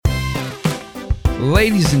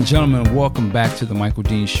Ladies and gentlemen, welcome back to the Michael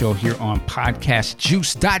Dean Show here on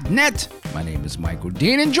podcastjuice.net. My name is Michael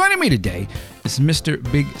Dean, and joining me today is Mr.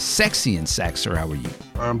 Big Sexy and Sax. Sir, how are you?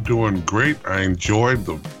 I'm doing great. I enjoyed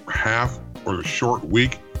the half or the short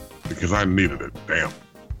week because I needed it. Damn.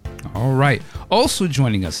 All right. Also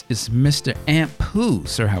joining us is Mr. Amp Pooh.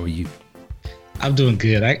 Sir, how are you? I'm doing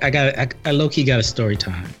good. I low-key got a story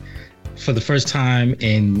time. For the first time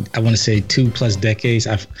in, I want to say 2+ decades,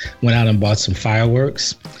 I went out and bought some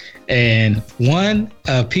fireworks. And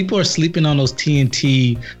people are sleeping on those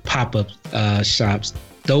TNT pop-up shops.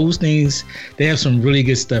 Those things, they have some really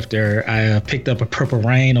good stuff there. I picked up a Purple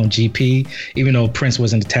Rain on GP. Even though Prince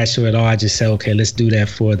wasn't attached to it at all, I just said, okay, let's do that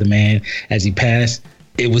for the man as he passed.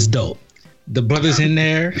 It was dope. The brothers in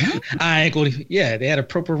there, they had a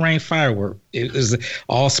Purple Rain firework. It was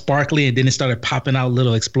all sparkly, and then it started popping out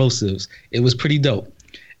little explosives. It was pretty dope.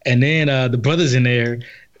 And then the brothers in there,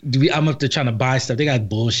 I'm up there trying to buy stuff. They got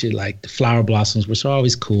bullshit like the flower blossoms, which are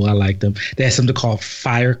always cool. I like them. They had something called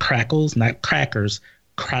fire crackles, not crackers,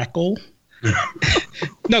 crackle.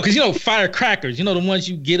 No, because firecrackers, the ones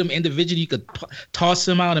you get them individually, you could toss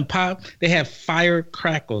them out and pop. They have fire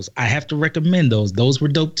crackles. I have to recommend those. Those were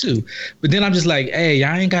dope too. But then I'm just like, hey,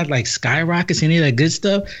 y'all ain't got like skyrockets, any of that good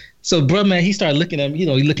stuff. So, bro, man, he started looking at me,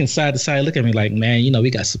 he looking side to side, look at me like, man, we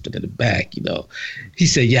got something in the back, He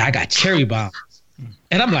said, yeah, I got cherry bombs.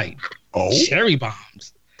 And I'm like, cherry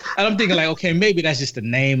bombs. And I'm thinking like, okay, maybe that's just the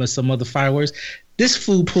name of some other fireworks. This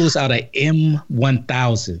fool pulls out a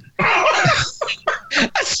M1000.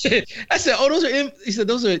 I said, oh, those are he said,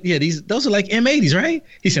 those are like M80s, right?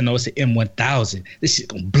 He said, no, it's an M1000. This shit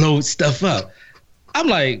gonna blow stuff up. I'm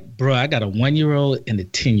like, bro, I got a 1-year-old and a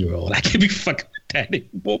 10-year-old. I can't be fucking with that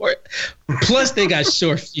anymore. Plus, they got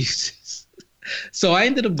short fuses. So I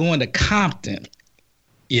ended up going to Compton.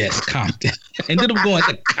 Yes, Compton. I ended up going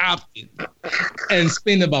to Compton and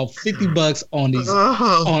spending about $50 on these,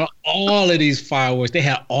 on all of these fireworks. They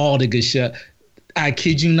had all the good shit. I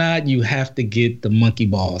kid you not, you have to get the monkey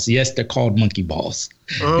balls. Yes, they're called monkey balls.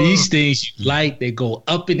 These things you light, they go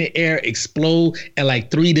up in the air, explode, and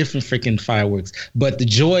like 3 different freaking fireworks. But the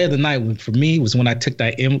joy of the night for me was when I took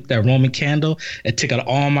that Roman candle and took out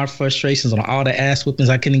all my frustrations on all the ass whippings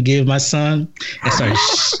I couldn't give my son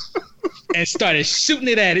and started shooting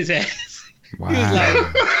it at his ass. Wow. He was like,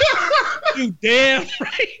 you damn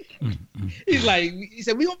right. He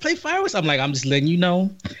said, we gonna play fireworks? I'm like, I'm just letting you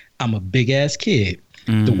know, I'm a big ass kid.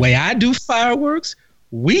 The way I do fireworks,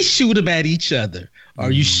 we shoot them at each other.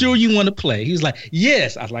 Are you sure you want to play? He was like,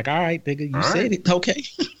 yes. I was like, all right, nigga, you said it. Okay.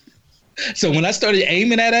 So when I started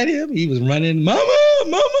aiming at him, he was running, mama.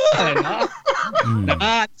 I'm like, nah,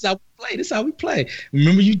 that's how we play. This is how we play.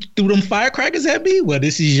 Remember you threw them firecrackers at me? Well,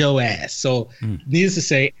 this is your ass. So needless to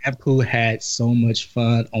say, Apple had so much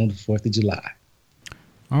fun on the 4th of July.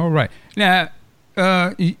 All right. Now,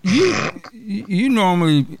 you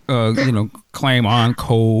normally, claim on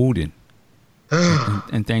code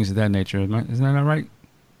and things of that nature. Isn't that right?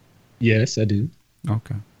 Yes, I do.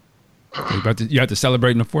 Okay. So you have to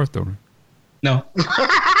celebrate in the 4th, though. No.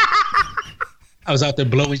 I was out there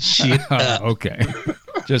blowing shit up. Okay.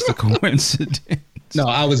 Just a coincidence. No,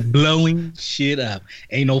 I was blowing shit up.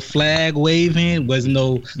 Ain't no flag waving. Wasn't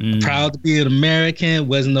no proud to be an American.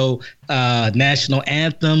 Wasn't no national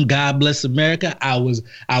anthem. God bless America. I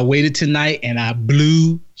waited tonight and I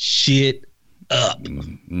blew shit up.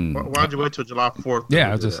 Why'd you wait till July 4th? Yeah,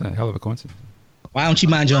 it was just a hell of a coincidence. Why don't you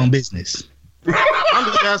mind your own business? I'm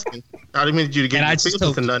just asking. I didn't mean you to get your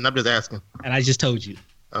business and nothing. I'm just asking. And I just told you.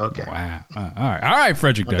 Okay. Wow. All right,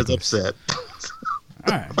 Frederick. I'm just upset.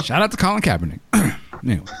 All right. Shout out to Colin Kaepernick.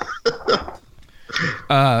 Anyway.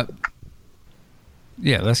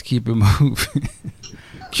 Let's keep it moving.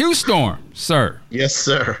 Q Storm, sir. Yes,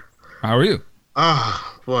 sir. How are you?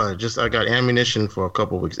 Boy, I got ammunition for a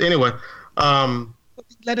couple of weeks. Anyway,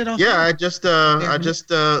 let it off. Yeah, I just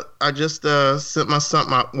sent my son.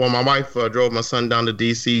 My wife drove my son down to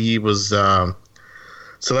DC. He was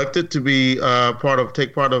selected to be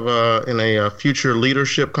take part of in a future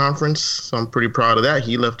leadership conference. So I'm pretty proud of that.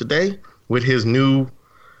 He left today with his new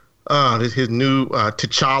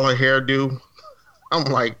T'Challa hairdo. I'm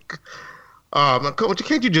like, Coach,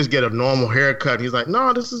 can't you just get a normal haircut? And he's like,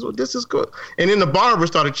 no, this is good. And then the barber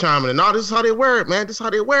started chiming in. No, this is how they wear it, man. This is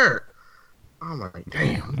how they wear it. I'm like,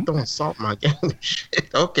 damn, I'm throwing salt in my game and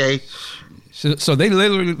shit. Okay. So they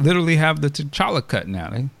literally have the T'Challa cut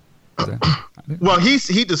now. Well, he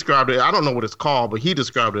described it. I don't know what it's called, but he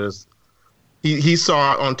described it as he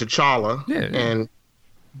saw it on T'Challa. Yeah. And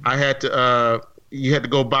I had to you had to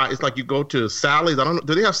go buy. It's like you go to Sally's. I don't know.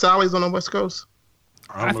 Do they have Sally's on the West Coast?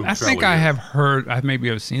 I think I have heard. I maybe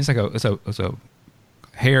have seen. It's a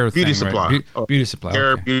hair Beauty thing, supply. right? Oh, Beauty supply.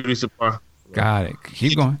 Hair, Okay. beauty supply. Got it.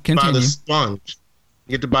 Keep going. Buy Continue. the sponge.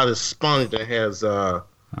 You get to buy the sponge that has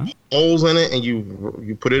holes in it, and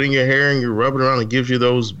you put it in your hair and you rub it around. It gives you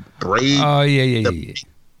those braids. Oh, yeah.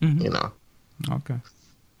 Mm-hmm. You know. Okay.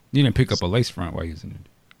 You didn't pick up a lace front while using it.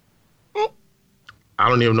 I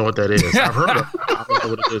don't even know what that is. I've heard of it. I don't know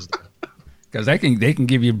what it is. Because they can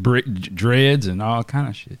give you dreads and all kind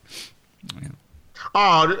of shit. Yeah.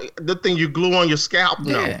 Oh, the thing you glue on your scalp?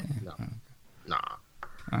 Yeah. No. Nah.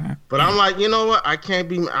 All right. But I'm like, you know what? I can't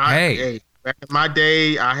be. Hey, back in my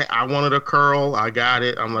day, I wanted a curl. I got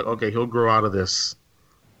it. I'm like, okay, he'll grow out of this.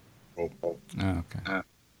 Okay.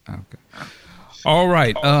 All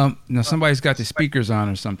right. Now somebody's got the speakers on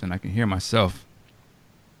or something. I can hear myself.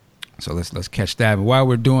 So let's catch that. But while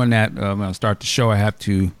we're doing that, I'm gonna start the show. I have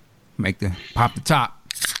to pop the top.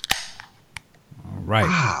 All right.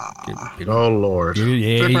 Oh Lord.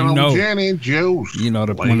 Yeah, you know. Jenny juice. You know,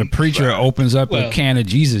 when the preacher opens up a can of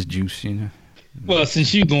Jesus juice, you know. Well,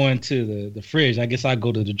 since you going to the fridge, I guess I'll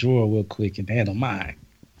go to the drawer real quick and handle mine,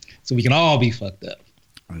 so we can all be fucked up.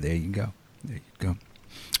 There you go.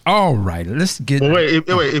 All right, let's get. Well, wait.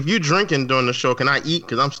 If you drinking during the show, can I eat?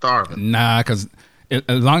 Because I'm starving. Nah, because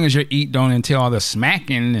as long as your eat don't entail all the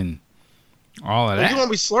smacking and all of that. You gonna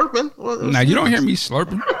be slurping? Now you don't hear me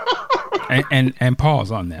slurping. and pause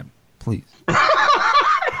on that, please.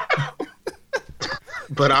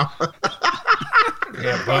 But I.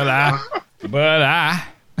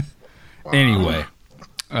 Anyway.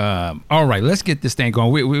 All right, let's get this thing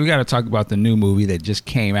going. We got to talk about the new movie that just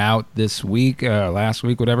came out this week, last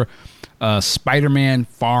week, whatever. Spider-Man: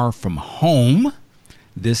 Far From Home.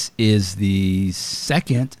 This is the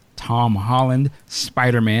second Tom Holland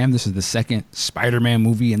Spider-Man. This is the second Spider-Man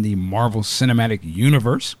movie in the Marvel Cinematic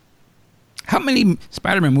Universe. How many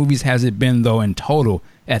Spider-Man movies has it been, though, in total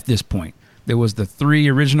at this point? There was the 3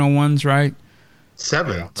 original ones, right?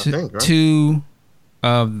 7, I think, right? 2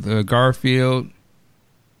 of the Garfield.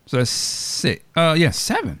 So that's 6.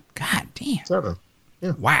 7. God damn. 7.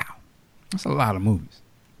 Yeah. Wow. That's a lot of movies.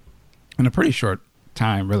 In a pretty short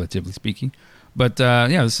time, relatively speaking. But,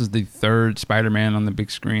 this is the 3rd Spider-Man on the big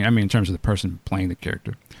screen. I mean, in terms of the person playing the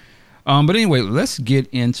character. But anyway, let's get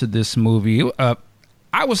into this movie.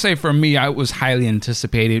 I would say for me, I was highly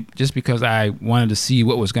anticipated just because I wanted to see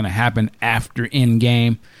what was going to happen after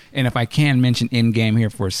Endgame. And if I can mention Endgame here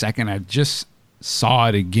for a second, I just saw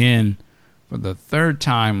it again for the 3rd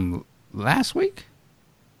time last week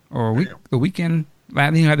or the weekend.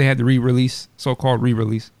 You know, they had the re-release, so-called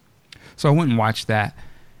re-release. So I went and watched that.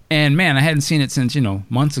 And man, I hadn't seen it since,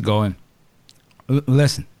 months ago. And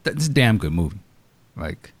listen, this is a damn good movie.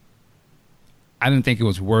 Like, I didn't think it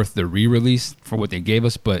was worth the re-release for what they gave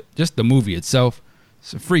us, but just the movie itself,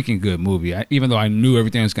 it's a freaking good movie. Even though I knew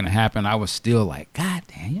everything was going to happen, I was still like, God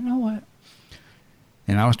damn, you know what?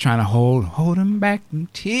 And I was trying to hold him back in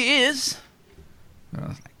tears. I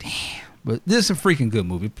was like, damn. But this is a freaking good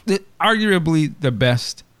movie. Arguably the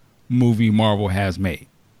best movie Marvel has made.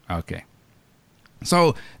 Okay.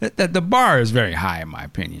 So the bar is very high in my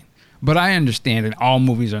opinion. But I understand that all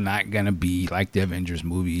movies are not going to be like the Avengers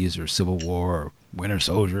movies or Civil War or Winter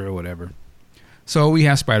Soldier or whatever. So we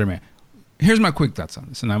have Spider-Man. Here's my quick thoughts on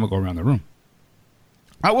this, and I'm going to go around the room.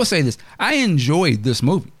 I will say this. I enjoyed this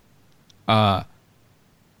movie.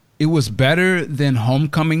 It was better than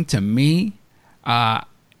Homecoming to me. I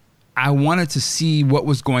wanted to see what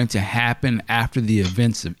was going to happen after the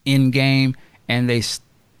events of Endgame, and they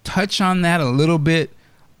touch on that a little bit.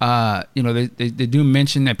 They do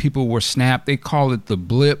mention that people were snapped. They call it the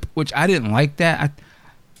blip, which I didn't like that.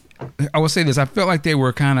 I will say this. I felt like they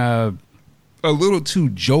were kind of a little too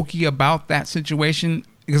jokey about that situation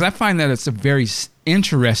because I find that it's a very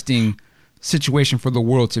interesting situation for the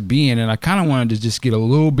world to be in. And I kind of wanted to just get a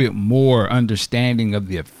little bit more understanding of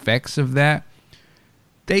the effects of that.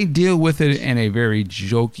 They deal with it in a very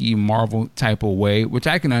jokey Marvel type of way, which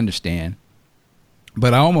I can understand.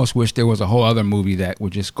 But I almost wish there was a whole other movie that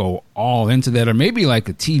would just go all into that, or maybe like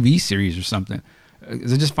a TV series or something. I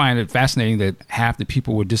just find it fascinating that half the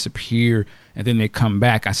people would disappear and then they come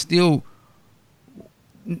back. I still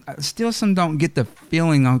some don't get the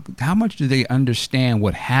feeling of how much do they understand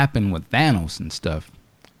what happened with Thanos and stuff.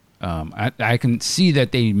 I can see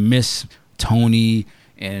that they miss Tony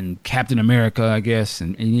and Captain America, I guess,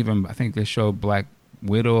 and even I think they show Black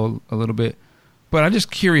Widow a little bit. But I'm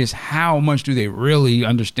just curious, how much do they really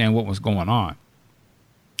understand what was going on?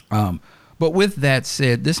 But with that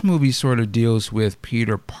said, this movie sort of deals with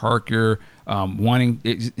Peter Parker wanting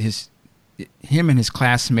him and his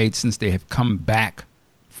classmates, since they have come back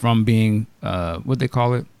from being, what they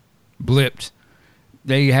call it, blipped.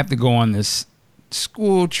 They have to go on this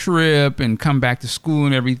school trip and come back to school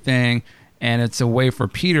and everything. And it's a way for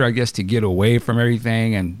Peter, I guess, to get away from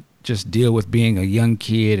everything and just deal with being a young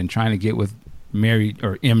kid and trying to get with Mary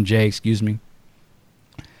or MJ, excuse me.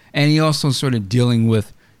 And he also sort of dealing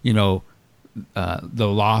with, you know, the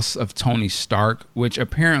loss of Tony Stark, which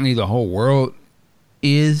apparently the whole world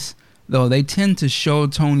is, though they tend to show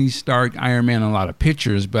Tony Stark, Iron Man, in a lot of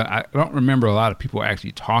pictures, but I don't remember a lot of people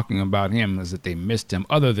actually talking about him as that they missed him,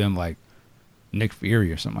 other than like Nick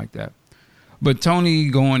Fury or something like that. But Tony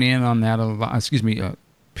going in on that a lot,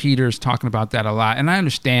 Peter's talking about that a lot, and I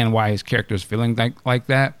understand why his character is feeling like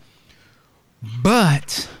that,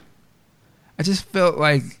 but I just felt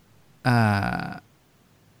like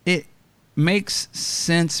it makes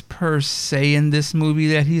sense per se in this movie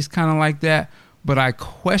that he's kind of like that. But I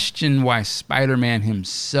question why Spider-Man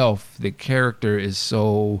himself, the character, is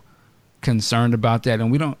so concerned about that.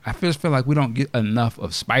 And I just feel like we don't get enough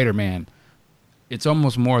of Spider-Man. It's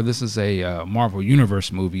almost more, this is a Marvel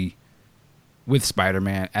Universe movie with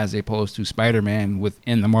Spider-Man as opposed to Spider-Man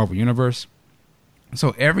within the Marvel Universe.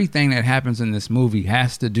 So everything that happens in this movie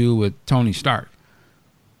has to do with Tony Stark,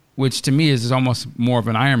 which to me is almost more of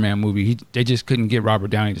an Iron Man movie. They just couldn't get Robert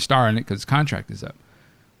Downey to star in it because his contract is up.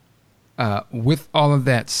 With all of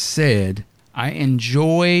that said, I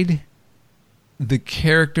enjoyed the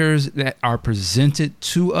characters that are presented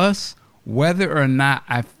to us, whether or not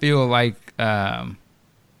I feel like I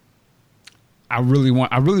really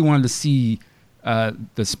wanted to see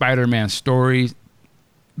the Spider-Man story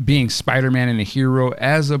being Spider-Man and a hero,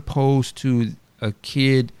 as opposed to a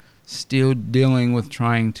kid still dealing with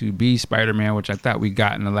trying to be Spider-Man, which I thought we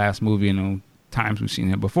got in the last movie and the times we've seen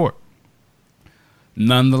him before.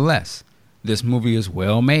 Nonetheless, this movie is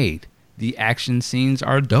well made. The action scenes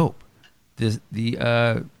are dope. The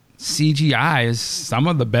CGI is some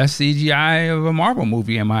of the best CGI of a Marvel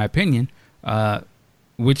movie, in my opinion,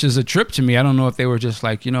 which is a trip to me. I don't know if they were just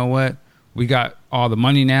like, you know what, we got all the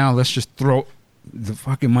money now, let's just throw the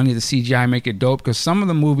fucking money at the CGI, make it dope. Because some of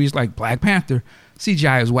the movies like Black Panther,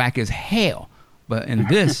 CGI is whack as hell. But in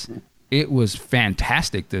this, it was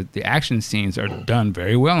fantastic. The action scenes are done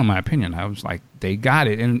very well, in my opinion. I was like, they got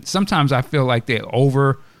it. And sometimes I feel like they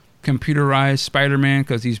over computerized Spider-Man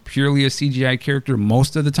because he's purely a CGI character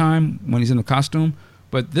most of the time when he's in the costume.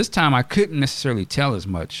 But this time I couldn't necessarily tell as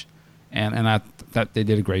much. And I thought they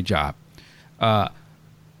did a great job.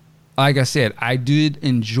 Like I said, I did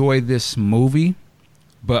enjoy this movie,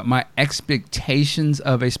 but my expectations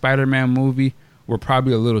of a Spider-Man movie were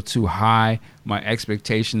probably a little too high. My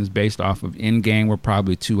expectations based off of Endgame were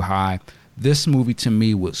probably too high. This movie to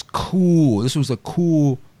me was cool. This was a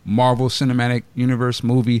cool Marvel Cinematic Universe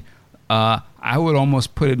movie. I would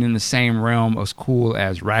almost put it in the same realm as cool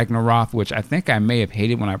as Ragnarok, which I think I may have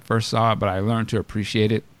hated when I first saw it, but I learned to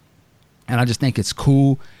appreciate it. And I just think it's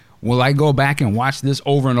cool. Will I go back and watch this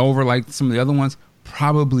over and over like some of the other ones?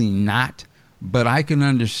 Probably not. But I can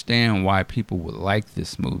understand why people would like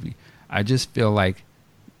this movie. I just feel like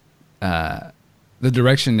the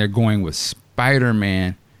direction they're going with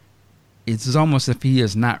Spider-Man, it's almost if he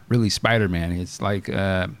is not really Spider-Man. It's like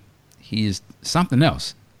he is something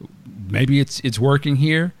else. Maybe it's working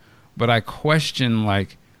here, but I question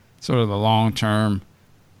like sort of the long term.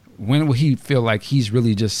 When will he feel like he's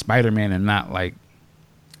really just Spider-Man and not like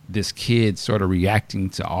this kid sort of reacting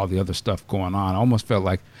to all the other stuff going on? I almost felt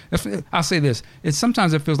like, I'll say this,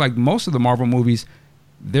 sometimes it feels like most of the Marvel movies,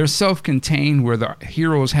 they're self-contained where the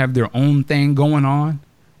heroes have their own thing going on.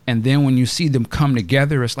 And then when you see them come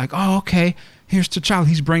together, it's like, oh, okay, here's T'Challa,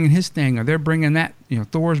 he's bringing his thing, or they're bringing that,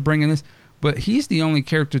 Thor's bringing this. But he's the only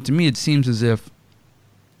character, to me, it seems as if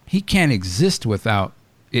he can't exist without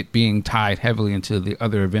it being tied heavily into the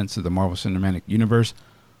other events of the Marvel Cinematic Universe,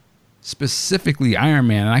 specifically Iron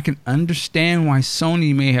Man. And I can understand why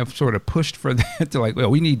Sony may have sort of pushed for that to like, well,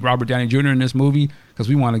 we need Robert Downey Jr. in this movie because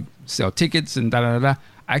we want to sell tickets and da-da-da-da.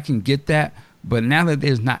 I can get that. But now that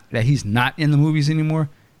he's not in the movies anymore,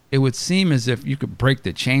 it would seem as if you could break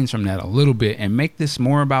the chains from that a little bit and make this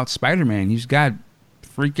more about Spider-Man. He's got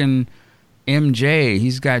freaking MJ.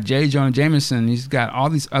 He's got J. Jonah Jameson. He's got all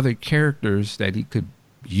these other characters that he could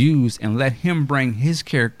use and let him bring his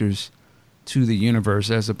characters to the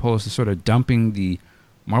universe as opposed to sort of dumping the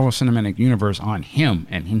Marvel Cinematic Universe on him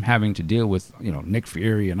and him having to deal with, Nick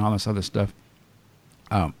Fury and all this other stuff.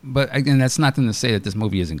 But again, that's nothing to say that this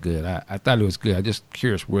movie isn't good. I thought it was good. I'm just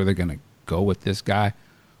curious where they're going to go with this guy.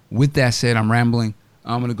 With that said, I'm rambling.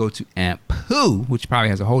 I'm going to go to Aunt Pooh, which probably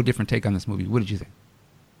has a whole different take on this movie. What did you think?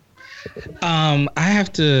 I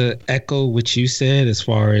have to echo what you said as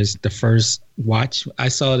far as the first watch. I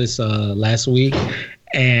saw this last week,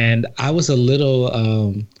 and I was a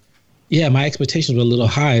little Yeah, my expectations were a little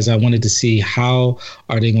high as I wanted to see how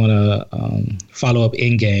are they going to follow up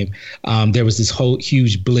Endgame. There was this whole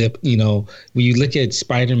huge blip, when you look at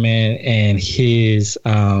Spider-Man and his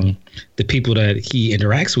the people that he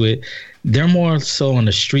interacts with, they're more so on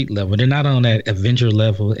the street level. They're not on that Avenger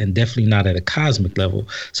level and definitely not at a cosmic level.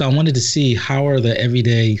 So I wanted to see how are the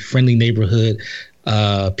everyday friendly neighborhood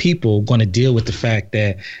people going to deal with the fact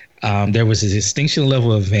that there was a extinction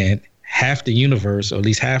level event. Half the universe, or at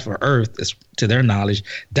least half of Earth, to their knowledge,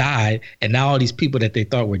 died. And now all these people that they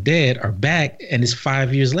thought were dead are back, and it's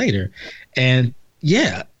 5 years later. And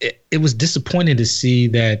yeah, it was disappointing to see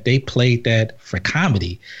that they played that for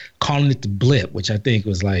comedy, calling it the blip, which I think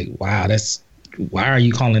was like, wow, why are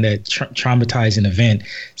you calling that traumatizing event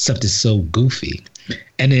something so goofy?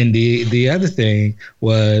 And then the other thing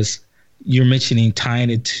was you're mentioning tying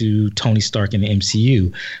it to Tony Stark in the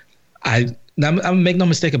MCU. I'm make no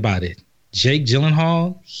mistake about it. Jake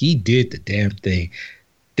Gyllenhaal, he did the damn thing.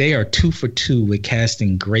 They are 2 for 2 with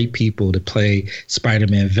casting great people to play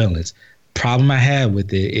Spider-Man villains. Problem I had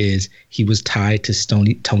with it is he was tied to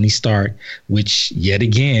Tony Stark, which yet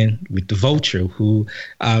again with the Vulture, who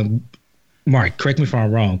Mark, correct me if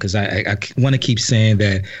I'm wrong, because I want to keep saying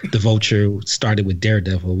that the Vulture started with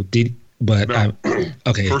Daredevil.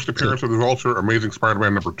 Okay. First appearance of the Vulture, Amazing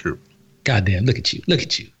Spider-Man #2. Goddamn, look at you.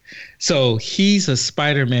 So he's a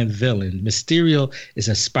Spider-Man villain. Mysterio is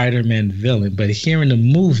a Spider-Man villain. But here in the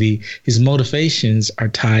movie, his motivations are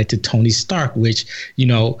tied to Tony Stark, which,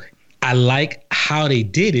 I like how they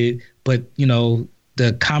did it. But,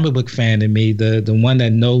 the comic book fan in me, the one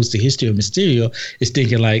that knows the history of Mysterio, is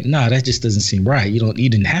thinking like, nah, that just doesn't seem right. You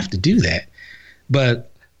didn't have to do that.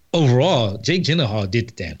 But overall, Jake Gyllenhaal did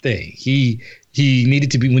the damn thing. He needed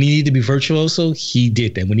to be, when he needed to be virtuoso, he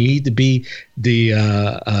did that. When he needed to be the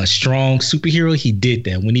strong superhero, he did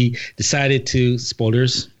that. When he decided to,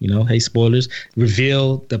 spoilers,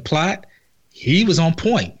 reveal the plot, he was on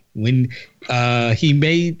point. When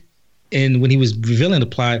when he was revealing the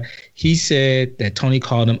plot, he said that Tony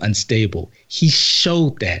called him unstable. He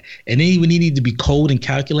showed that. And then when he needed to be cold and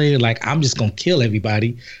calculated, like, I'm just going to kill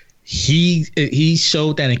everybody, he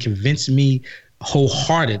showed that and convinced me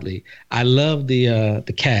wholeheartedly. I love the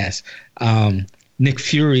cast. Nick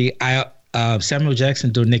Fury, Samuel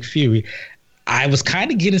Jackson doing Nick Fury. I was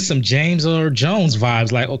kind of getting some James Earl Jones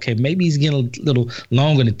vibes, like, okay, maybe he's getting a little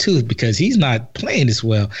long in the tooth because he's not playing this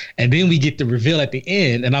well. And then we get the reveal at the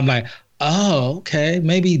end, and I'm like, oh, okay,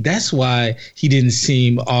 maybe that's why he didn't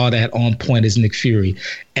seem all that on point as Nick Fury.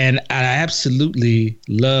 And I absolutely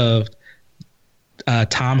loved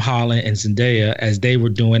Tom Holland and Zendaya as they were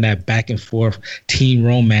doing that back and forth teen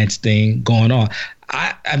romance thing going on.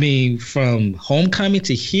 I mean, from Homecoming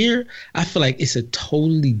to here, I feel like it's a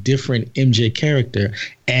totally different MJ character.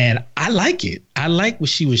 And I like it. I like what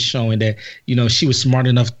she was showing, that, she was smart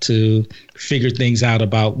enough to figure things out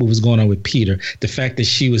about what was going on with Peter. The fact that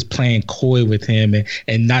she was playing coy with him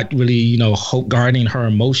and not really, guarding her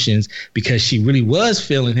emotions because she really was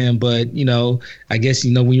feeling him. But, I guess,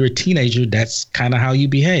 when you're a teenager, that's kind of how you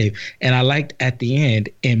behave. And I liked at the end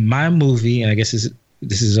in my movie, and I guess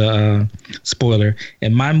this is a spoiler,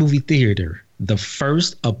 in my movie theater, the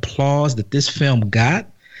first applause that this film got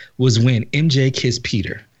was when MJ kissed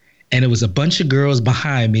Peter. And it was a bunch of girls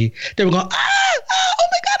behind me. They were going, oh my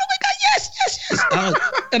God, yes.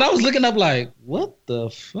 And I was looking up like, what the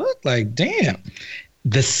fuck? Like, damn.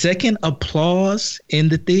 The second applause in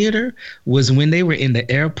the theater was when they were in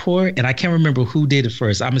the airport, and I can't remember who did it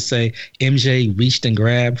first. I'm going to say MJ reached and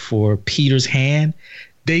grabbed for Peter's hand.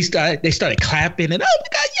 They started clapping and, oh my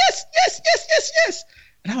God, yes.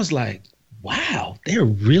 And I was like, wow, they're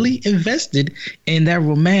really invested in that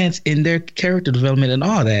romance, in their character development and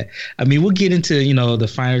all that. I mean, we'll get into, the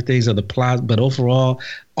finer things of the plot, but overall,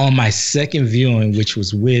 on my second viewing, which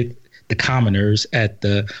was with the commoners at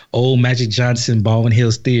the old Magic Johnson Baldwin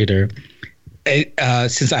Hills Theater,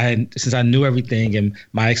 since I knew everything and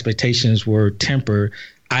my expectations were tempered,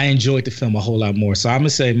 I enjoyed the film a whole lot more. So I'm going to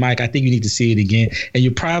say, Mike, I think you need to see it again. And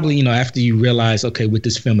you probably, after you realize, okay, what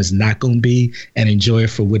this film is not going to be, and enjoy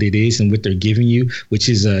it for what it is and what they're giving you, which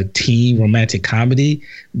is a teen romantic comedy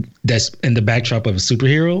that's in the backdrop of a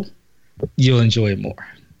superhero, you'll enjoy it more.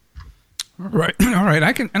 All right.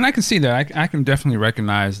 I can see that. I can definitely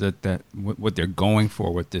recognize that what they're going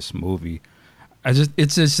for with this movie.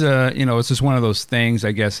 It's just one of those things,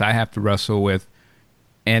 I guess, I have to wrestle with.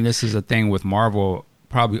 And this is a thing with Marvel,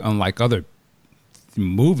 probably unlike other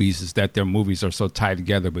movies, is that their movies are so tied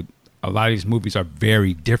together, but a lot of these movies are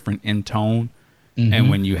very different in tone. Mm-hmm. And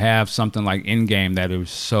when you have something like Endgame that is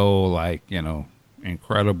so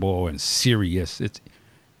incredible and serious,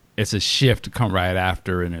 it's a shift to come right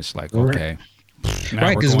after, and it's like, okay, now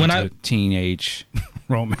Right, we're 'cause going when to teenage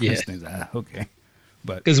romance Yeah. things. Okay,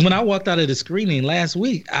 but Because when I walked out of the screening last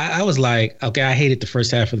week, I was like, okay, I hated the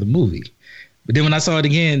first half of the movie. But then when I saw it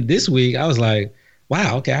again this week, I was like,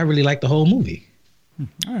 wow, okay, I really like the whole movie.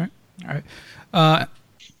 all right.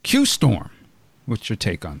 Q Storm, what's your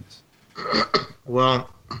take on this? Well,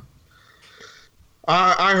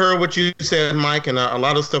 I heard what you said, Mike, and a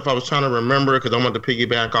lot of stuff I was trying to remember because I wanted to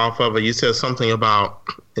piggyback off of it. You said something about,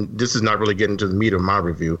 and this is not really getting to the meat of my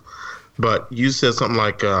review, but you said something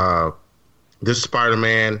like this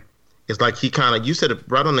Spider-Man is like you said it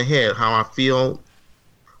right on the head, how I feel.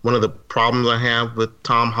 One of the problems I have with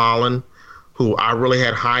Tom Holland, who I really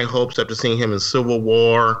had high hopes after seeing him in Civil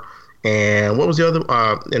War, and what was the other,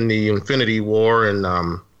 in the Infinity War and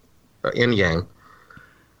Endgame.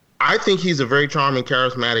 I think he's a very charming,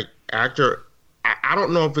 charismatic actor. I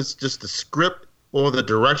don't know if it's just the script or the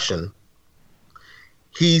direction.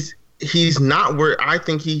 He's not where I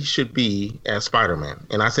think he should be as Spider-Man.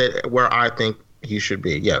 And I said where I think he should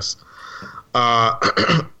be, yes. All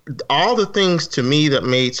the things to me that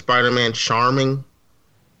made Spider-Man charming,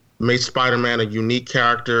 made Spider-Man a unique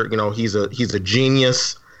character. You know, he's a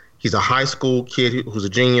genius. He's a high school kid who's a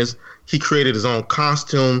genius. He created his own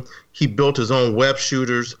costume. He built his own web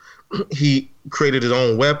shooters. He created his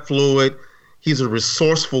own web fluid. He's a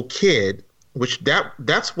resourceful kid, which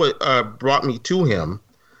that's what brought me to him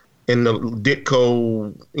in the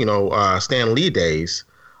Ditko, Stan Lee days.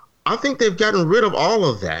 I think they've gotten rid of all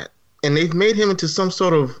of that, and they've made him into some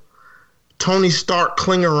sort of Tony Stark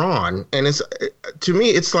clinger-on. And it's, to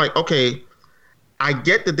me, it's like, okay, I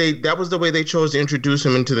get that that was the way they chose to introduce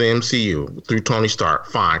him into the MCU through Tony Stark.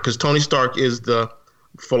 Fine, because Tony Stark is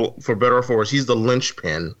for better or for worse, he's the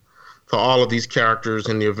linchpin for all of these characters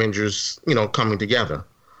and the Avengers, coming together.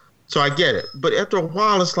 So I get it. But after a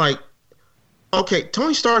while, it's like, okay,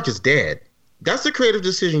 Tony Stark is dead. That's the creative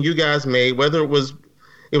decision you guys made, whether it was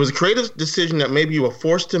a creative decision that maybe you were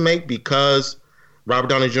forced to make because Robert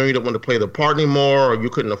Downey Jr. didn't want to play the part anymore or you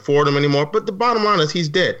couldn't afford him anymore. But the bottom line is he's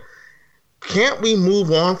dead. Can't we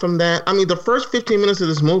move on from that? I mean, the first 15 minutes of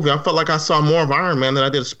this movie, I felt like I saw more of Iron Man than I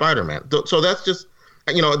did of Spider-Man. So that's just,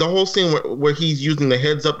 the whole scene where he's using the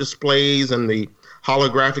heads-up displays and the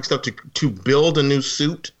holographic stuff to build a new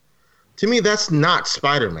suit. To me, that's not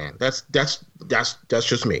Spider-Man. That's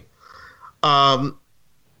just me.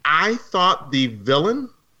 I thought the villain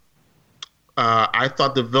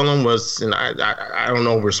was, and I don't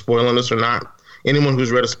know if we're spoiling this or not. Anyone who's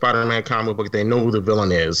read a Spider-Man comic book, they know who the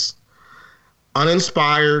villain is.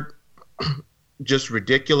 Uninspired, just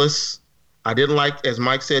ridiculous. I didn't like, as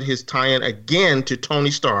Mike said, his tie-in again to Tony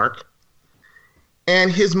Stark. And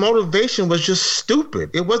his motivation was just stupid.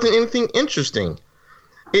 It wasn't anything interesting.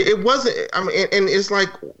 It wasn't, and it's like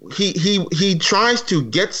he tries to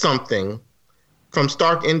get something from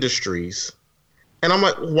Stark Industries. And I'm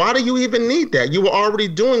like, why do you even need that? You were already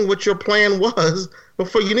doing what your plan was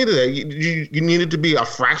before you needed that. You needed to be a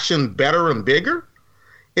fraction better and bigger.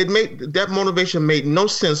 That motivation made no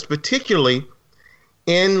sense, particularly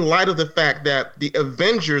in light of the fact that the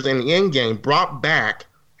Avengers in the Endgame brought back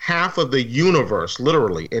half of the universe,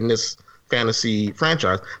 literally, in this fantasy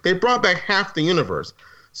franchise. They brought back half the universe.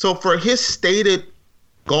 So for his stated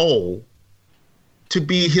goal to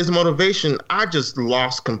be his motivation, I just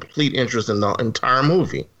lost complete interest in the entire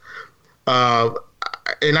movie.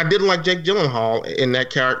 And I didn't like Jake Gyllenhaal in that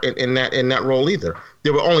character in that role either.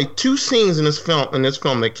 There were only two scenes in this film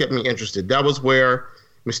that kept me interested. That was where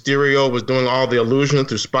Mysterio was doing all the illusion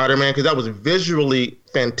through Spider-Man, because that was visually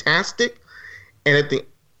fantastic. And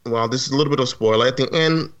this is a little bit of a spoiler. At the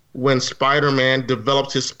end, when Spider-Man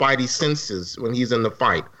develops his spidey senses when he's in the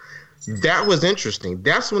fight, that was interesting.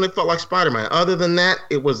 That's when it felt like Spider-Man. Other than that,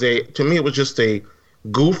 to me, it was just a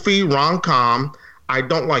goofy rom-com. I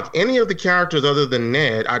don't like any of the characters other than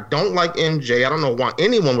Ned. I don't like MJ. I don't know why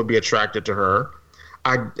anyone would be attracted to her.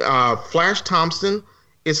 Flash Thompson,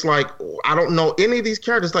 it's like, I don't know any of these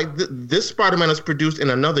characters. Like this Spider-Man is produced in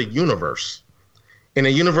another universe, in a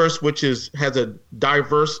universe which has a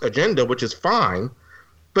diverse agenda, which is fine.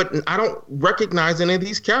 But I don't recognize any of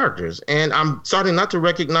these characters, and I'm starting not to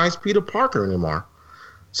recognize Peter Parker anymore.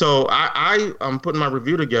 So I'm putting my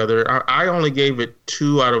review together. I only gave it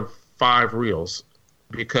 2 out of 5 reels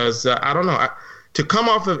because I don't know. To come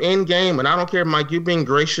off of Endgame, and I don't care, Mike, you being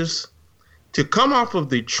gracious, to come off of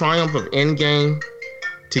the triumph of Endgame,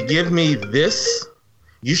 to give me this,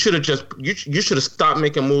 you should have stopped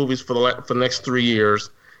making movies for the next 3 years,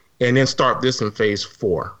 and then start this in Phase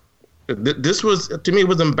 4. This was, to me, it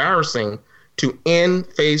was embarrassing to end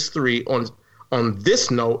Phase 3 on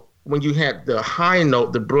this note when you had the high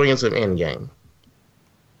note, the brilliance of Endgame.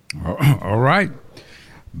 All right.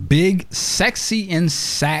 Big, sexy, and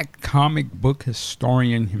sack comic book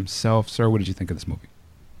historian himself. Sir, what did you think of this movie?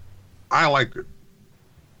 I liked it.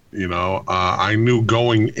 You know, I knew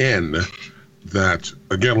going in that,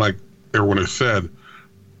 again, like everyone has said,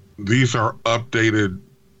 these are updated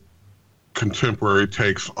contemporary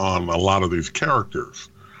takes on a lot of these characters.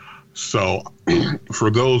 So for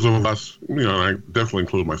those of us, you know, and I definitely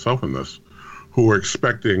include myself in this, who are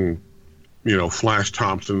expecting, you know, Flash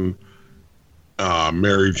Thompson,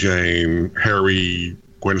 Mary Jane, Harry,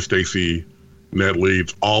 Gwen Stacy, Ned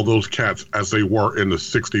Leeds, all those cats as they were in the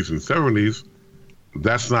 60s and 70s,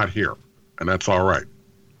 that's not here. And that's all right.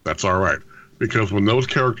 That's all right. Because when those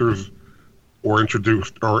characters were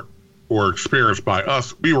introduced or experienced by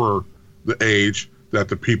us, we were the age that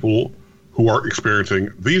the people who are experiencing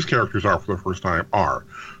these characters are for the first time are.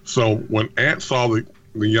 So when Ant saw the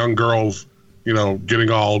young girls, you know, getting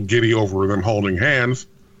all giddy over them holding hands,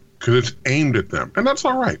 because it's aimed at them. And that's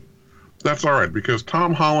all right. That's all right, because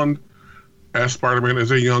Tom Holland as Spider-Man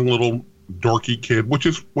is a young little dorky kid, which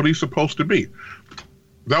is what he's supposed to be.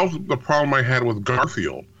 That was the problem I had with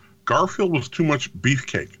Garfield. Garfield was too much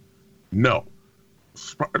beefcake. No.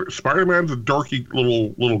 Spider-Man's a dorky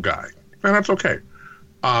little guy. And that's okay.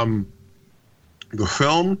 The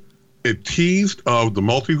film, it teased of the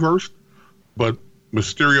multiverse, but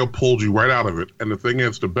Mysterio pulled you right out of it. And the thing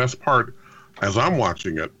is, the best part, as I'm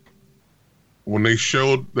watching it, when they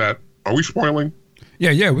showed that, are we spoiling?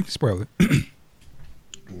 Yeah, we can spoil it.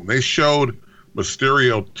 When they showed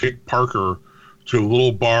Mysterio take Parker to a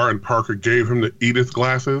little bar and Parker gave him the Edith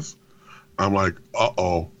glasses, I'm like,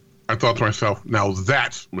 uh-oh. I thought to myself, now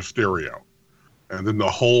that's Mysterio. And then the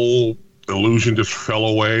whole illusion just fell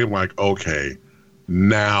away. I'm like, okay,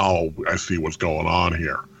 now I see what's going on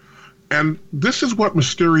here. And this is what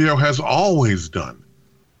Mysterio has always done.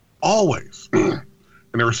 Always.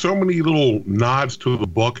 And there are so many little nods to the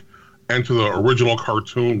book and to the original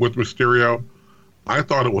cartoon with Mysterio. I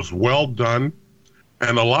thought it was well done.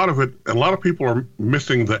 And a lot of people are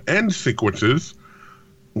missing the end sequences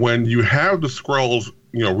when you have the Skrulls,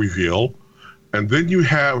 you know, reveal, and then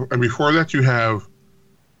and before that you have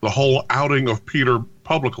the whole outing of Peter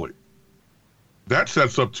publicly. That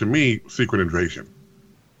sets up, to me, Secret Invasion.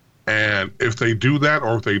 And if they do that,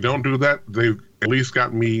 or if they don't do that, they've at least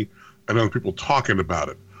got me and other people talking about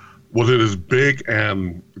it. Was it as big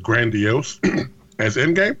and grandiose as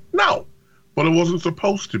Endgame? No, but it wasn't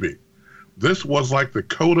supposed to be. This was like the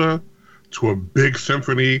coda to a big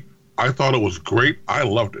symphony. I thought it was great. I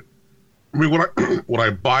loved it. I mean, would I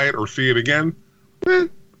buy it or see it again?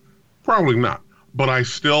 Probably not. But I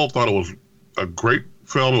still thought it was a great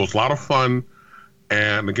film. It was a lot of fun.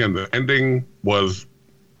 And again, the ending was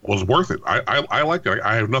worth it. I liked it.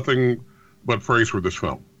 I have nothing but praise for this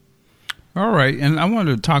film. All right, and I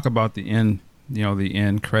wanted to talk about the end, you know, the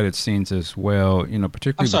end credit scenes as well. You know,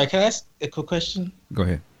 particularly. I'm sorry. Can I ask a quick question? Go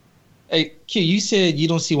ahead. Hey, Q, you said you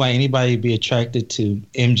don't see why anybody would be attracted to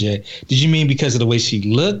MJ. Did you mean because of the way she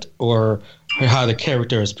looked, or how the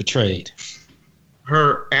character is portrayed?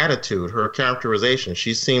 Her attitude, her characterization.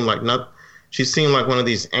 She seemed like one of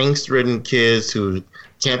these angst-ridden kids who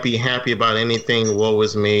can't be happy about anything. Woe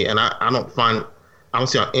is me, and I don't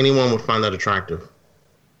see how anyone would find that attractive.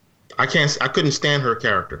 I couldn't stand her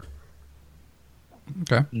character.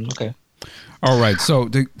 Okay. All right. So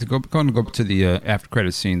to go to the after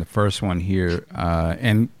credit scene, the first one here,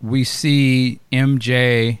 and we see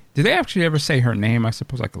MJ. Did they actually ever say her name? I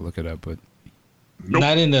suppose I could look it up, but nope.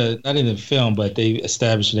 Not in the film, but they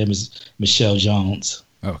established her name as Michelle Jones.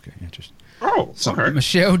 Okay, interesting. Oh, so okay.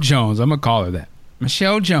 Michelle Jones. I'm gonna call her that.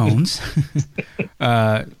 Michelle Jones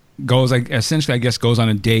goes on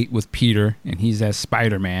a date with Peter, and he's as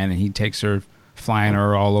Spider-Man, and he takes her, flying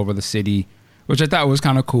her all over the city, which I thought was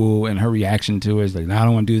kind of cool. And her reaction to it is like, no, I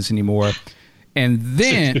don't want to do this anymore. And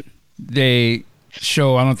then they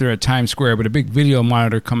show, I don't know if they're at Times Square, but a big video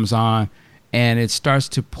monitor comes on, and it starts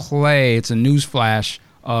to play. It's a news flash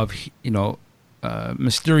of, you know,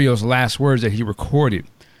 Mysterio's last words that he recorded.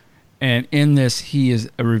 And in this, he is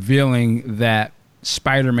revealing that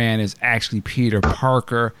Spider-Man is actually Peter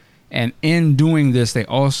Parker. And in doing this, they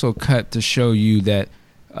also cut to show you that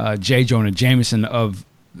J. Jonah Jameson of,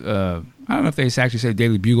 I don't know if they actually say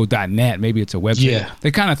dailybugle.net. Maybe it's a website. Yeah.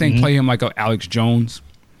 They kind of play him like a Alex Jones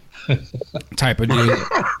type of dude.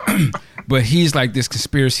 But he's like this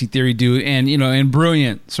conspiracy theory dude. And, you know, in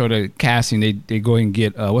brilliant sort of casting, they go and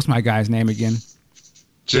get, what's my guy's name again?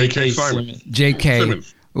 J.K. Simon. J.K.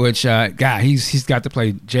 Simmons. Which he's got to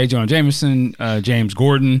play J. Jonah Jameson, James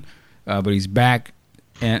Gordon, but he's back,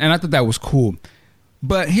 and I thought that was cool.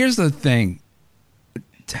 But here's the thing.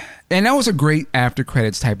 And that was a great after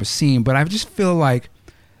credits type of scene, but I just feel like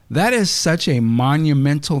that is such a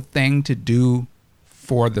monumental thing to do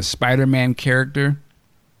for the Spider-Man character.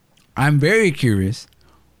 I'm very curious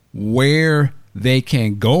where they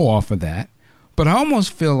can go off of that, but I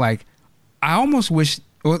almost feel like I almost wish,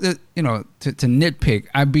 well, you know, to nitpick,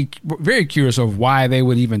 I'd be very curious of why they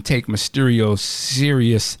would even take Mysterio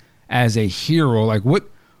serious as a hero. Like,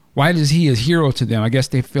 why is he a hero to them? I guess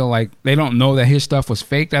they feel like they don't know that his stuff was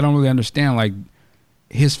faked. I don't really understand. Like,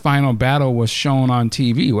 his final battle was shown on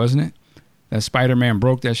TV, wasn't it? That Spider-Man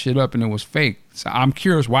broke that shit up and it was fake. So I'm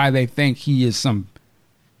curious why they think he is some,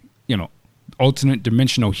 you know, alternate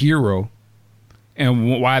dimensional hero,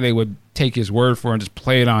 and why they would take his word for it and just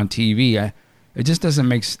play it on TV. It just doesn't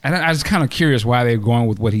make sense. I was kind of curious why they're going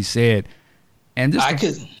with what he said. And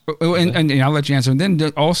just and I'll let you answer. And then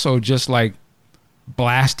also just like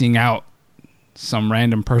blasting out some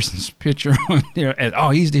random person's picture on there and, oh,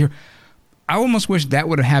 he's the hero. I almost wish that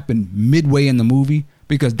would have happened midway in the movie,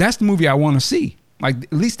 because that's the movie I want to see. Like,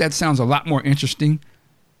 at least that sounds a lot more interesting,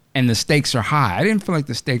 and the stakes are high. I didn't feel like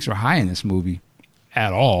the stakes were high in this movie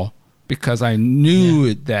at all, because I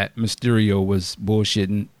knew that Mysterio was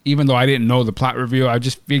bullshitting. Even though I didn't know the plot reveal, I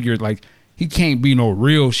just figured, like, he can't be no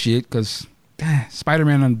real shit, because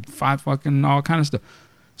Spider-Man and fucking all kind of stuff.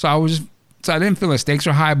 So I didn't feel the stakes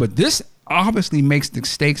were high, but this obviously makes the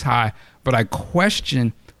stakes high. But I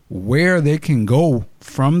question where they can go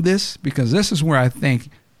from this, because this is where I think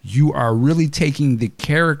you are really taking the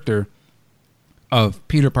character of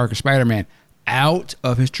Peter Parker Spider-Man out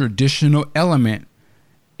of his traditional element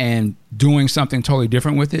and doing something totally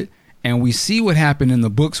different with it. And we see what happened in the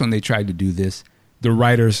books when they tried to do this. The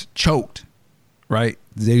writers choked, right?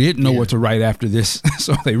 They didn't know what to write after this,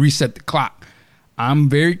 so they reset the clock. I'm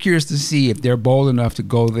very curious to see if they're bold enough to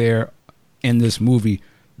go there in this movie.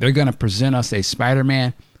 They're going to present us a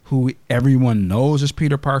Spider-Man who everyone knows is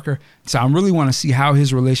Peter Parker. So I really want to see how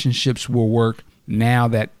his relationships will work now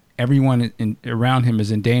that everyone around him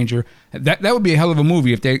is in danger. That would be a hell of a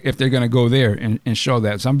movie if they're going to go there and show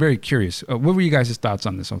that. So I'm very curious. What were you guys' thoughts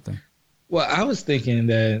on this whole thing? Well, I was thinking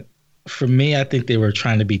that, for me, I think they were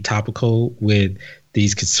trying to be topical with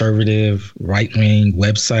these conservative right-wing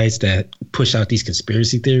websites that push out these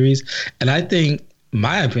conspiracy theories. And I think,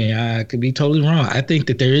 my opinion, I could be totally wrong, I think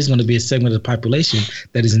that there is going to be a segment of the population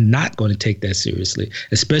that is not going to take that seriously,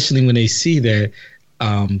 especially when they see that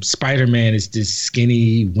Spider-Man is this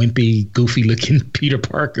skinny, wimpy, goofy-looking Peter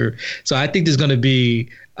Parker. So I think there's going to be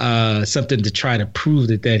something to try to prove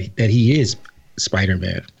that he is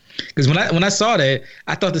Spider-Man. Because when I saw that,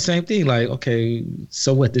 I thought the same thing. Like, okay,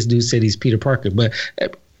 so what? This dude said he's Peter Parker. But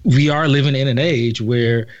we are living in an age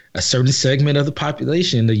where a certain segment of the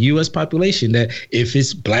population, the U.S. population, that if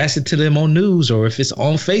it's blasted to them on news or if it's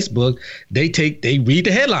on Facebook, they read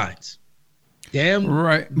the headlines. Damn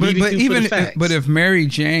right. But if Mary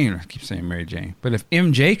Jane, I keep saying Mary Jane, but if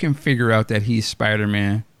MJ can figure out that he's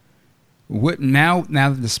Spider-Man, now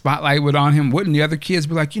that the spotlight was on him, wouldn't the other kids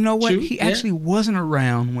be like, you know what? True, He actually wasn't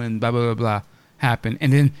around when blah, blah, blah, blah happened.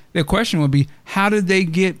 And then the question would be, how did they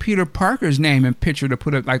get Peter Parker's name and picture to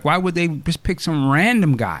put up? Like, why would they just pick some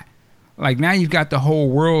random guy? Like, now you've got the whole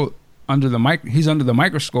world under the he's under the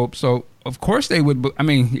microscope. So, of course they would. I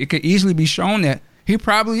mean, it could easily be shown that he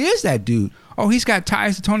probably is that dude. Oh, he's got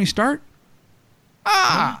ties to Tony Stark? So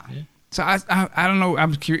I don't know.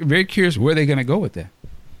 I'm very curious where they're going to go with that.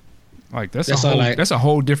 Like, that's a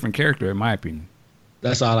whole different character, in my opinion.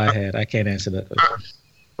 That's all I had. I can't answer that.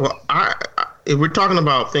 If we're talking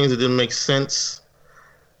about things that didn't make sense,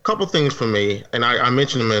 a couple things for me, and I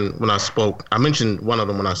mentioned them when I spoke. I mentioned one of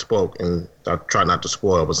them when I spoke, and I tried not to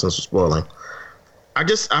spoil, but since we're spoiling,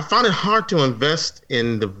 I find it hard to invest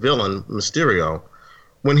in the villain Mysterio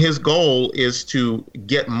when his goal is to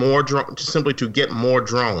get more simply to get more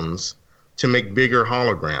drones to make bigger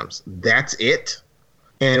holograms. That's it.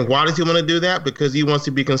 And why does he want to do that? Because he wants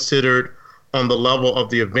to be considered on the level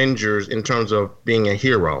of the Avengers in terms of being a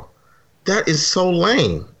hero. That is so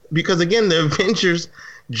lame. Because again, the Avengers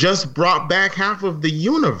just brought back half of the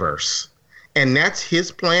universe. And that's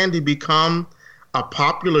his plan to become a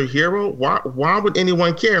popular hero? Why would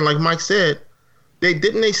anyone care? And like Mike said,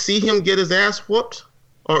 didn't they see him get his ass whooped?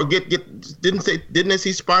 Or didn't they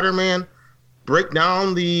see Spider-Man break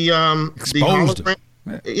down the hologram?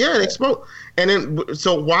 Yeah, it exposed. And then,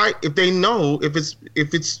 so why, if they know, if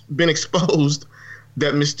it's been exposed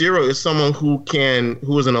that Mysterio is someone who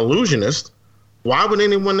is an illusionist, why would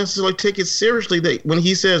anyone necessarily take it seriously that when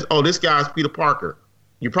he says, "Oh, this guy's Peter Parker"?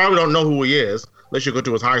 You probably don't know who he is unless you go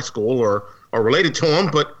to his high school or related to him,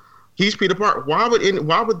 but he's Peter Parker. Why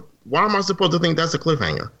would why am I supposed to think that's a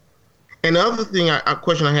cliffhanger? And the other thing, a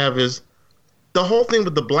question I have is the whole thing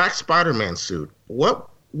with the black Spider-Man suit. What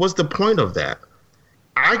was the point of that?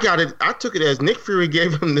 I took it as Nick Fury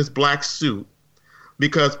gave him this black suit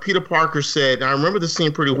because Peter Parker said, and I remember the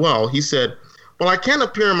scene pretty well. He said, well, I can't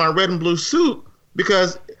appear in my red and blue suit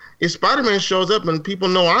because if Spider-Man shows up and people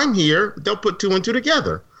know I'm here, they'll put two and two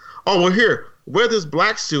together. Oh, well, here, wear this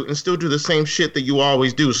black suit and still do the same shit that you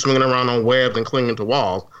always do, swinging around on webs and clinging to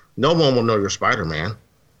walls. No one will know you're Spider-Man.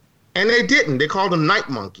 And they didn't. They called him Night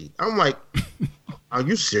Monkey. I'm like, are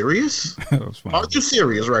you serious? Are you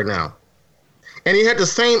serious right now? And he had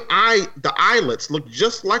the eyelets look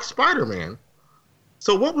just like Spider-Man.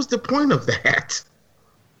 So what was the point of that?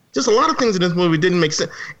 Just a lot of things in this movie didn't make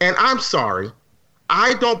sense. And I'm sorry.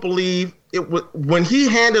 I don't believe it was when he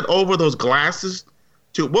handed over those glasses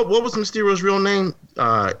to what was Mysterio's real name?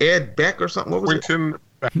 Ed Beck or something? What was Quentin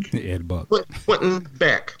Beck. Ed Buck. Quentin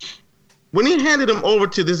Beck. When he handed him over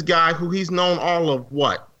to this guy who he's known all of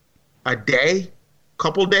what? A day?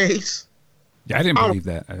 Couple days? Yeah, I didn't believe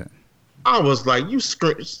that. I was like, you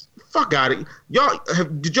fuck out of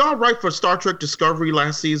it. Did y'all write for Star Trek Discovery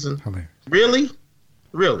last season? Hilarious.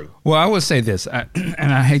 Really? Well, I would say this,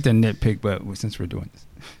 and I hate to nitpick, but since we're doing this,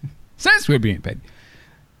 since we're being petty,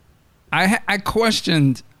 I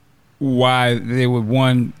questioned why they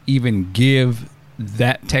would even give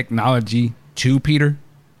that technology to Peter.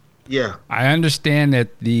 Yeah, I understand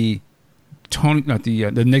that the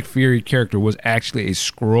Nick Fury character was actually a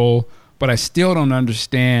Skrull, but I still don't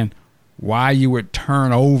understand why you would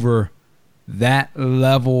turn over that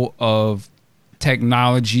level of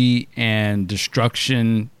technology and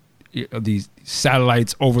destruction of these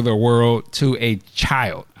satellites over the world to a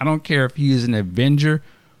child. I don't care if he is an Avenger.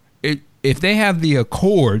 If they have the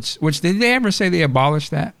Accords, which did they ever say they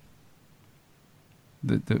abolished that?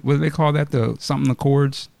 What do they call that? The something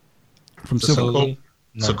Accords from Sokovia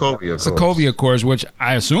Accords. Sokovia Accords, which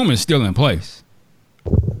I assume is still in place.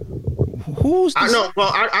 Who's this? I know.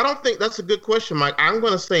 Well, I don't think that's a good question, Mike. I'm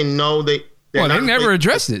going to say no. They never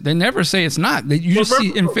addressed it. They never say it's not. You just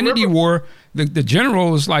see Infinity War. The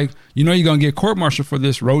general is like, you're going to get court-martialed for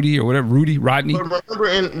this, Rodney or whatever, Rodney. But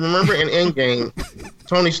remember in Endgame,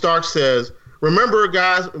 Tony Stark says, "Remember,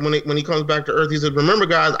 guys, when he comes back to Earth, he said, remember,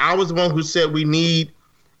 guys, I was the one who said we need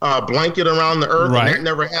a blanket around the Earth, right. And that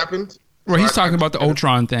never happened." Well, he's talking about the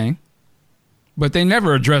Ultron thing, but they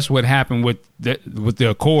never addressed what happened with the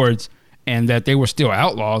Accords and that they were still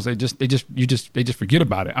outlaws. They just forget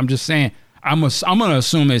about it. I'm just saying. I'm going to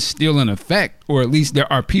assume it's still in effect, or at least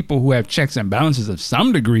there are people who have checks and balances of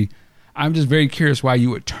some degree. I'm just very curious why you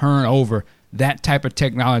would turn over that type of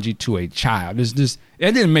technology to a child. It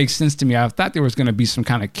didn't make sense to me. I thought there was going to be some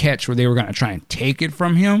kind of catch where they were going to try and take it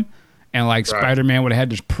from him, and like right. Spider-Man would have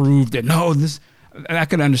had to prove that I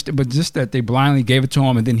could understand, but just that they blindly gave it to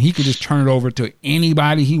him, and then he could just turn it over to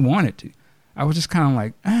anybody he wanted to. I was just kind of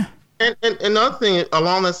like, And another thing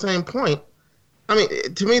along that same point. I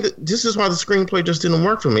mean, to me, this is why the screenplay just didn't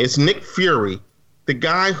work for me. It's Nick Fury, the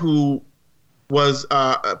guy who was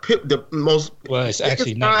the most biggest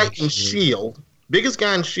guy in S.H.I.E.L.D., biggest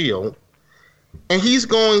guy in S.H.I.E.L.D., and he's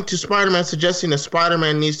going to Spider-Man suggesting that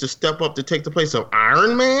Spider-Man needs to step up to take the place of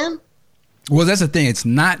Iron Man? Well, that's the thing. It's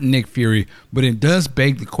not Nick Fury, but it does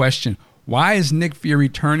beg the question, why is Nick Fury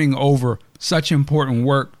turning over such important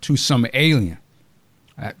work to some alien?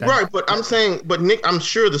 Right, but I'm saying, I'm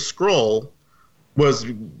sure the Skrull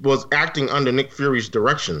was acting under Nick Fury's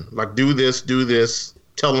direction. Like, do this,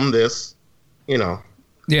 tell him this,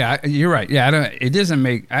 Yeah, you're right. Yeah, it doesn't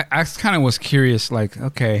make. I kind of was curious. Like,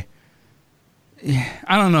 okay,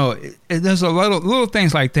 I don't know. There's a little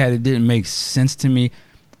things like that. It didn't make sense to me.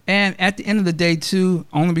 And at the end of the day, too,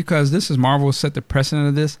 only because this is Marvel set the precedent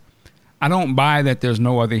of this, I don't buy that there's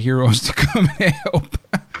no other heroes to come and help.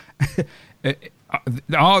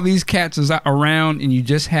 All these cats is around, and you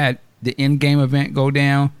just had the Endgame event go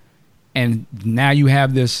down, and now you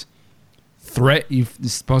have this threat.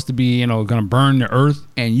 It's supposed to be, going to burn the earth,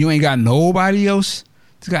 and you ain't got nobody else.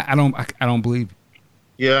 I don't believe it.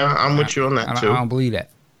 Yeah, I'm with you on that too. I don't believe that.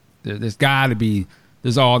 There's got to be.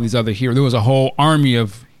 There's all these other heroes. There was a whole army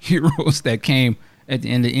of heroes that came at the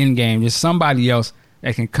end of Endgame. There's somebody else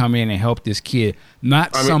that can come in and help this kid,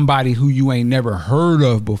 not somebody who you ain't never heard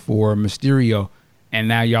of before, Mysterio, and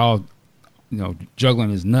now y'all. Juggling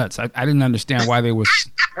his nuts. I didn't understand why they was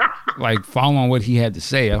like following what he had to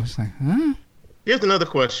say. I was like, huh? Here's another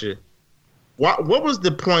question. What was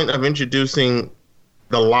the point of introducing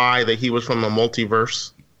the lie that he was from a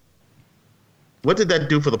multiverse? What did that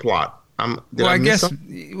do for the plot? I guess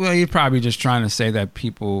you're probably just trying to say that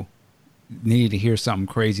people needed to hear something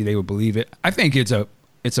crazy, they would believe it. I think it's a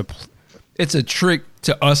it's a trick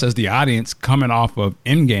to us as the audience coming off of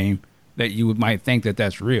Endgame that you might think that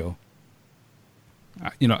that's real.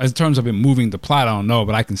 You know, in terms of it moving the plot, I don't know,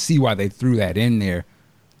 but I can see why they threw that in there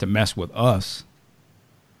to mess with us,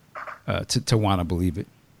 to want to believe it.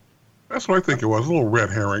 That's what I think it was, a little red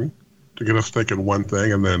herring to get us thinking one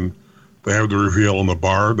thing, and then they have the reveal in the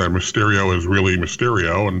bar that Mysterio is really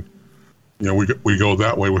Mysterio, and you know we go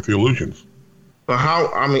that way with the illusions. But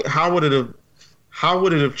how would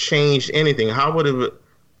it have changed anything? How would it?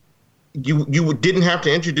 You didn't have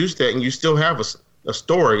to introduce that, and you still have a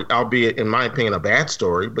story, albeit in my opinion a bad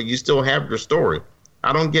story, but you still have your story.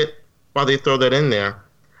 I don't get why they throw that in there.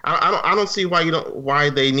 I don't see why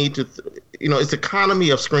they need to. It's economy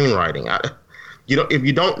of screenwriting. If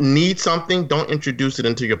you don't need something, don't introduce it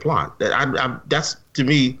into your plot. That's to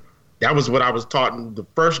me, that was what I was taught in the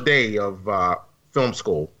first day of film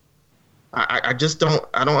school. I just don't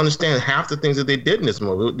understand half the things that they did in this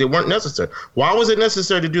movie. They weren't necessary. Why was it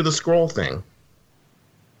necessary to do the scroll thing?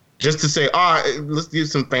 Just to say, let's do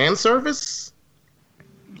some fan service?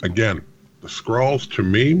 Again, the Skrulls, to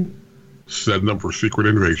me, setting them for Secret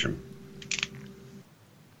Invasion.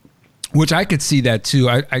 Which I could see that too.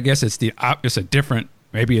 I guess it's a different,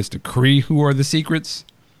 maybe it's the Kree who are the secrets.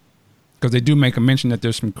 Because they do make a mention that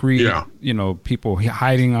there's some Kree, people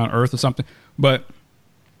hiding on Earth or something. But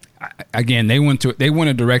again, they went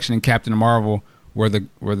a direction in Captain Marvel where the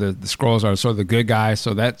Skrulls are sort of the good guys,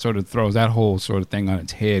 so that sort of throws that whole sort of thing on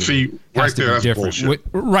its head. See, right there, that's bullshit.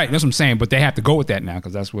 Right, that's what I'm saying. But they have to go with that now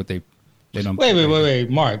because that's what they don't. Wait,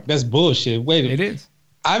 Mark, that's bullshit. It is.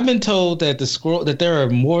 I've been told that that there are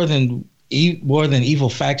more than evil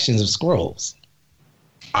factions of Skrulls.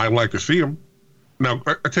 I'd like to see them. Now,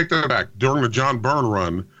 I take that back. During the John Byrne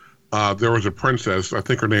run, there was a princess. I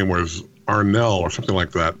think her name was Arnell or something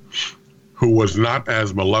like that, who was not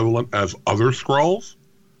as malevolent as other Skrulls,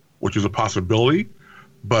 which is a possibility.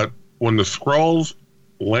 But when the Skrulls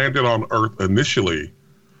landed on Earth initially,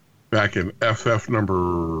 back in FF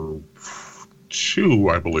number 2,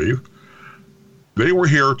 I believe, they were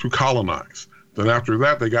here to colonize. Then after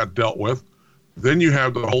that, they got dealt with. Then you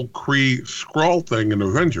have the whole Kree Skrull thing in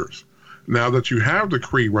Avengers. Now that you have the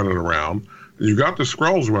Kree running around, and you got the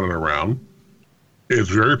Skrulls running around, it's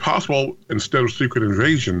very possible, instead of Secret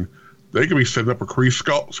Invasion, they could be setting up a Kree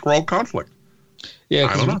Skrull conflict. Yeah,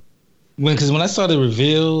 I don't know. Because when I saw the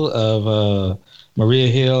reveal of Maria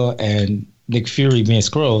Hill and Nick Fury being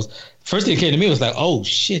Skrulls, first thing that came to me was like, oh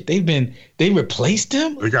shit, they replaced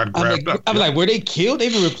them? They got grabbed up. I'm like, were they killed? They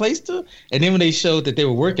even replaced them? And then when they showed that they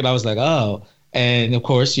were working, I was like, oh. And of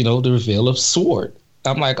course, the reveal of Sword.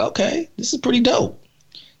 I'm like, okay, this is pretty dope.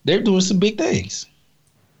 They're doing some big things.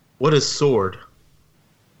 What is Sword?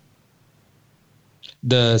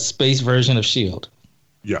 The space version of S.H.I.E.L.D.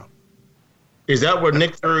 Yeah. Is that where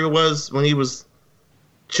Nick Fury was when he was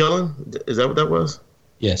chilling? Is that what that was?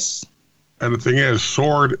 Yes. And the thing is,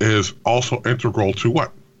 Sword is also integral to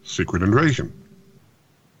what? Secret Invasion.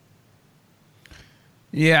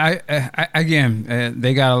 Yeah, I again,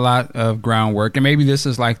 they got a lot of groundwork. And maybe this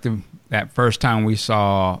is like that first time we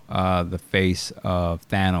saw the face of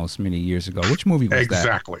Thanos many years ago. Which movie was that?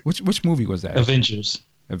 Exactly. Which movie was that? Avengers.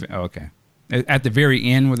 Okay. At the very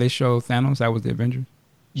end where they show Thanos, that was the Avengers?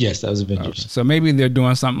 Yes, that was Avengers. Okay. So maybe they're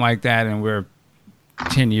doing something like that, and we're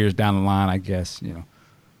 10 years down the line, I guess,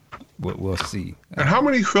 we'll see. And how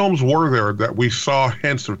many films were there that we saw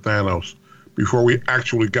hints of Thanos before we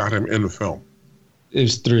actually got him in the film? It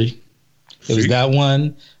was 3. It was that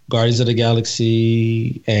one, Guardians of the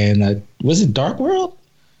Galaxy, and was it Dark World?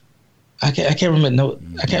 I can't remember. No,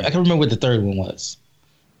 I can't remember what the third one was.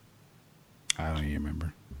 I don't even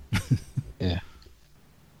remember. Yeah.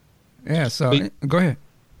 Yeah. So go ahead.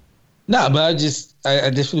 No, but I just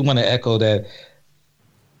really want to echo that.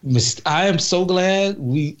 I am so glad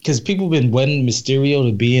because people have been wanting Mysterio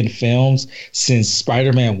to be in films since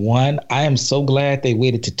Spider-Man 1. I am so glad they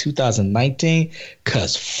waited to 2019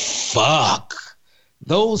 because fuck,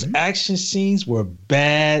 those action scenes were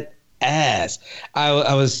bad ass.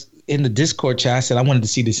 I was in the Discord chat. I said I wanted to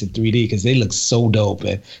see this in 3D because they look so dope.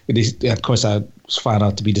 And of course, I found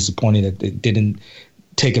out to be disappointed that they didn't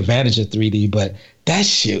take advantage of 3D, but that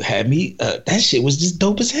shit had me. That shit was just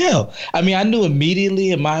dope as hell. I mean, I knew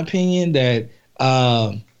immediately, in my opinion, that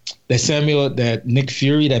that Nick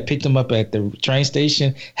Fury that picked him up at the train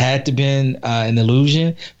station had to been an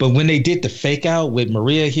illusion. But when they did the fake out with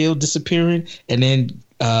Maria Hill disappearing and then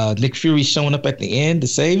Nick Fury showing up at the end to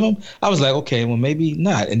save him, I was like, okay, well maybe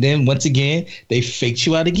not. And then once again, they faked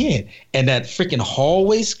you out again. And that freaking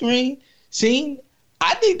hallway scene.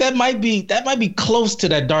 I think that might be close to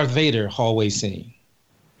that Darth Vader hallway scene.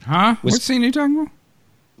 Huh? What scene are you talking about?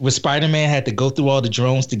 where Spider-Man had to go through all the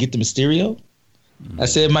drones to get the Mysterio. I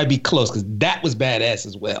said it might be close because that was badass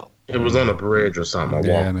as well. It was on a bridge or something.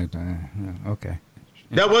 Yeah, okay.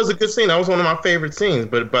 That was a good scene. That was one of my favorite scenes.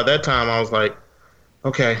 But by that time, I was like,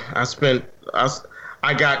 okay,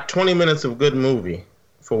 I got 20 minutes of good movie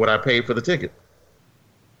for what I paid for the ticket.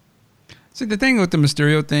 See, the thing with the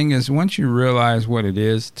Mysterio thing is once you realize what it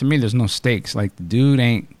is, to me, there's no stakes. Like, the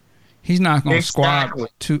dude he's not going to squab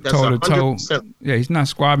toe to toe. Yeah, he's not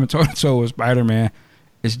squabbing toe to toe with Spider-Man.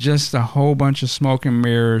 It's just a whole bunch of smoke and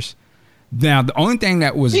mirrors. Now, the only thing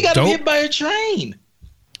that was he got dope, hit by a train.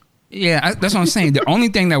 Yeah, that's what I'm saying. The only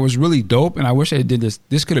thing that was really dope, and I wish I did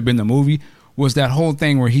this could have been the movie, was that whole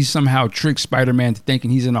thing where he somehow tricked Spider-Man to thinking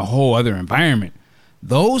he's in a whole other environment.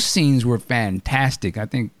 Those scenes were fantastic. I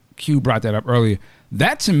think Q brought that up earlier.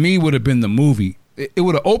 That, to me, would have been the movie. It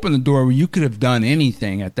would have opened the door where you could have done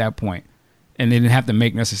anything at that point, and it didn't have to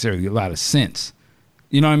make necessarily a lot of sense.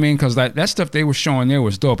 You know what I mean? Because that stuff they were showing there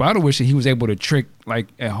was dope. I would have wished that he was able to trick like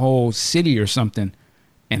a whole city or something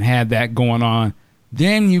and had that going on.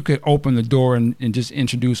 Then you could open the door and just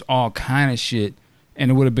introduce all kind of shit,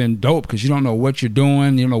 and it would have been dope because you don't know what you're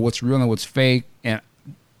doing. You don't know what's real and what's fake. And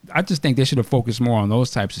I just think they should have focused more on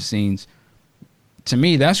those types of scenes. To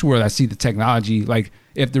me, that's where I see the technology. Like,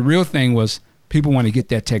 if the real thing was people want to get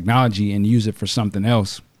that technology and use it for something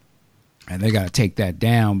else, and they got to take that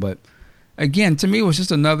down. But again, to me, it was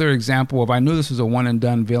just another example of I knew this was a one and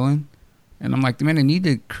done villain, and I'm like, man, they need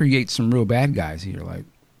to create some real bad guys here. Like,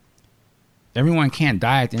 everyone can't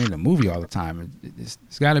die at the end of the movie all the time.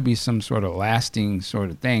 It's got to be some sort of lasting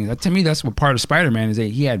sort of thing. To me, that's what part of Spider-Man is,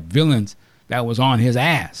 that he had villains that was on his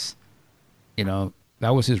ass. You know,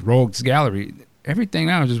 that was his rogues gallery. Everything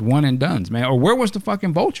now is just one and dones, man. Or where was the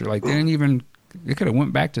fucking Vulture? Like, they could have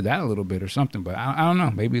went back to that a little bit or something. But I don't know.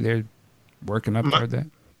 Maybe they're working up toward that.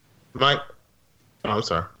 Mike, I'm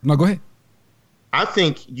sorry. No, go ahead. I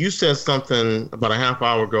think you said something about a half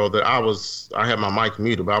hour ago that I had my mic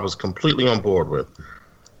muted, but I was completely on board with.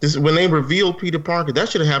 This when they revealed Peter Parker, that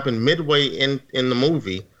should have happened midway in the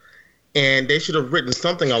movie, and they should have written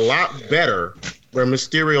something a lot better where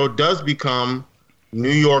Mysterio does become New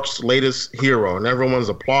York's latest hero, and everyone's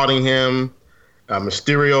applauding him,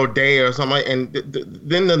 Mysterio Day or something. And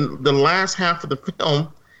then the last half of the film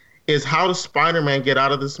is how does Spider-Man get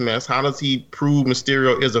out of this mess? How does he prove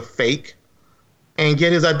Mysterio is a fake and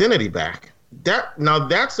get his identity back?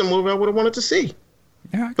 That's a movie I would have wanted to see.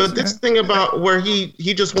 Yeah, but this thing about where he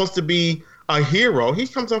just wants to be a hero, he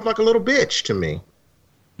comes off like a little bitch to me.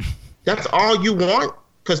 That's all you want?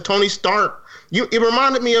 Because Tony Stark, it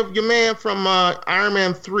reminded me of your man from Iron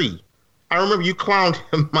Man 3. I remember you clowned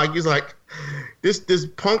him, Mike. He's like, this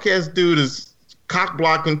punk ass dude is cock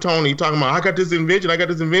blocking Tony, talking about I got this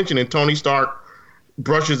invention, and Tony Stark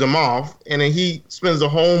brushes him off, and then he spends the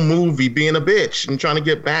whole movie being a bitch and trying to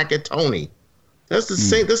get back at Tony. That's the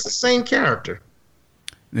same. That's the same character.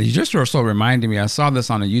 You just also reminded me. I saw this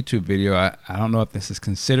on a YouTube video. I don't know if this is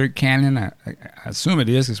considered canon. I assume it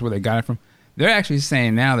is. It's where they got it from. They're actually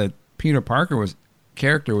saying now that Peter Parker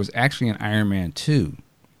character was actually in Iron Man 2,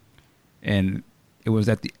 and it was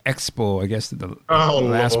at the expo. I guess the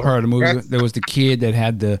last part of the movie. There was the kid that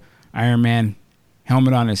had the Iron Man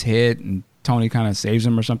helmet on his head, and Tony kind of saves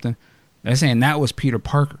him or something. They're saying that was Peter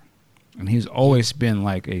Parker, and he's always been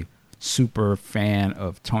like a super fan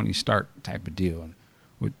of Tony Stark type of deal. And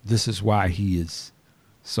this is why he is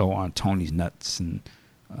so on Tony's nuts. And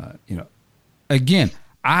again,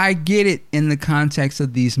 I get it in the context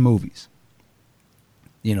of these movies.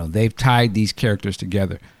 They've tied these characters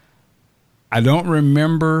together. I don't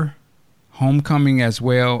remember Homecoming as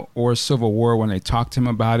well or Civil War when they talked to him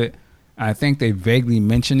about it. I think they vaguely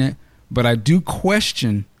mention it, but I do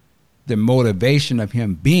question the motivation of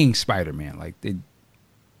him being Spider-Man. Like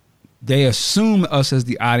they assume us as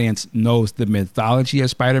the audience knows the mythology of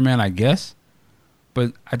Spider-Man, I guess.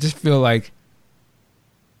 But I just feel like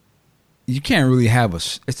you can't really have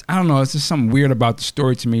I don't know, it's just something weird about the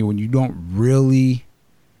story to me when you don't really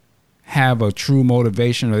have a true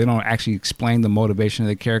motivation, or they don't actually explain the motivation of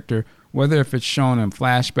the character, whether if it's shown in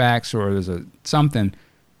flashbacks or there's something.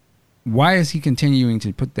 Why is he continuing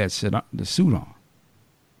to put the suit on?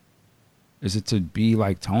 Is it to be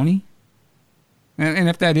like Tony? And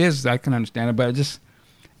if that is, I can understand it. But it just,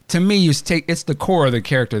 to me, it's the core of the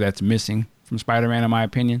character that's missing from Spider-Man, in my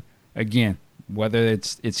opinion. Again, whether it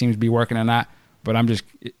seems to be working or not. But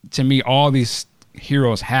to me, all these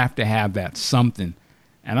heroes have to have that something.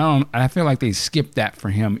 And I feel like they skipped that for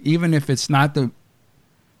him. Even if it's not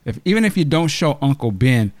even if you don't show Uncle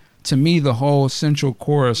Ben, to me, the whole central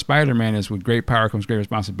core of Spider-Man is with great power comes great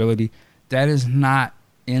responsibility. That is not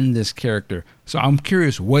in this character. So I'm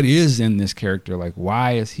curious, what is in this character? Like,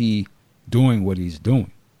 why is he doing what he's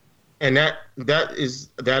doing? And that is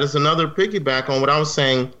another piggyback on what I was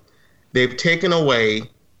saying. They've taken away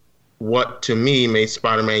what to me made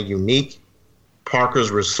Spider-Man unique.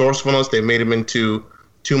 Parker's resourcefulness. They made him into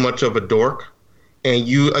too much of a dork. And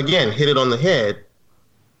you again hit it on the head.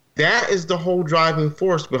 That is the whole driving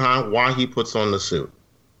force behind why he puts on the suit.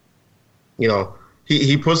 You know,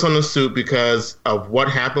 he puts on the suit because of what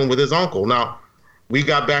happened with his uncle. Now, we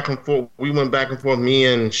got back and forth. We went back and forth, me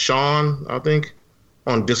and Sean, I think,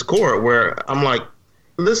 on Discord, where I'm like,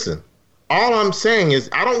 listen, all I'm saying is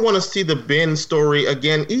I don't want to see the Ben story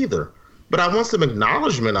again either, but I want some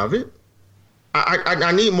acknowledgement of it.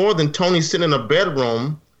 I need more than Tony sitting in a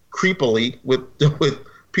bedroom creepily with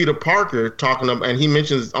Peter Parker talking to him, and he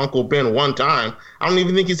mentions Uncle Ben one time. I don't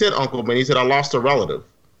even think he said Uncle Ben. He said, I lost a relative.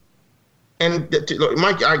 And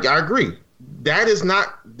Mike, I agree. This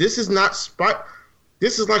is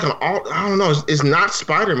like I don't know. It's not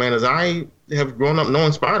Spider-Man as I have grown up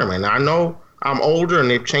knowing Spider-Man. Now, I know I'm older and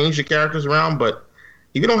they've changed the characters around, but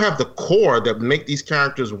if you don't have the core that make these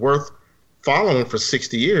characters worth following for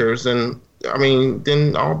 60 years, and I mean,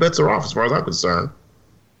 then all bets are off as far as I'm concerned.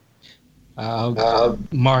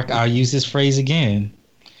 Mark, I'll use this phrase again.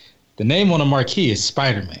 The name on the marquee is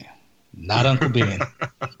Spider-Man, not Uncle Ben.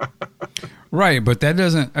 Right, but that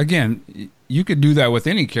doesn't, again, you could do that with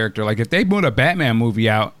any character. Like if they put a Batman movie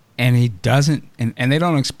out and he doesn't, and they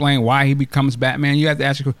don't explain why he becomes Batman, you have to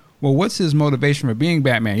ask, well, what's his motivation for being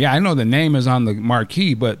Batman? Yeah, I know the name is on the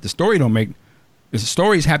marquee, but the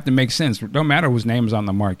stories have to make sense. It don't matter whose name is on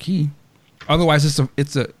the marquee. Otherwise,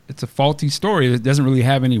 it's a faulty story that doesn't really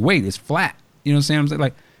have any weight. It's flat. You know what I'm saying?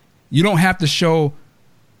 Like, you don't have to show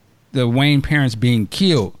the Wayne parents being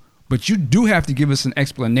killed, but you do have to give us an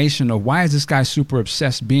explanation of why is this guy super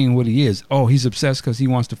obsessed being what he is. Oh, he's obsessed because he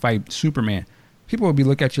wants to fight Superman. People will be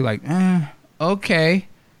looking at you like, okay.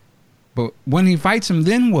 But when he fights him,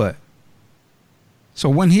 then what? So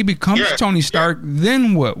when he becomes Tony Stark,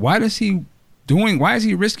 then what? Why is he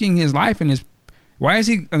risking his life and why is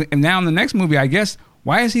he, and now in the next movie, I guess,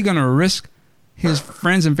 why is he going to risk his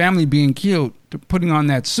friends and family being killed to putting on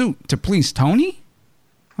that suit to please Tony?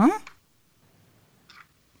 Huh?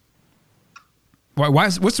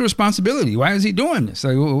 What's the responsibility? Why is he doing this?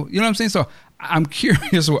 Like, you know what I'm saying? So I'm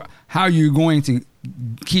curious how you're going to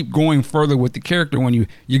keep going further with the character when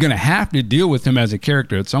you're going to have to deal with him as a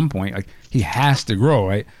character at some point. Like, he has to grow,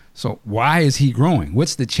 right? So why is he growing?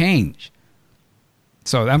 What's the change?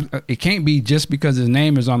 So it can't be just because his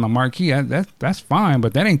name is on the marquee. That's fine,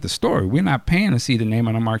 but that ain't the story. We're not paying to see the name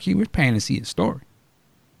on the marquee. We're paying to see his story.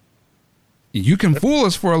 You can fool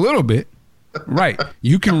us for a little bit. Right.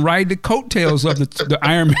 You can ride the coattails of the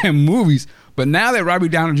Iron Man movies, but now that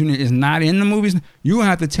Robert Downey Jr. is not in the movies, you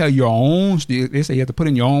have to tell your own. They say you have to put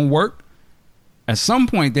in your own work. At some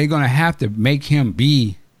point, they're going to have to make him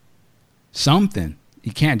be something. He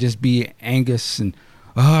can't just be Angus and,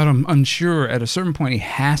 I'm unsure. At a certain point, he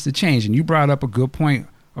has to change. And you brought up a good point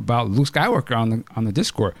about Luke Skywalker on the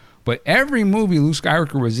Discord. But every movie Luke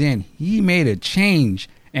Skywalker was in, he made a change.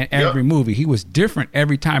 And every movie, he was different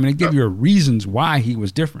every time, and they give you reasons why he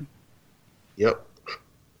was different. Yep.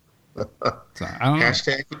 So, I don't know.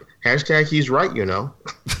 Hashtag he's right, you know.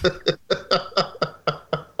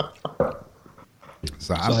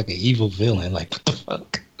 So I'm like an evil villain. Like, what the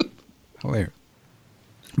fuck? Hilarious.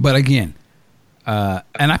 But again,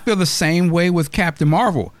 and I feel the same way with Captain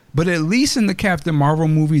Marvel. But at least in the Captain Marvel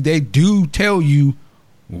movie, they do tell you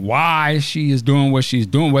why she is doing what she's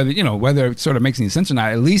doing, whether it sort of makes any sense or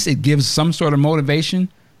not. At least it gives some sort of motivation.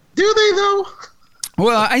 Do they though?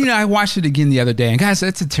 Well, I watched it again the other day, and guys,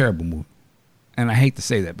 that's a terrible movie, and I hate to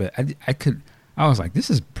say that, but I was like, this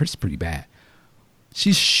is pretty bad.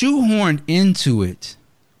 She's shoehorned into it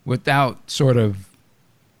without sort of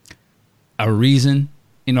a reason,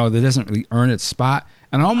 that doesn't really earn its spot,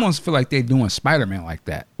 and I almost feel like they're doing Spider-Man like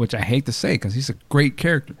that, which I hate to say because he's a great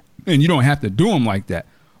character, and you don't have to do him like that.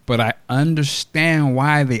 But I understand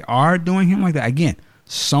why they are doing him like that. Again,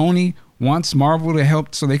 Sony wants Marvel to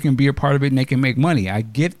help so they can be a part of it and they can make money. I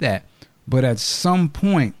get that. But at some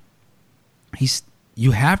point,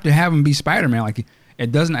 you have to have him be Spider-Man. Like,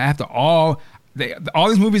 it doesn't have to all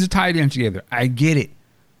these movies are tied in together. I get it.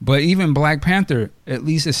 But even Black Panther at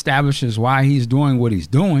least establishes why he's doing what he's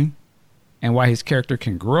doing and why his character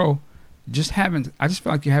can grow. I just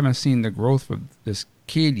feel like you haven't seen the growth of this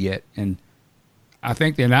kid yet. And I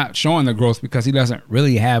think they're not showing the growth because he doesn't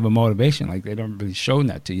really have a motivation. Like, they don't really show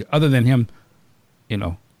that to you other than him,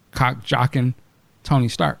 cock-jocking Tony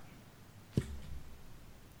Stark.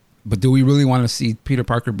 But do we really want to see Peter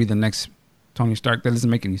Parker be the next Tony Stark. That doesn't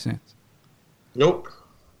make any sense. Nope.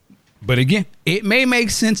 But again, it may make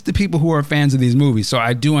sense to people who are fans of these movies. So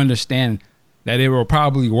I do understand that it will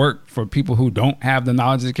probably work for people who don't have the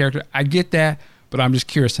knowledge of the character. I get that, but I'm just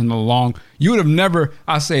curious in the long. You would have never,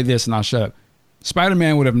 I'll say this and I'll shut up.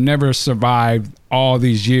 Spider-Man would have never survived all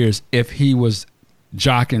these years if he was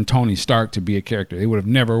jocking Tony Stark to be a character. It would have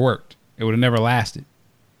never worked. It would have never lasted.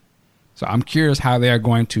 So I'm curious how they are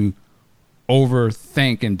going to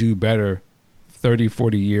overthink and do better 30,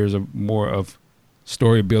 40 years or more of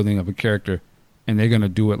story building of a character, and they're going to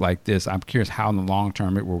do it like this. I'm curious how in the long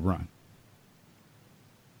term it will run.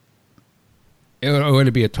 It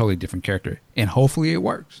would be a totally different character, and hopefully it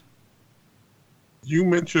works. You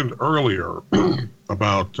mentioned earlier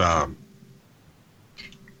about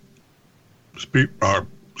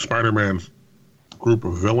Spider-Man's group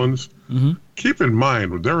of villains. Mm-hmm. Keep in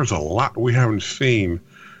mind, there is a lot we haven't seen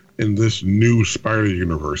in this new Spider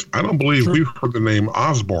universe. I don't believe we've heard the name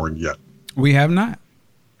Osborn yet. We have not.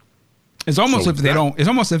 It's almost if they don't. It's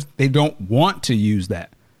almost if they don't want to use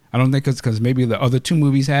that. I don't think it's because maybe the other two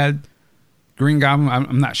movies had Green Goblin.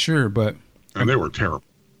 I'm not sure, but they were terrible.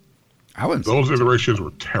 I wouldn't. Those iterations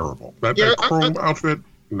were terrible. That Chrome outfit,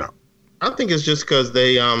 no. I think it's just because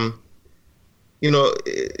they,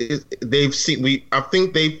 they've seen. I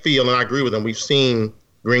think they feel, and I agree with them. We've seen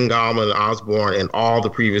Green Goblin and Osborn in all the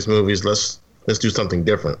previous movies. Let's do something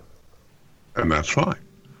different. And that's fine.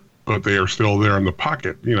 But they are still there in the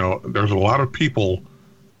pocket. You know, there's a lot of people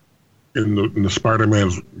in the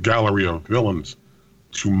Spider-Man's gallery of villains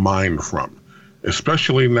to mine from,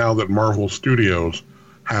 especially now that Marvel Studios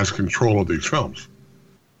has control of these films.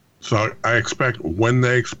 So I expect when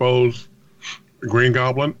they expose Green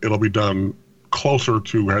Goblin, it'll be done closer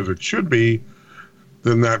to as it should be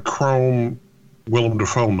than that Chrome Willem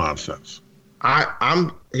Dafoe nonsense.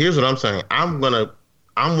 Here's what I'm saying. I'm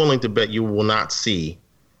willing to bet you will not see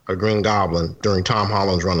a Green Goblin during Tom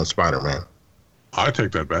Holland's run of Spider-Man. I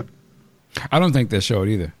take that bet. I don't think they'll show it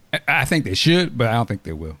either. I think they should, but I don't think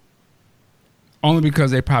they will. Only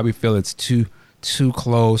because they probably feel it's too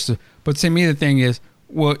close. But to me, the thing is,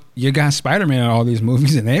 well, you got Spider-Man in all these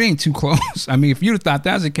movies, and it ain't too close. I mean, if you'd have thought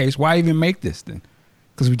that was the case, why even make this then?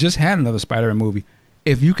 Because we just had another Spider-Man movie.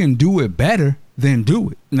 If you can do it better, then do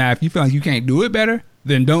it. Now, if you feel like you can't do it better,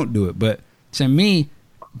 then don't do it. But to me,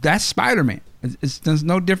 that's Spider-Man. It's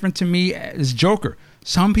no different to me as Joker.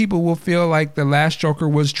 Some people will feel like the last Joker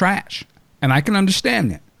was trash, and I can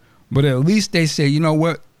understand that. But at least they say, you know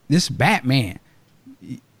what, this Batman,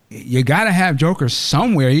 you got to have Joker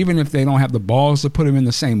somewhere, even if they don't have the balls to put him in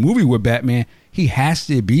the same movie with Batman. He has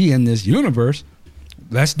to be in this universe.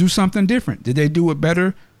 Let's do something different. Did they do it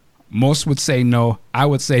better? Most would say no. I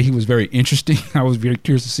would say he was very interesting. I was very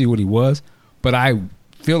curious to see what he was. But I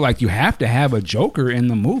feel like you have to have a Joker in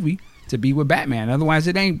the movie to be with Batman. Otherwise,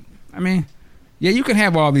 it ain't. I mean, yeah, you can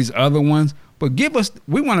have all these other ones, but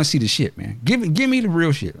we want to see the shit, man. Give me the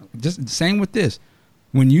real shit. Just same with this.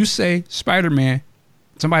 When you say Spider-Man,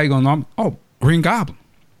 somebody going, oh, Green Goblin.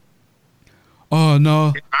 Oh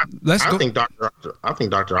no, let's go. I think Dr.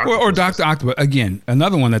 Octopus. Or Dr. Octopus again,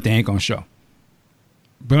 another one that they ain't gonna show.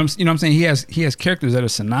 But you know what I'm saying? He has characters that are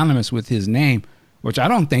synonymous with his name, which I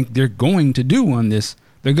don't think they're going to do on this.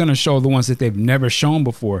 They're gonna show the ones that they've never shown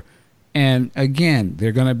before, and again,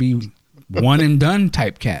 they're gonna be one and done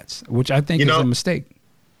type cats, which I think is a mistake.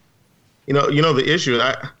 You know the issue.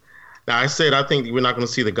 I said I think we're not going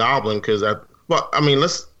to see the Goblin because I'm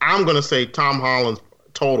going to say Tom Holland's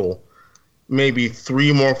total, maybe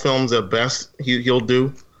 3 more films at best he'll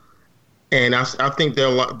do, and I think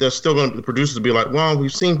they're still going to the producers be like, well,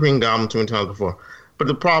 we've seen Green Goblin 2 times before, but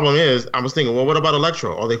the problem is I was thinking, well, what about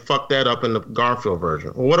Electro? Oh, they fucked that up in the Garfield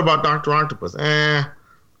version. Well, what about Dr. Octopus?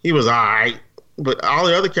 He was all right, but all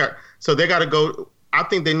the other characters. So they got to go. I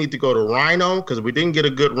think they need to go to Rhino because we didn't get a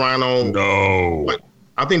good Rhino. No.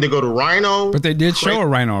 I think they go to Rhino. But they did show a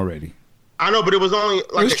Rhino already. I know, but it was only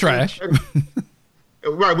like it was trash.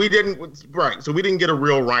 Right, we didn't. Right, so we didn't get a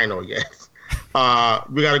real Rhino yet.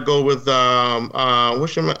 We got to go with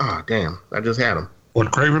what's your man? Ah, damn! I just had him.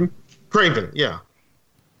 What, Craven? Craven, yeah.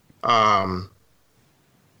 And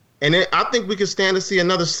then I think we could stand to see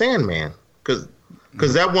another Sandman because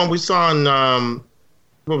that one we saw in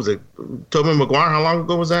what was it? Tobey Maguire. How long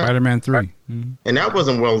ago was that? Spider-Man 3. Mm-hmm. And that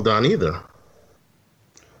wasn't well done either.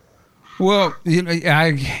 Well,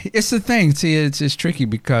 it's the thing. See, it's tricky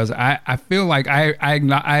because I feel like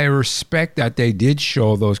I respect that they did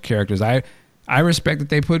show those characters. I respect that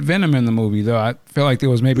they put Venom in the movie, though. I feel like it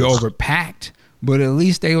was maybe overpacked, but at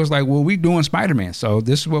least they was like, well, we doing Spider-Man, so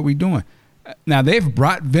this is what we doing. Now, they've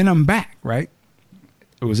brought Venom back, right?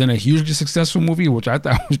 It was in a hugely successful movie, which I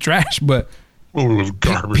thought was trash, but Movie was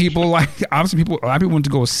garbage. People like, obviously, a lot of people went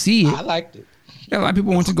to go see it. I liked it. Yeah, a lot of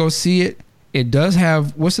people went to go see it. It does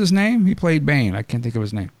have, what's his name? He played Bane. I can't think of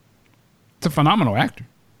his name. It's a phenomenal actor.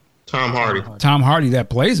 Tom Hardy. Tom Hardy that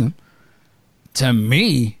plays him. To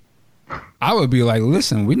me, I would be like,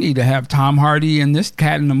 listen, we need to have Tom Hardy and this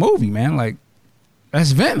cat in the movie, man. Like,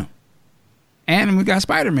 that's Venom. And we got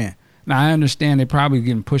Spider-Man. Now, I understand they're probably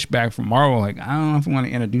getting pushed back from Marvel. Like, I don't know if I want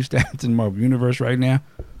to introduce that to the Marvel Universe right now.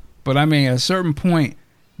 But, I mean, at a certain point,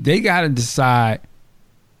 they got to decide.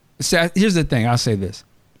 So, here's the thing. I'll say this.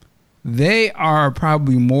 They are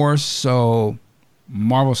probably more so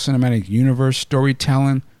Marvel Cinematic Universe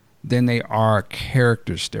storytelling than they are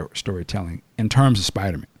character storytelling in terms of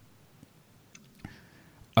Spider-Man.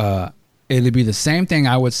 It'd be the same thing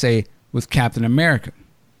I would say with Captain America.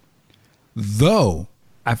 Though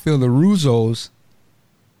I feel the Russos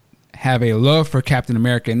have a love for Captain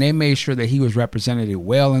America and they made sure that he was represented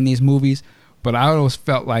well in these movies, but I always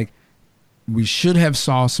felt like we should have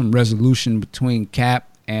saw some resolution between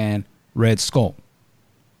Cap and Red Skull.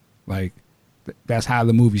 Like, that's how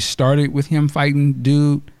the movie started with him fighting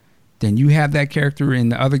dude. Then you have that character in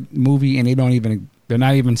the other movie and they're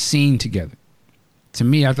not even seen together. To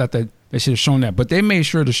me, I thought that they should have shown that, but they made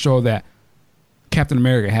sure to show that Captain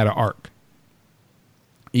America had an arc,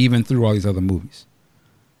 even through all these other movies.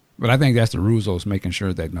 But I think that's the Russos making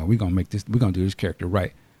sure that, no, we're going to do this character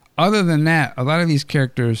right. Other than that, a lot of these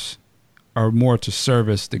characters are more to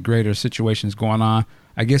service the greater situations going on.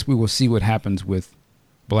 I guess we will see what happens with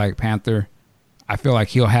Black Panther. I feel like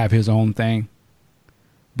he'll have his own thing.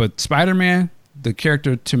 But Spider-Man, the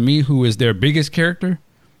character to me who is their biggest character,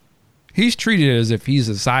 he's treated as if he's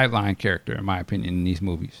a sideline character, in my opinion, in these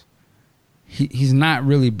movies. He's not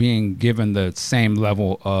really being given the same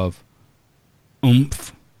level of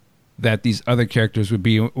oomph that these other characters would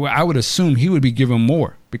be. Well, I would assume he would be given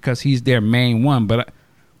more because he's their main one. But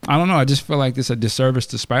I don't know. I just feel like this is a disservice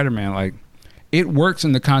to Spider-Man. Like, it works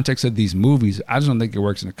in the context of these movies. I just don't think it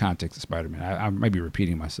works in the context of Spider-Man. I might be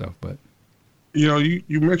repeating myself, but. You know,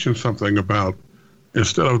 you mentioned something about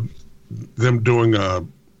instead of them doing a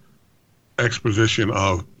exposition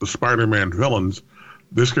of the Spider-Man villains,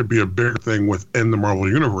 this could be a bigger thing within the Marvel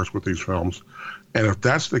Universe with these films. And if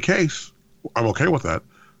that's the case, I'm okay with that.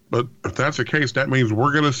 But if that's the case, that means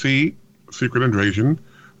we're going to see Secret Invasion,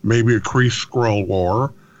 maybe a Kree Skrull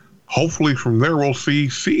War. Hopefully from there we'll see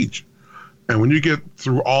Siege. And when you get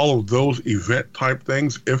through all of those event type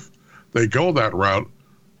things, if they go that route,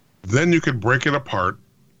 then you could break it apart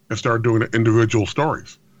and start doing the individual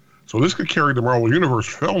stories. So this could carry the Marvel Universe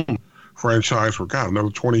film franchise for, God,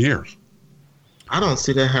 another 20 years. I don't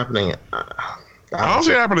see that happening. I don't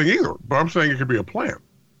see it happening either, but I'm saying it could be a plan.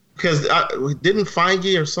 Because didn't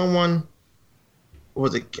Feige or someone,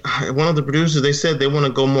 was it one of the producers, they said they want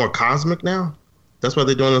to go more cosmic now? That's why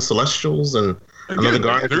they're doing the Celestials and another Guardians of the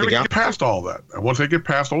Galaxy. They're going to get past all that. And once they get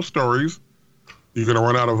past those stories, you're going to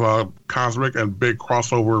run out of cosmic and big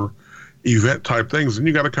crossover event type things. And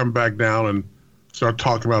you got to come back down and start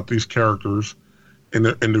talking about these characters in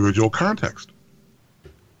their individual context.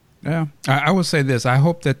 Yeah, I would say this. I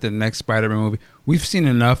hope that the next Spider-Man movie, we've seen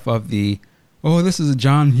enough of this is a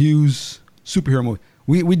John Hughes superhero movie.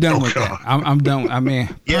 We done with that. I'm done. I mean,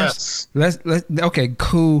 yes. Let's okay,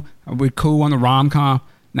 cool. We're cool on the rom-com.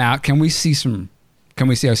 Now, can we see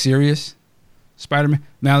a serious Spider-Man?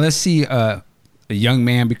 Now, let's see a young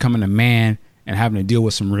man becoming a man and having to deal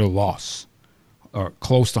with some real loss or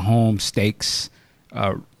close to home stakes. You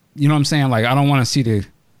know what I'm saying? Like, I don't want to see the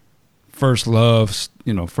first love,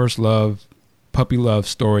 puppy love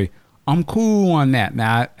story. I'm cool on that.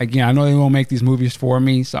 Now, again, I know they won't make these movies for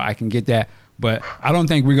me, so I can get that. But I don't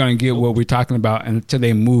think we're going to get what we're talking about until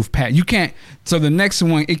they move past. You can't. So the next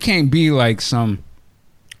one, it can't be like some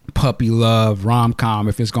puppy love rom-com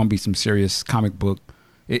if it's going to be some serious comic book.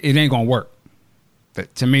 It ain't going to work.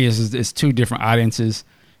 But to me, it's two different audiences.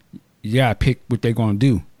 You got to pick what they're going to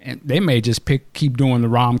do. And they may just keep doing the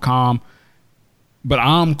rom-com. But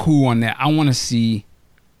I'm cool on that. I want to see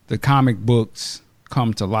the comic books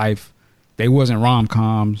come to life. They wasn't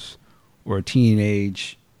rom-coms or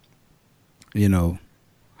teenage,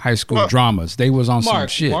 high school dramas. They was on some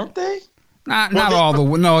shit. Weren't they? Not all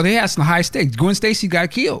the. No, they had some high stakes. Gwen Stacy got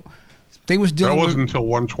killed. They was dealing. That wasn't until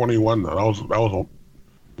 121 though. That was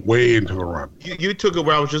way into the run. You took it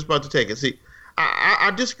where I was just about to take it. See,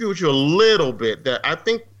 I disagree with you a little bit. That I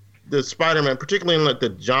think the Spider-Man, particularly in like the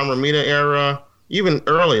John Romita era, even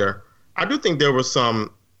earlier, I do think there was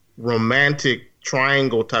some romantic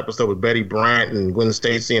triangle type of stuff with Betty Brant and Gwen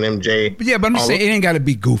Stacy and MJ. But I'm just saying it ain't got to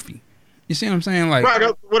be goofy. You see what I'm saying? Like, right.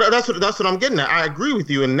 That's what I'm getting at. I agree with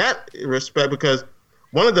you in that respect because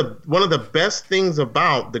one of the best things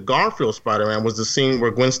about the Garfield Spider-Man was the scene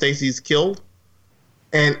where Gwen Stacy's killed.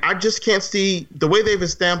 And I just can't see the way they've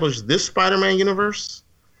established this Spider-Man universe.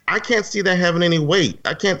 I can't see that having any weight.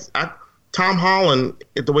 Tom Holland,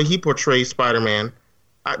 the way he portrays Spider-Man,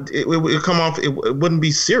 it would come off. It wouldn't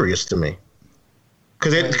be serious to me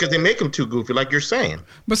because they make him too goofy, like you're saying.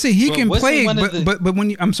 But see, he can play. But when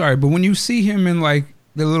you, I'm sorry, but when you see him in like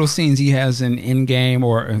the little scenes he has in Endgame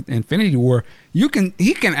or Infinity War, he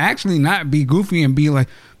can actually not be goofy and be like,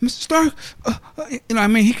 Mr. Stark. I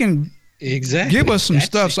mean, he can. Exactly. Give us some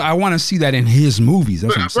stuff. So I want to see that in his movies.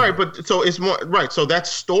 That's what I'm saying. Right, but so it's more right. So that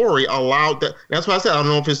story allowed that. That's why I said I don't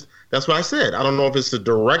know if it's. That's what I said. I don't know if it's the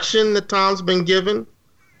direction that Tom's been given,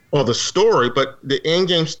 or the story. But the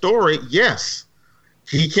Endgame story, yes,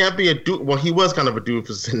 he can't be a dude. Well, he was kind of a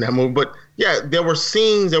doofus in that movie. But yeah, there were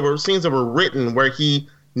scenes that were written where he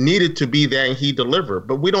needed to be there and he delivered.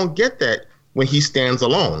 But we don't get that when he stands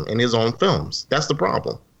alone in his own films. That's the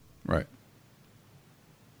problem. Right.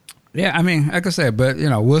 Yeah, I mean, like I said, but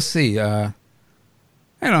we'll see. Go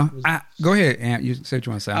ahead, Ant. You said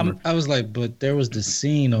you want to say. I was like, but there was the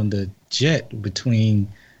scene on the jet between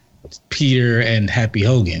Peter and Happy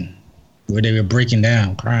Hogan where they were breaking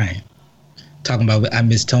down, crying, talking about I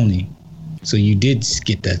miss Tony. So you did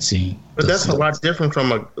get that scene. But that's a lot different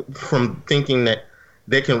from thinking that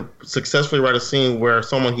they can successfully write a scene where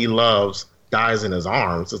someone he loves dies in his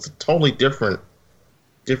arms. It's a totally different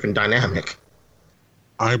dynamic.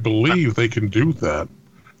 I believe they can do that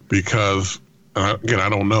because, again, I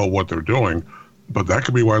don't know what they're doing, but that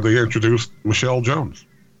could be why they introduced Michelle Jones.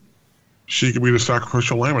 She could be the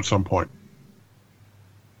sacrificial lamb at some point.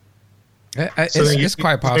 It's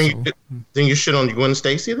quite possible. Then you shit on Gwen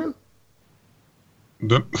Stacy then?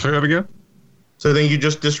 Say that again? So then you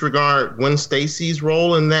just disregard Gwen Stacy's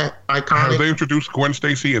role in that iconic... Have they introduced Gwen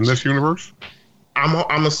Stacy in this universe?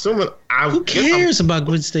 I'm assuming. Who cares about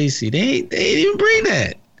Gwen Stacy? They didn't even bring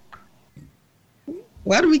that.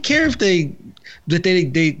 Why do we care if they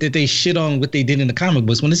shit on what they did in the comic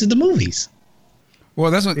books when this is the movies?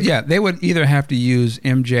 Well, that's what. Yeah, they would either have to use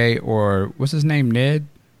MJ or what's his name, Ned.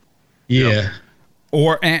 Yeah. Yep.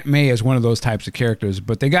 Or Aunt May as one of those types of characters,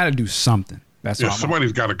 but they got to do something. That's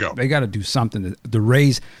somebody's got to go. They got to do something to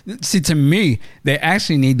raise. See, to me, they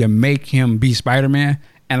actually need to make him be Spider-Man.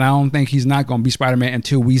 And I don't think he's not going to be Spider-Man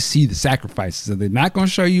until we see the sacrifices. So they're not going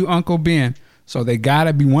to show you Uncle Ben. So they got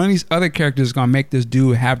to be one of these other characters going to make this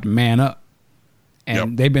dude have to man up.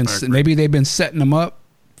 And maybe they've been setting him up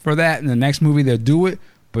for that. In the next movie, they'll do it.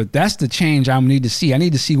 But that's the change I need to see. I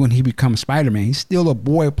need to see when he becomes Spider-Man. He's still a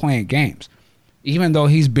boy playing games. Even though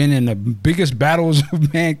he's been in the biggest battles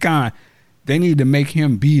of mankind, they need to make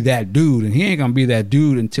him be that dude. And he ain't going to be that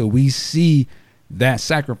dude until we see that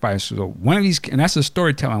sacrifice. So one of these, and that's a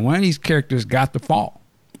storytelling, one of these characters got to fall.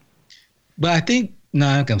 But I think, no,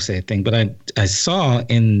 I'm not going to say a thing, but I saw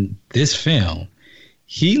in this film,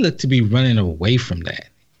 he looked to be running away from that.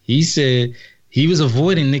 He said he was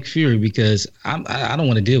avoiding Nick Fury because I don't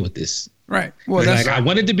want to deal with this. Right. Well, that's like, I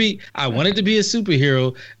wanted to be a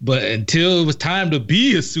superhero, but until it was time to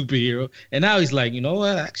be a superhero, and now he's like, you know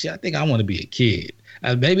what? Actually, I think I want to be a kid.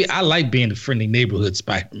 Maybe I like being the friendly neighborhood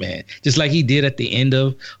Spider-Man, just like he did at the end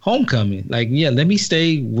of Homecoming. Like, yeah, let me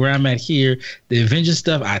stay where I'm at here. The Avengers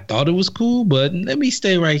stuff, I thought it was cool, but let me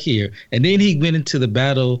stay right here. And then he went into the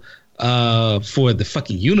battle for the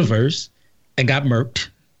fucking universe and got murked,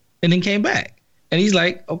 and then came back. And he's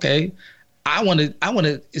like, okay, I want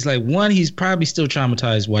to. It's like, one, he's probably still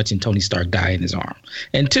traumatized watching Tony Stark die in his arm,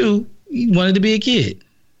 and two, he wanted to be a kid.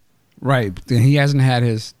 Right. Then he hasn't had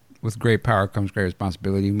his "with great power comes great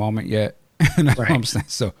responsibility" moment yet. That's what I'm saying.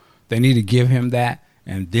 So they need to give him that,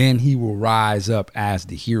 and then he will rise up as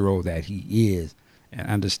the hero that he is, and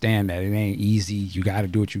understand that it ain't easy. You got to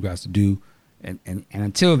do what you got to do, and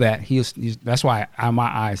until that, he's that's why, in my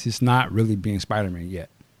eyes, he's not really being Spider-Man yet.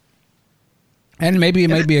 And maybe it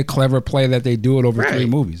may be a clever play that they do it over 3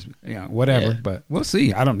 movies, whatever. Yeah. But we'll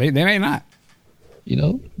see. They may not.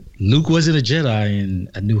 Luke wasn't a Jedi in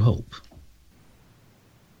A New Hope.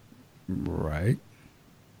 Right.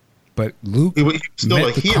 But Luke he was still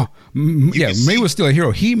a hero. May was still a hero.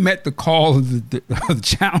 He met the call of the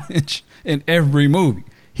challenge in every movie.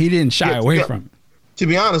 He didn't shy away from it. To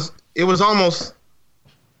be honest, it was almost,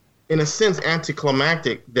 in a sense,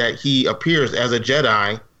 anticlimactic that he appears as a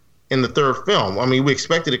Jedi in the 3rd film. I mean, we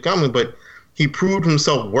expected it coming, but he proved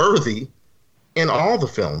himself worthy in all the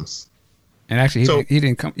films. And actually, he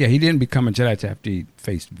didn't come. Yeah, he didn't become a Jedi after he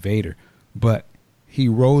faced Vader, but he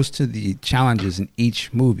rose to the challenges in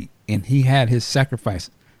each movie, and he had his sacrifices.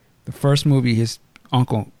 The first movie, his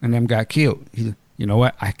uncle and them got killed. you know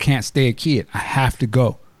what? I can't stay a kid. I have to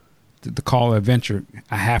go to the call of adventure.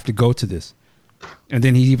 I have to go to this. And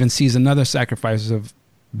then he even sees another sacrifice of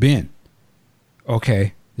Ben.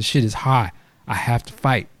 Okay, this shit is high. I have to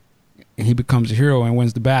fight. And he becomes a hero and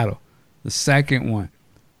wins the battle. The second one,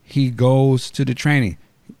 he goes to the training.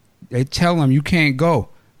 They tell him, you can't go.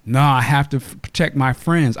 No, I have to protect my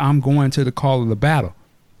friends. I'm going to the call of the battle.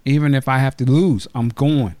 Even if I have to lose, I'm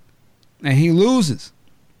going. And he loses.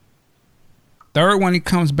 Third one, he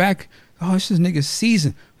comes back. Oh, this is nigga's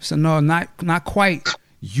season. So no, not quite.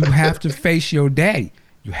 You have to face your daddy.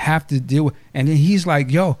 You have to deal with. And then he's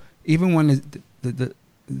like, yo, even when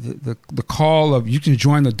the call of you can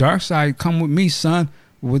join the dark side, come with me, son.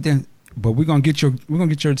 But we're gonna get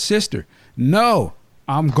your sister. No,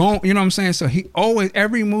 I'm going. You know what I'm saying? So he always,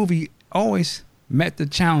 every movie, always met the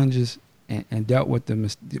challenges and dealt with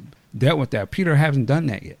that. Peter hasn't done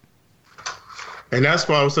that yet. And that's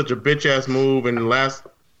why it was such a bitch ass move. And the last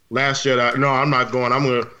Jedi, no, I'm not going. I'm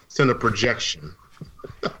gonna send a projection.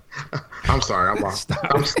 I'm sorry.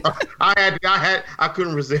 I'm sorry. I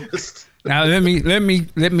couldn't resist. Now let me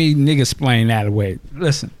nigga explain that away.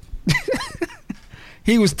 Listen,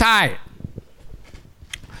 he was tired,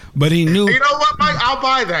 but he knew. You know what, Mike? I'll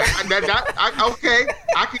buy that. Okay,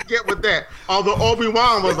 I can get with that. Although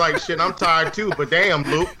Obi-Wan was like, "Shit, I'm tired too." But damn,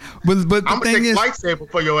 Luke. But the I'm gonna thing take is, lightsaber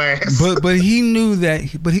for your ass. But he knew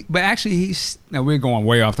that. But actually, he's now we're going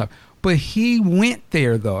way off topic. But he went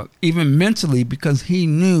there though, even mentally, because he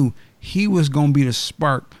knew he was going to be the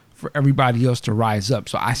spark for everybody else to rise up.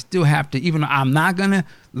 So I still have to, even though I'm not going to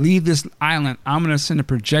leave this island, I'm going to send a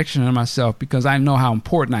projection of myself because I know how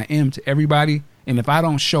important I am to everybody. And if I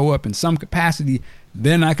don't show up in some capacity,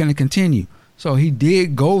 they're not going to continue. So he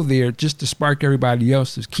did go there just to spark everybody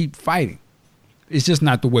else to keep fighting. It's just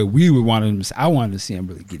not the way we would want him. I wanted to see him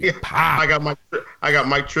really get it popped. I got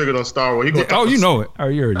Mike triggered on Star Wars. You know it. Oh,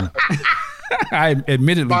 you already. I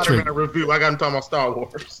admittedly Spider-Man triggered. Review. I got him talking about Star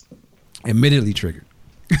Wars. Admittedly triggered.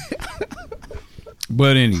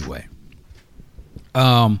 But anyway,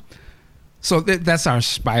 so that's our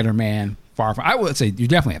Spider-Man Far From. I would say you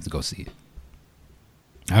definitely have to go see it.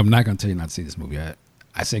 I'm not going to tell you not to see this movie.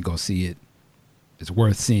 I say go see it. It's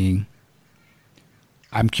worth seeing.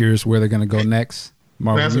 I'm curious where they're going to go next. Can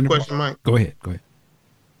I ask a question, Mike? Go ahead.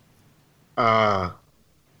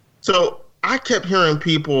 So I kept hearing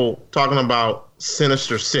people talking about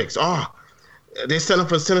Sinister Six. Oh, they're setting up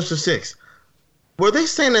for Sinister Six. Were they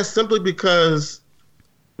saying that simply because,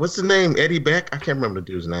 what's the name? Eddie Beck? I can't remember the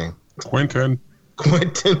dude's name. Quentin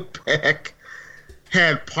Beck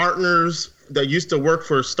had partners that used to work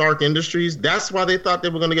for Stark Industries. That's why they thought they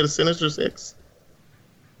were going to get a Sinister Six?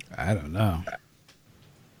 I don't know.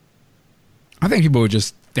 I think people were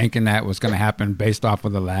just thinking that was going to happen based off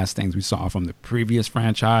of the last things we saw from the previous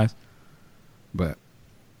franchise. But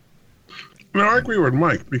no, I agree with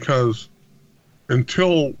Mike because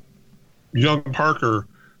until young Parker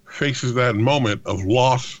faces that moment of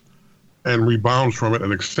loss and rebounds from it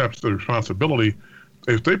and accepts the responsibility,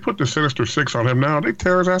 if they put the Sinister Six on him now, they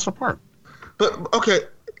tear his ass apart. But, okay,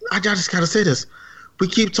 I just got to say this. We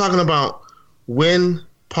keep talking about when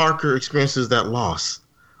Parker experiences that loss.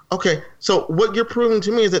 Okay, so what you're proving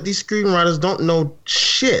to me is that these screenwriters don't know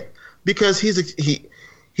shit because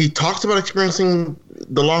he talks about experiencing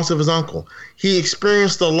the loss of his uncle. He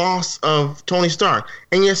experienced the loss of Tony Stark,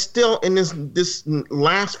 and yet still in this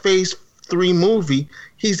last Phase 3 movie,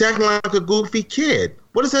 he's acting like a goofy kid.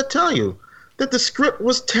 What does that tell you? That the script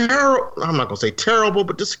was terrible. I'm not gonna say terrible,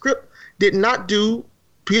 but the script did not do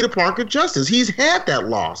Peter Parker justice. He's had that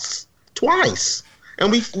loss twice.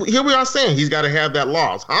 And here we are saying he's got to have that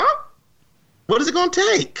loss. Huh? What is it going to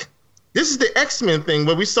take? This is the X-Men thing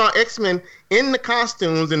where we saw X-Men in the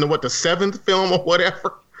costumes in the 7th film or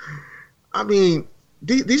whatever. I mean,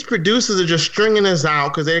 these producers are just stringing us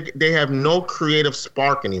out because they have no creative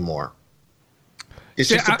spark anymore. It's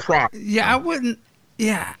just a prop. I wouldn't.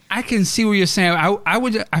 Yeah, I can see what you're saying.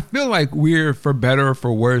 I feel like we're, for better or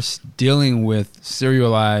for worse, dealing with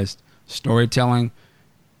serialized storytelling,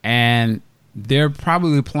 and they're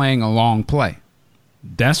probably playing a long play.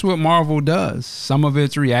 That's what Marvel does. Some of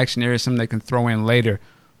it's reactionary, some they can throw in later,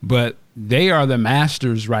 but they are the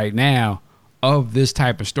masters right now of this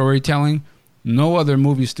type of storytelling. No other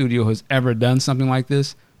movie studio has ever done something like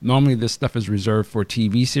this. Normally this stuff is reserved for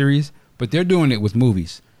TV series, but they're doing it with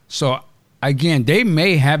movies. So again, they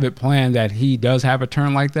may have it planned that he does have a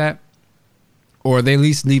turn like that, or they at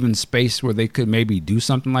least leave in space where they could maybe do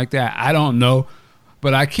something like that. I don't know.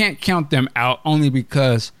 But I can't count them out only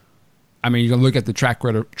because, I mean, you can look at the track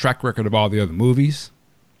record of all the other movies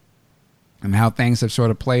and how things have sort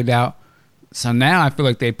of played out. So now I feel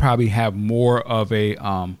like they probably have more of a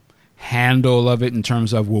handle of it in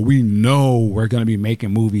terms of, well, we know we're going to be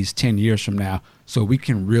making movies 10 years from now, so we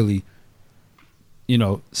can really,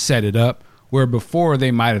 set it up. Where before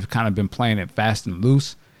they might have kind of been playing it fast and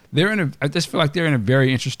loose. I just feel like they're in a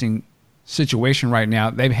very interesting situation right now.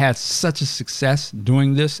 They've had such a success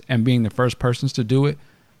doing this and being the first persons to do it.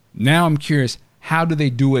 Now I'm curious, how do they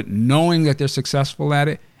do it knowing that they're successful at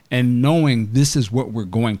it and knowing this is what we're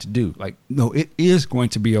going to do? Like, no, it is going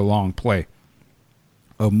to be a long play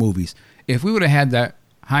of movies. If we would have had that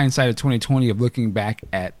hindsight of 2020 of looking back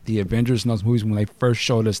at the Avengers and those movies when they first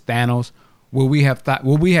showed us Thanos, will we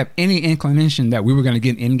have any inclination that we were going to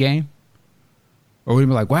get an Endgame? Or we'd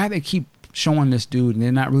be like, why do they keep showing this dude and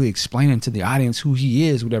they're not really explaining to the audience who he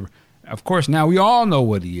is, whatever. Of course, now we all know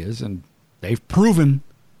what he is, and they've proven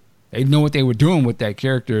they know what they were doing with that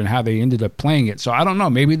character and how they ended up playing it. So I don't know.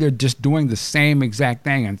 Maybe they're just doing the same exact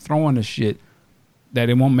thing and throwing the shit that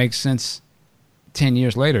it won't make sense 10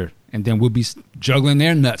 years later. And then we'll be juggling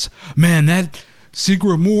their nuts. Man, that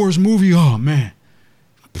Secret Wars movie, oh, man.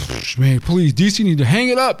 Man, please, DC need to hang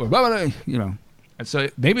it up. Or blah, blah, blah, So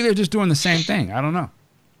maybe they're just doing the same thing. I don't know.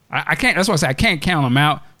 I can't. That's why I say I can't count them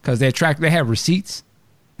out because they have receipts.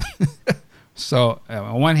 So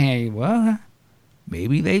on one hand, well,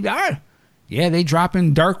 maybe they are. Yeah, they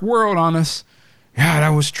dropping Dark World on us. Yeah, that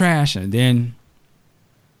was trash. And then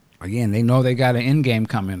again, they know they got an Endgame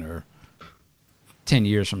coming or 10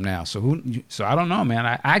 years from now. So I don't know,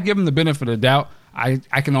 man. I give them the benefit of the doubt.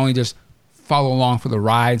 I can only just follow along for the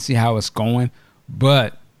ride and see how it's going.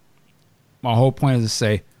 But my whole point is to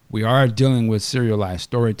say we are dealing with serialized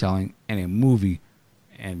storytelling in a movie,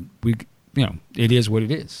 and it is what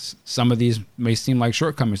it is. Some of these may seem like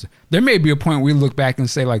shortcomings. There may be a point where we look back and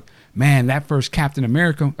say, like, man, that first Captain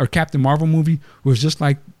America or Captain Marvel movie was just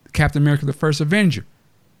like Captain America: The First Avenger.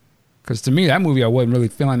 Because to me, that movie, I wasn't really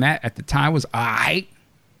feeling that at the time. Was all right.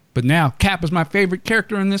 But now Cap is my favorite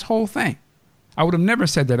character in this whole thing. I would have never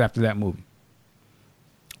said that after that movie.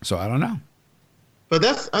 So I don't know. But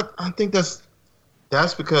I think that's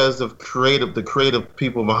because of the creative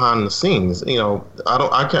people behind the scenes.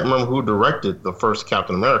 I can't remember who directed the first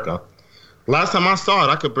Captain America. Last time I saw it,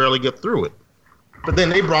 I could barely get through it. But then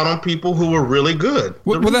they brought on people who were really good.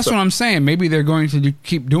 Well, that's what I'm saying. Maybe they're going to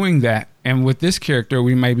keep doing that. And with this character,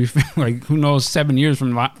 we may be feeling like, who knows, 7 years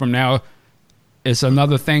from now, it's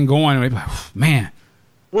another thing going. And we'd be like, oh, man.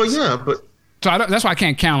 Well, yeah, but so that's why I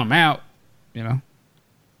can't count them out.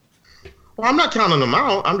 Well, I'm not counting them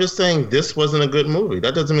out. I'm just saying this wasn't a good movie.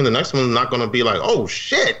 That doesn't mean the next one's not going to be like, oh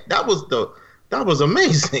shit, that was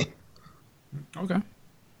amazing. Okay.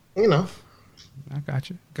 I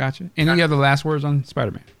Gotcha. Any other last words on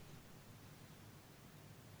Spider-Man?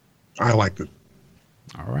 I liked it.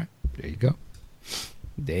 All right. There you go.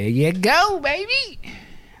 There you go, baby.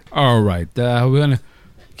 All right. We're going to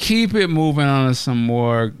keep it moving on to some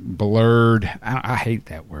more blurred. I hate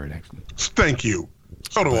that word, actually. Thank you.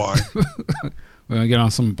 So do I. We're going to get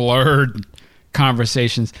on some blurred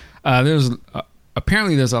conversations.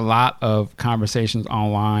 Apparently there's a lot of conversations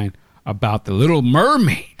online about The Little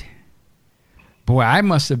Mermaid. Boy, I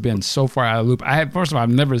must have been so far out of the loop. First of all, I've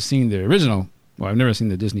never seen the original. Well, I've never seen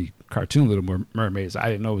the Disney cartoon Little Mermaids. I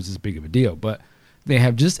didn't know it was this big of a deal. But they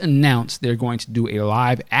have just announced they're going to do a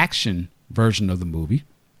live action version of the movie.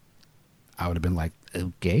 I would have been like,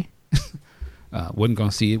 okay. Wasn't going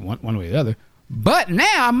to see it one way or the other. But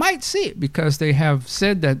now I might see it because they have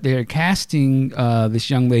said that they're casting this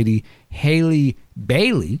young lady, Haley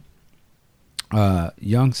Bailey,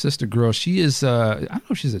 young sister girl. She is, I don't know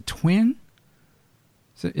if she's a twin.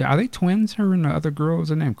 Are they twins? Her and the other girl, is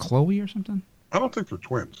her name Chloe or something? I don't think they're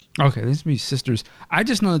twins. Okay, these be sisters. I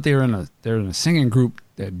just know that they're in a singing group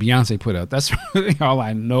that Beyonce put out. That's really all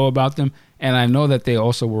I know about them. And I know that they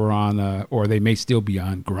also were on, or they may still be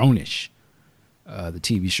on, Grownish, the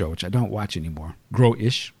TV show, which I don't watch anymore.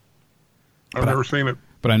 Grow-ish. I've never seen it.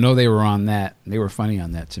 But I know they were on that. They were funny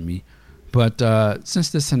on that to me. But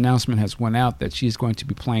since this announcement has went out that she's going to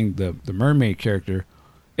be playing the mermaid character,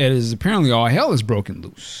 it is apparently all hell is broken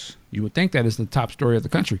loose. You would think that is the top story of the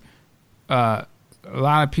country. A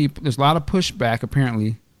lot of people, there's a lot of pushback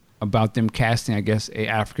apparently about them casting, I guess, a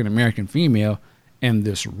African-American female in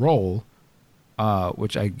this role,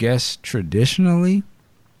 which I guess traditionally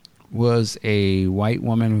was a white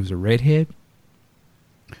woman who's a redhead.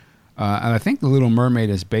 And I think The Little Mermaid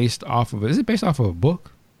is based off of, is it based off of a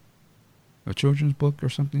book? A children's book or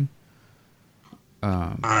something?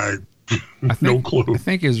 I no clue. I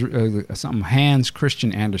think is something Hans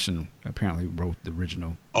Christian Andersen apparently wrote the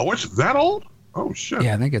original. Oh, it's that old? Oh shit.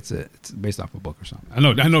 Yeah, I think it's based off a book or something. I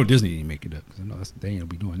know Disney didn't make it up because I know they ain't gonna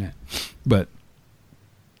be doing that. But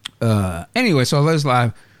anyway, so there's a lot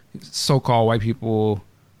of so-called white people.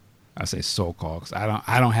 I say so-called because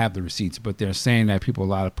I don't have the receipts, but they're saying that people a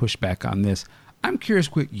lot of pushback on this. I'm curious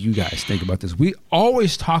what you guys think about this. We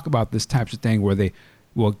always talk about this types of thing where they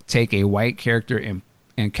will take a white character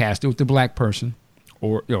and cast it with a black person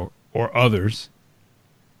or others,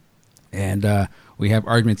 and we have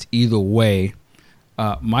arguments either way.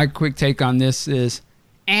 My quick take on this is,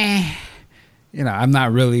 I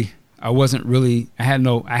wasn't really. I had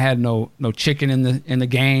no chicken in the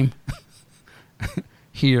game.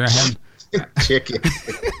 Here I had chicken.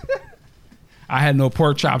 I had no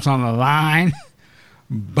pork chops on the line,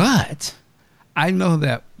 but I know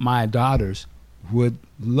that my daughters would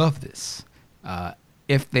love this.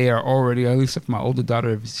 If they are already, at least if my older daughter,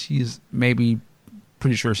 if she's maybe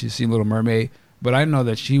pretty sure she's seen Little Mermaid, but I know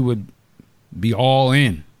that she would be all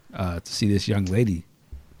in to see this young lady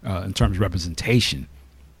in terms of representation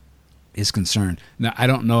is concerned. Now, I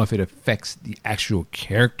don't know if it affects the actual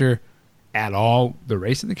character at all, the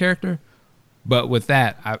race of the character, but with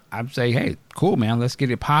that, I'd say, hey, cool, man, let's get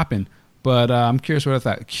it popping. But I'm curious what I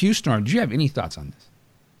thought. Q-Storm, do you have any thoughts on this?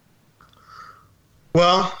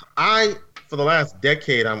 Well, for the last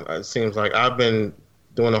decade, it seems like I've been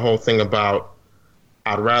doing the whole thing about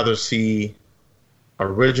I'd rather see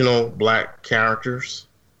original black characters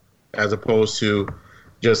as opposed to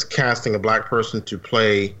just casting a black person to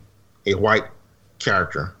play a white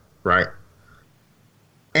character, right?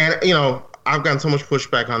 And, I've gotten so much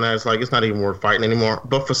pushback on that. It's like, it's not even worth fighting anymore.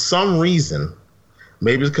 But for some reason,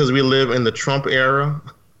 maybe it's because we live in the Trump era,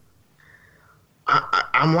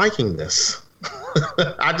 I'm liking this.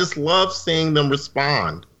 I just love seeing them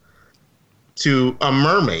respond to a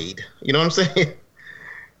mermaid. You know what I'm saying?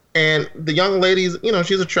 And the young lady's,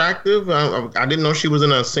 she's attractive. I didn't know she was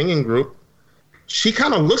in a singing group. She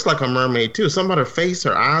kind of looks like a mermaid, too. Something about her face,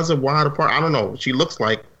 her eyes are wide apart. I don't know. She looks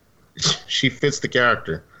like she fits the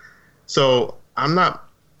character. So I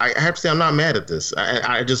have to say I'm not mad at this.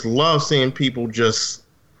 I just love seeing people just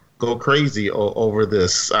go crazy over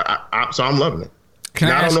this. So I'm loving it.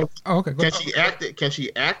 I don't know. Oh, okay. Can she act it? Can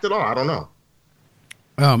she act at all? I don't know.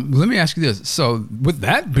 Let me ask you this. So with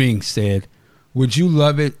that being said, would you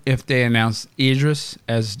love it if they announced Idris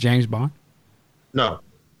as James Bond? No.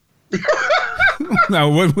 Now,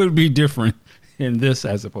 what would be different in this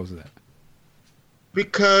as opposed to that?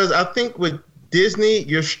 Because I think with Disney,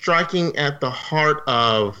 you're striking at the heart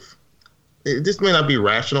of. This may not be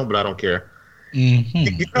rational, but I don't care.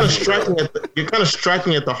 Mm-hmm. You're kind of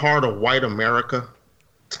striking at the heart of white America.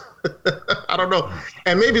 I don't know,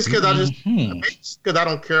 and maybe it's because I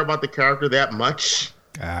don't care about the character that much.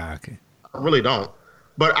 Okay. I really don't.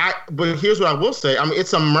 But here's what I will say. I mean,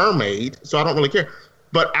 it's a mermaid, so I don't really care.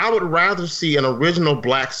 But I would rather see an original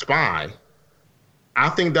black spy. I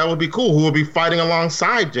think that would be cool. Who will be fighting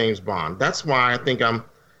alongside James Bond? That's why I think I'm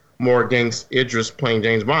more against Idris playing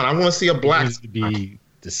James Bond. I want to see a black to be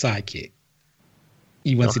the sidekick.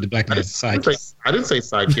 You want to see the black man as the sidekick? I didn't say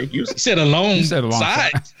sidekick. You said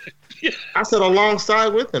alongside. I said alongside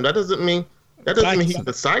with him. That doesn't mean he's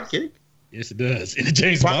the sidekick. Yes, it does. In the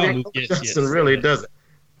James Bond movie, yes. It really doesn't.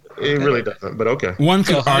 It really doesn't. But okay. One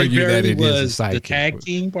could argue that it is a sidekick. The tag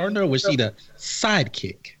team partner, or was she the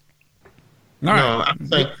sidekick? All right. No, I'm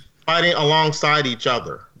saying fighting alongside each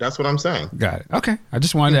other. That's what I'm saying. Got it. Okay. I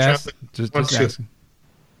just wanted to ask. Just asking.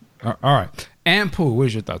 All right. And Pooh, what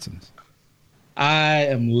is your thoughts on this? I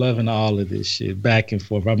am loving all of this shit back and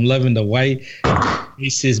forth. I'm loving the white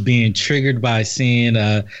races being triggered by seeing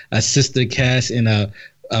a sister cast in a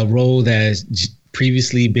role that has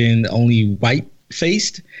previously been only white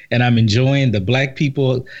faced, and I'm enjoying the black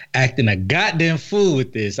people acting a goddamn fool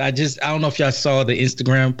with this. I don't know if y'all saw the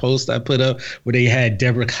Instagram post I put up where they had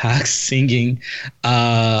Deborah Cox singing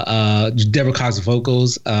Deborah Cox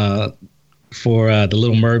vocals for the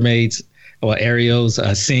Little Mermaids or Ariel's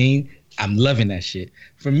scene. I'm loving that shit.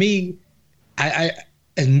 For me,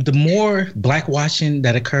 and the more black washing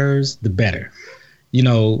that occurs, the better.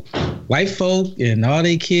 White folk and all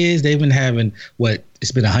their kids, they've been having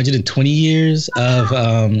it's been 120 years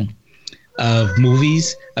of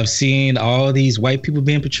movies of seeing all these white people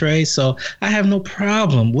being portrayed. So I have no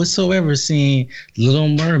problem whatsoever seeing Little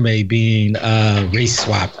Mermaid being race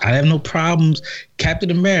swapped. I have no problems.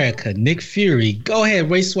 Captain America, Nick Fury, go ahead,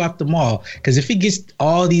 race swap them all. Because if it gets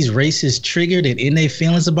all these races triggered and in their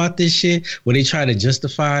feelings about this shit, where they try to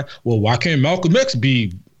justify, well, why can't Malcolm X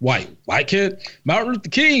be white? Why can't Martin Luther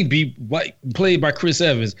King be white, played by Chris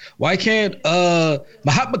Evans? Why can't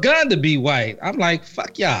Mahatma Gandhi be white? I'm like,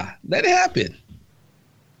 fuck y'all. Let it happen.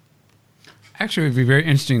 Actually, it'd be very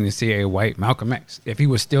interesting to see a white Malcolm X if he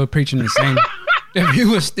was still preaching the same. If he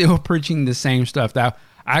was still preaching the same stuff, that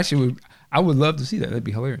I would love to see that. That'd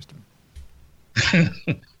be hilarious to me.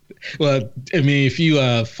 Well, I mean, if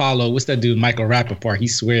you follow, what's that dude, Michael Rappaport? He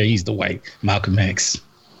swear he's the white Malcolm X.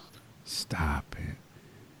 Stop it.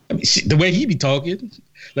 I mean, shit, the way he be talking,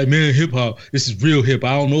 like, man, hip hop, this is real hip.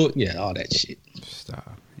 I don't know it. Yeah, all that shit.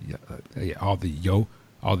 Stop. Yeah, all the yo.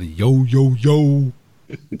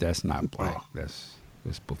 That's not black. That's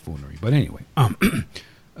buffoonery. But anyway,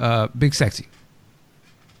 Big Sexy.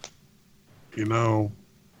 You know,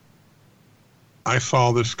 I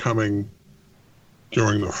saw this coming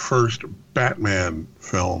during the first Batman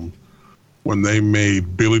film when they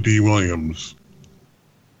made Billy D. Williams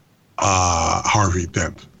Harvey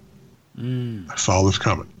Dent. I saw this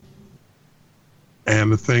coming.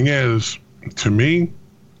 And the thing is, to me,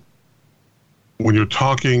 when you're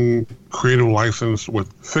talking creative license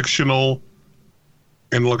with fictional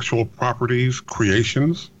intellectual properties,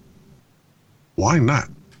 creations, why not?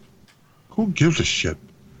 Who gives a shit?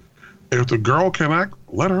 If the girl can act,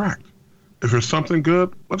 let her act. If it's something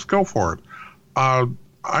good, let's go for it.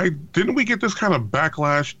 Didn't we get this kind of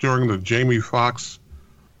backlash during the Jamie Foxx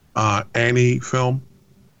Annie film?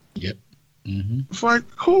 Yep. Mm-hmm. It's like,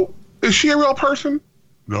 who is she a real person?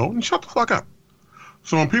 No, and shut the fuck up.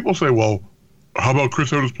 So when people say, well, how about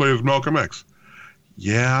Chris Evans play as Malcolm X?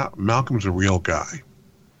 Yeah, Malcolm's a real guy.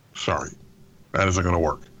 Sorry, that isn't going to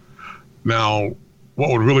work. Now, what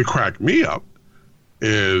would really crack me up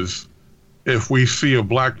is if we see a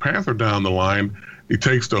Black Panther down the line, he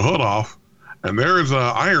takes the hood off, and there's an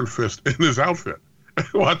Iron Fist in his outfit.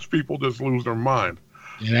 Watch people just lose their mind.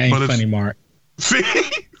 It ain't funny, Mark. See?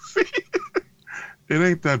 It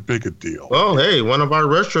ain't that big a deal. Well, hey, one of our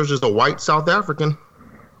red shirts is a white South African.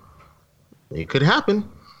 It could happen.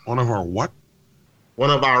 One of our what? One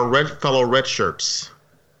of our fellow red shirts.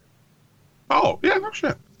 Oh, yeah, no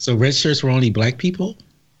shit. So red shirts were only black people?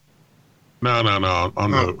 No, on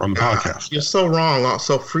the podcast. You're so wrong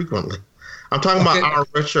so frequently. I'm talking about our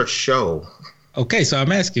red shirt show. Okay, so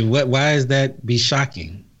I'm asking, why is that be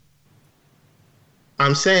shocking?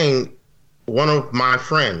 I'm saying one of my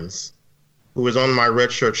friends who is on my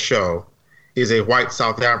red shirt show is a white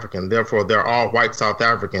South African. Therefore, they're all white South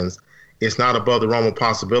Africans. It's not above the realm of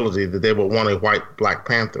possibility that they would want a white Black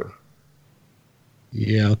Panther.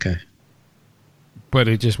 Yeah, okay. But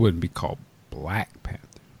it just wouldn't be called Black Panther.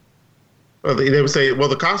 Well, they would say, well,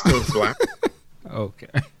 the costume is black. Okay.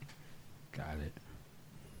 Got it.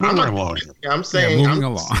 Moving along here. Yeah, I'm saying. Yeah, moving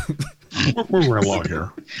along. We're moving along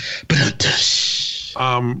here.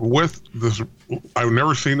 With this, I've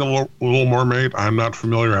never seen The Little Mermaid. I'm not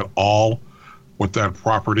familiar at all with that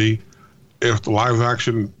property. If the live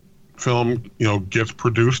action film, gets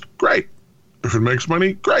produced, great. If it makes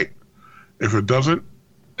money, great. If it doesn't,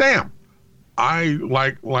 damn. I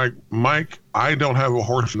like Mike. I don't have a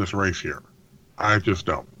horse in this race here. I just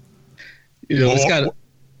don't. The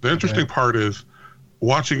interesting part is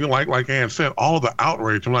watching, like Ann said, all of the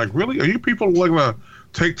outrage. I'm like, really? Are you people going to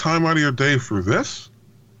take time out of your day for this?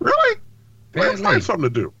 Really? Find something to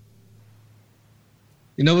do.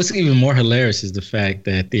 You know what's even more hilarious is the fact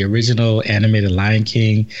that the original animated Lion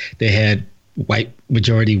King, they had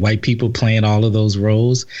majority white people playing all of those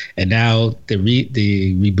roles, and now the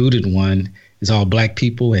rebooted one is all black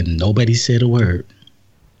people, and nobody said a word.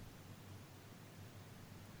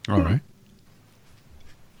 All right.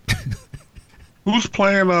 Who's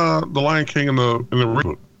playing the Lion King in the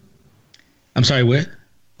reboot? I'm sorry, what?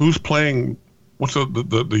 Who's playing? What's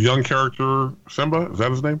the young character? Simba? Is that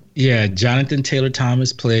his name? Yeah, Jonathan Taylor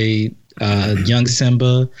Thomas played young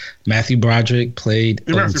Simba. Matthew Broderick played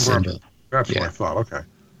old Simba. That's what I thought. Okay.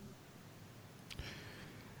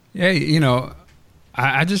 Yeah,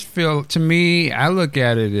 I just feel, to me, I look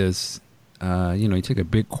at it as, you take a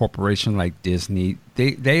big corporation like Disney.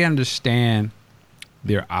 They understand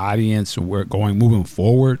their audience and where moving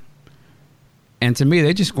forward. And to me,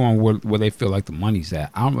 they're just going where they feel like the money's at.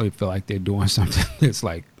 I don't really feel like they're doing something that's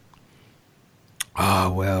like, I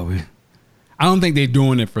don't think they're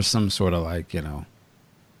doing it for some sort of like,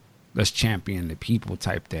 let's champion the people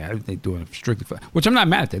type thing. I think they're doing it strictly for, which I'm not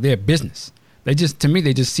mad at that. They're a business. They just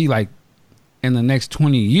see like in the next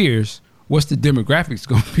 20 years, what's the demographics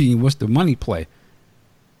going to be? What's the money play?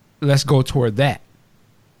 Let's go toward that.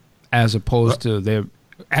 As opposed to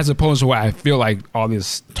what I feel like all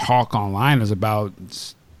this talk online is about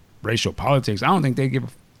racial politics. I don't think they give a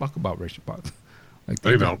fuck about racial politics. Like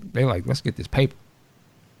they don't. They like, let's get this paper.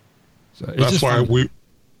 So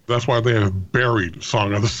that's why they have buried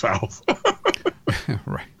Song of the South.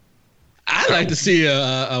 Right. I'd like to see a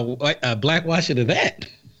blackwashing of that.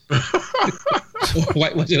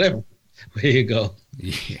 Whitewash, whatever. There you go.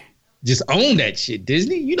 Yeah. Just own that shit,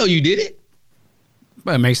 Disney. You know you did it.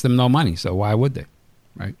 But it makes them no money, so why would they?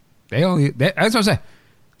 Right? That's what I'm saying.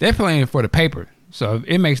 They're playing for the paper. So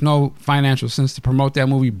it makes no financial sense to promote that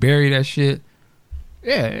movie, bury that shit.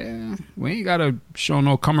 Yeah, we ain't got to show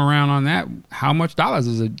no come around on that. How much dollars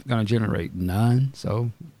is it going to generate? None.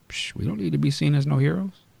 So we don't need to be seen as no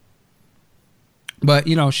heroes. But,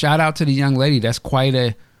 shout out to the young lady. That's quite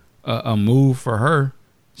a move for her.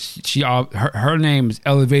 Her name is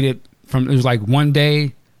elevated from, it was like one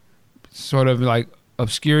day, sort of like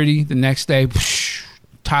obscurity. The next day,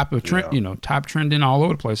 top of trend, top trending all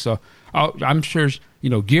over the place. So I'm sure,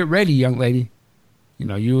 get ready, young lady.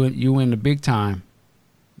 You in the big time.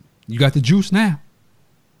 You got the juice now.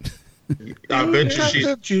 I bet you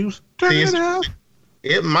she's juice. Turn it up.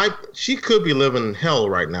 She could be living in hell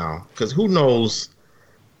right now, because who knows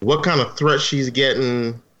what kind of threat she's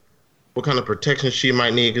getting, what kind of protection she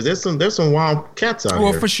might need, because there's some wild cats out here.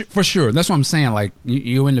 Well, for sure. That's what I'm saying. Like,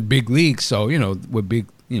 you're in the big leagues, so, with big,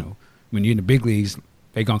 when you're in the big leagues,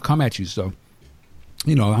 they're going to come at you. So,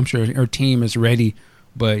 I'm sure her team is ready.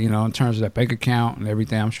 But, in terms of that bank account and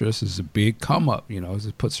everything, I'm sure this is a big come up.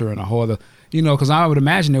 It puts her in a whole other, because I would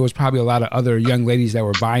imagine there was probably a lot of other young ladies that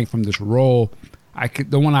were vying from this role.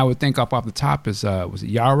 The one I would think up off the top is, was it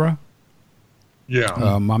Yara?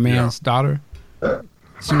 Yeah. My man's daughter.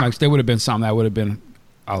 Seemed like there would have been something that would have been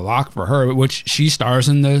a lock for her, which she stars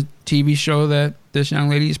in the TV show that this young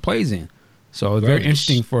lady plays in. So it's very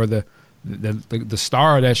interesting for the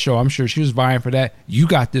star of that show. I'm sure she was vying for that. You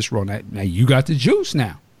got this role. Now you got the juice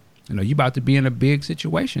now. You about to be in a big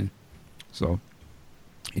situation. So,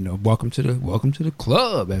 welcome to the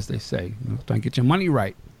club, as they say. Trying to get your money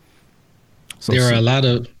right. So there are a lot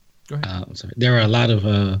of there are a lot of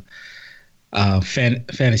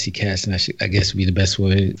fantasy casting, I guess would be the best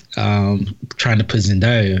way. Trying to put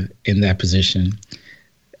Zendaya in that position.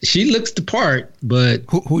 She looks the part, but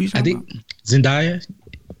who you talking about? Zendaya,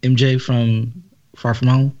 MJ from Far From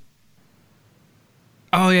Home.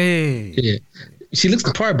 Oh yeah. She looks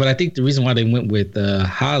the part, but I think the reason why they went with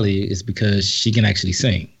Holly is because she can actually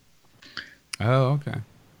sing. Oh, okay.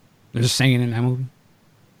 They're just singing in that movie.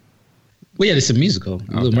 Well, yeah, it's a musical.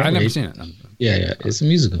 Okay. I've never seen it. Yeah, it's a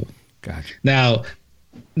musical. Gotcha. Now,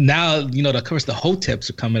 of course, the Hoteps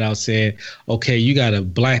are coming out saying, "Okay, you got a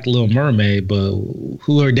black Little Mermaid, but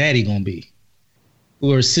who her daddy gonna be?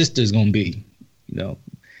 Who her sister's gonna be? Don't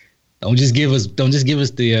just give us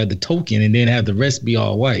the token and then have the rest be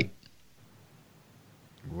all white."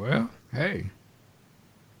 Well, hey,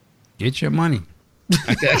 get your money.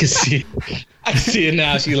 I can see it. I see it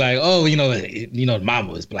now. She's like, "Oh,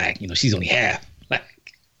 mama was black. She's only half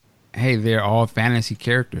black." Hey, they're all fantasy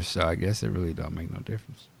characters, so I guess it really don't make no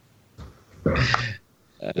difference.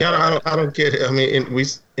 Yeah, I don't get it. I mean,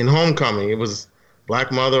 in Homecoming, it was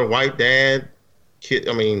black mother, white dad.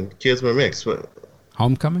 Kids were mixed. But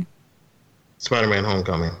Homecoming? Spider-Man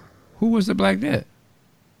Homecoming. Who was the black dad?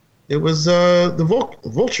 It was the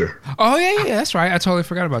Vulture. Oh yeah, that's right. I totally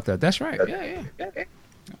forgot about that. That's right. Yeah. Okay.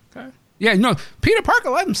 Yeah, Peter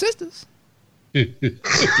Parker let them sisters.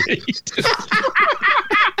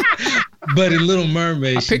 But in Little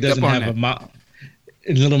Mermaid, she doesn't have a mom.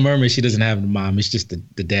 In Little Mermaid, she doesn't have the mom. It's just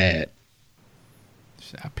the dad.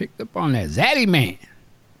 I picked up on that Zaddy man.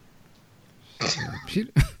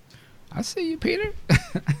 I see you, Peter.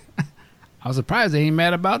 I was surprised they ain't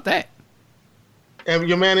mad about that. And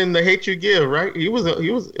your man in The Hate You Give, right? He was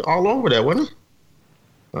all over that, wasn't he?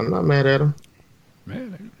 I'm not mad at him.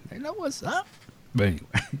 Man, they know what's up. But anyway.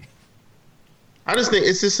 I just think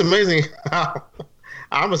it's just amazing how,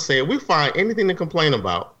 I'm going to say it, we find anything to complain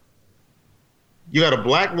about. You got a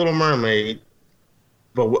black Little Mermaid,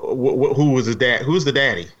 but who was his dad? Who's the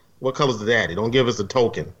daddy? What color's the daddy? Don't give us a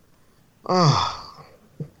token. Oh,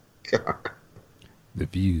 God. The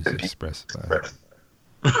views expressed by.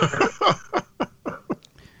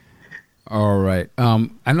 All right.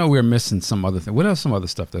 I know we're missing some other thing. What else? Some other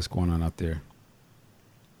stuff that's going on out there.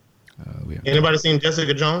 Anybody seen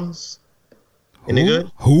Jessica Jones? Any good?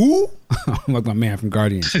 Who? I'm like my man from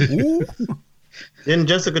Guardians. Who? Didn't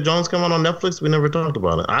Jessica Jones come on Netflix? We never talked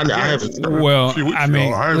about it. I haven't. Well,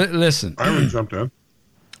 listen. I haven't jumped in.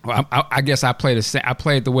 Well, I guess I played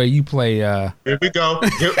the way you play. Here we go.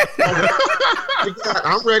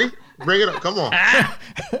 I'm ready. Bring it up. Come on.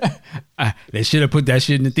 They should have put that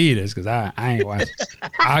shit in the theaters because I ain't watching.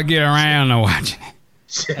 I'll get around to watching it.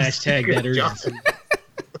 Hashtag that reason.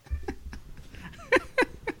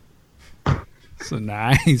 So now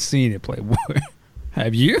I ain't seen it, Playboy.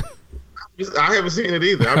 Have you? I haven't seen it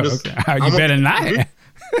either. I'm just. Okay. You better not.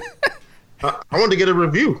 I wanted to get a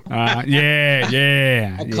review.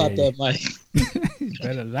 Yeah. I caught that, Mike.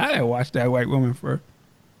 Better not watch that white woman first.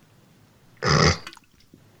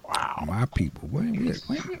 Wow, my people. We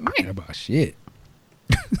ain't about shit.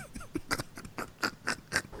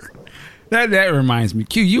 That reminds me.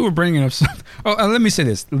 Q, you were bringing up something. Oh, let me say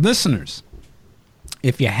this. Listeners,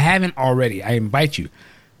 if you haven't already, I invite you,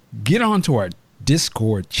 get onto our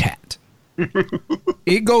Discord chat.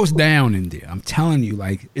 It goes down in there. I'm telling you,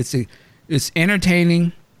 like, it's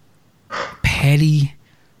entertaining, petty,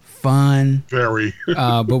 fun. Very.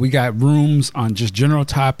 But we got rooms on just general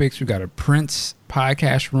topics. We got a Prince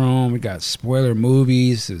podcast room. We got spoiler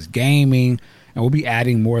movies. There's gaming. And we'll be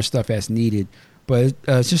adding more stuff as needed. But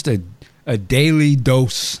it's just a daily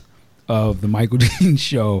dose of the Michael Dean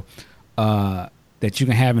Show that you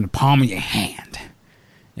can have in the palm of your hand.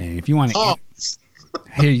 And if you want to...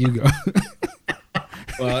 Here you go.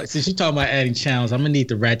 Well, since you're talking about adding channels, I'm going to need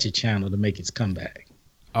the Ratchet channel to make its comeback.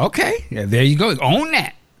 Okay. Yeah, there you go. Own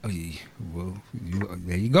that. Oh, yeah. Well,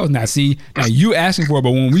 there you go. Now, see, you asking for it,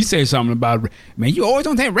 but when we say something about, man, you always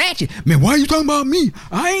on that Ratchet. Man, why are you talking about me?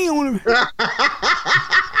 I ain't on it.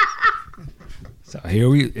 So here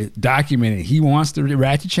we documented. He wants the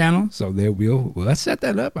Ratchet channel, so there well, let's set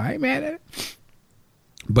that up. I ain't mad at it.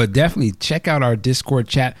 But definitely check out our Discord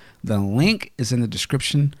chat. The link is in the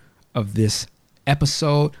description of this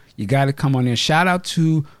episode. You got to come on there. Shout out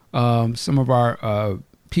to some of our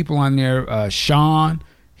people on there. Sean,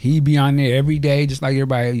 he be on there every day, just like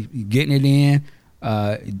everybody getting it in.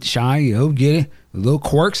 Sean, he'll get it. Little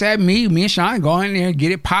quirks at me. Me and Sean go in there and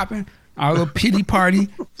get it popping. Our little pity party,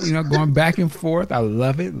 going back and forth. I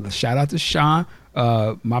love it. Shout out to Sean.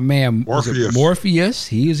 My man Morpheus,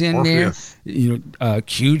 he was in there.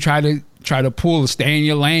 Q tried to pull a stay in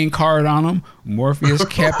your lane card on him. Morpheus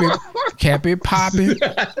kept it popping.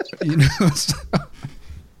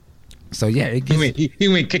 So yeah, it gets, he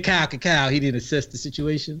went cacao. He didn't assess the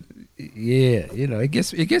situation. Yeah, it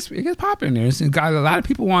gets popping there. It's got a lot of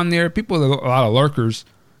people on there. A lot of lurkers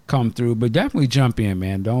come through, but definitely jump in,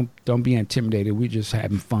 man. Don't be intimidated. We just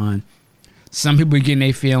having fun. Some people are getting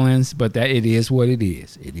their feelings, but that it is what it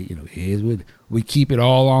is. It is what we keep it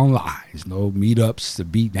all on lives. No meetups, to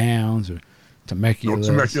beat downs, or Temecula. No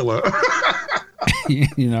Temecula.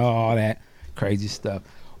 All that crazy stuff.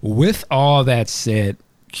 With all that said,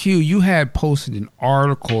 Q, you had posted an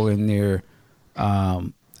article in there. I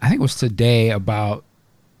think it was today about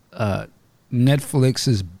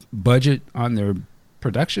Netflix's budget on their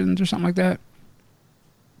productions or something like that.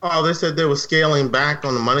 Oh, they said they were scaling back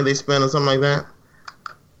on the money they spent or something like that.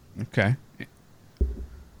 Okay.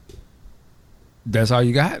 That's all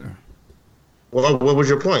you got? Well, what was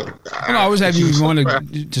your point? Well, I was having you want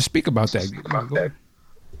to speak about that.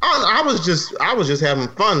 I was just having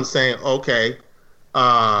fun saying, okay,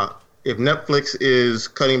 if Netflix is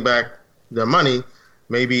cutting back their money,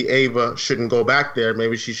 maybe Ava shouldn't go back there.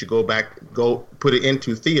 Maybe she should go put it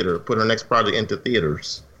into theater, put her next project into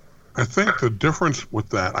theaters. I think the difference with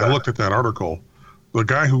that, I looked at that article, the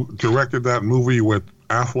guy who directed that movie with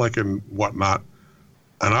Affleck and whatnot,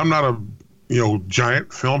 and I'm not a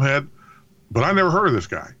giant film head, but I never heard of this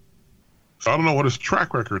guy. So I don't know what his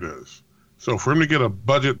track record is. So for him to get a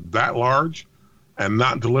budget that large and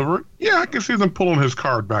not deliver it, yeah, I can see them pulling his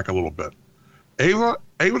card back a little bit. Ava's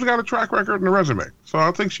got a track record and a resume, so I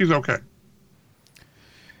think she's okay.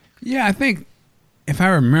 Yeah, I think if I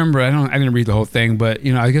remember, I didn't read the whole thing, but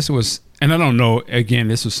I guess it was, and I don't know. Again,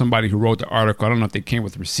 this was somebody who wrote the article. I don't know if they came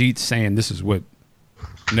with receipts saying this is what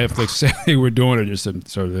Netflix said they were doing, or just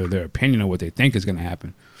sort of their opinion of what they think is going to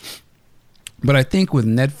happen. But I think with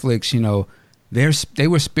Netflix, they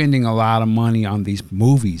were spending a lot of money on these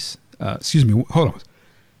movies. Excuse me, hold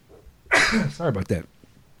on. Sorry about that.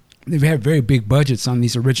 They've had very big budgets on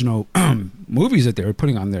these original movies that they were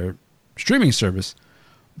putting on their streaming service,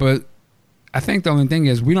 but I think the only thing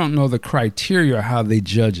is we don't know the criteria how they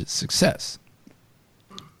judge its success.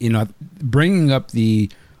 Bringing up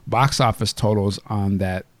the box office totals on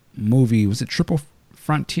that movie, was it Triple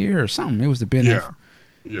Frontier or something? It was the Ben.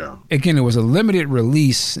 Yeah. Again, it was a limited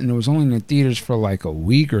release, and it was only in the theaters for like a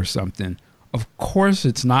week or something. Of course,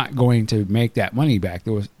 it's not going to make that money back.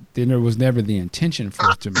 There was never the intention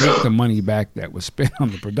for it to make the money back that was spent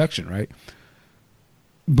on the production, right?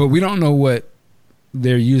 But we don't know what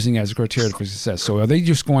they're using as a criteria for success. So are they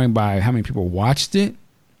just going by how many people watched it?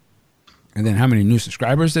 And then how many new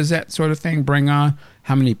subscribers does that sort of thing bring on?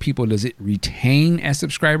 How many people does it retain as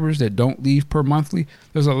subscribers that don't leave per monthly?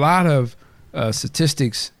 There's a lot of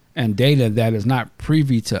statistics and data that is not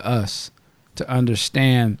privy to us to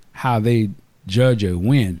understand how they judge a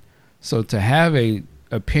win. So to have a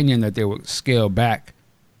opinion that they would scale back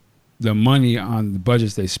the money on the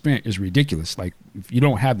budgets they spent is ridiculous. Like, if you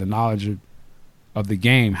don't have the knowledge of the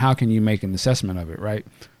game, how can you make an assessment of it, right?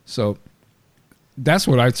 So that's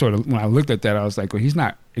what I sort of, when I looked at that, I was like, well, he's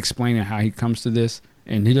not explaining how he comes to this,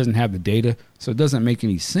 and he doesn't have the data, so it doesn't make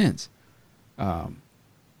any sense. They're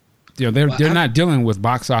not dealing with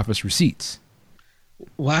box office receipts.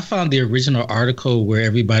 Well, I found the original article where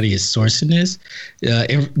everybody is sourcing this,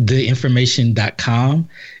 theinformation.com.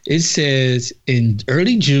 It says, in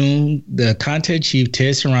early June, the content chief,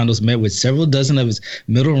 Ted Sarandos, met with several dozen of his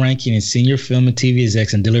middle-ranking and senior film and TV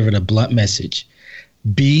execs and delivered a blunt message.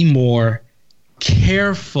 Be more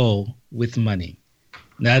careful with money.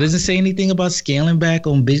 Now, it doesn't say anything about scaling back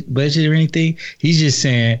on budget or anything. He's just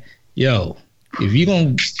saying, yo, if you're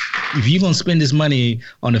gonna spend this money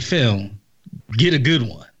on a film, get a good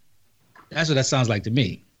one. That's what that sounds like to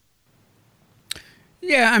me.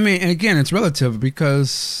 Yeah, I mean, and again, it's relative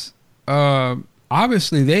because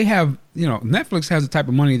obviously they have, Netflix has the type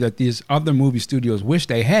of money that these other movie studios wish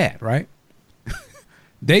they had, right?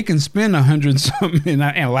 They can spend 100 something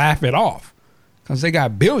and laugh it off because they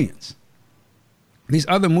got billions. These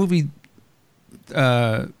other movie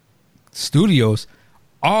studios,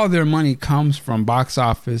 all their money comes from box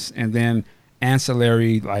office and then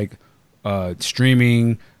ancillary like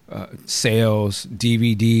streaming, sales,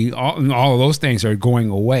 DVD, all of those things are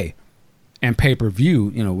going away, and pay-per-view,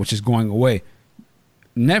 which is going away.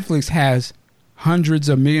 Netflix has hundreds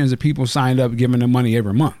of millions of people signed up, giving them money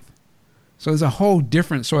every month. So there's a whole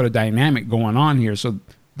different sort of dynamic going on here. So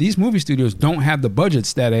these movie studios don't have the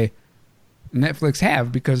budgets that a Netflix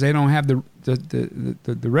have because they don't have the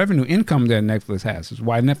revenue income that Netflix has. It's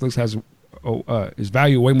why Netflix has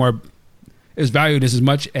is valued as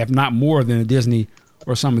much, if not more, than a Disney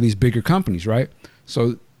or some of these bigger companies, right?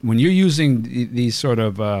 So when you're using these sort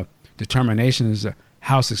of determinations of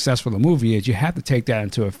how successful a movie is, you have to take that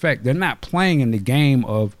into effect. They're not playing in the game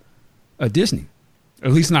of a Disney,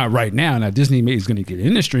 at least not right now. Now, Disney is going to get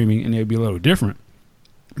into streaming, and it'll be a little different,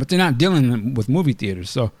 but they're not dealing with movie theaters.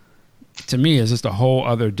 So to me, it's just a whole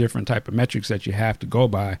other different type of metrics that you have to go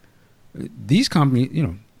by. These companies,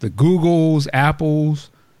 the Googles, Apples,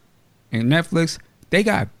 and Netflix, they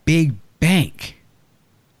got big bank.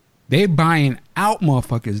 They're buying out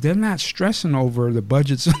motherfuckers. They're not stressing over the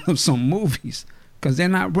budgets of some movies because they're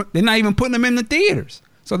not even putting them in the theaters.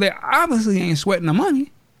 So they obviously ain't sweating the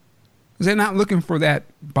money because they're not looking for that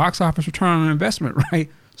box office return on investment, right?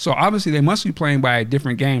 So obviously they must be playing by a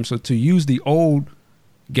different game. So to use the old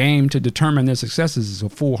game to determine their successes is a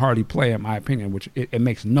foolhardy play, in my opinion, which it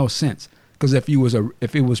makes no sense. Because if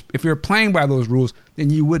you're playing by those rules, then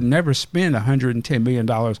you would never spend $110 million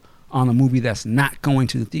on a movie that's not going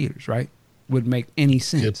to the theaters, right? Would make any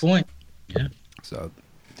sense. Good point. Yeah. So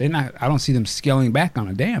I don't see them scaling back on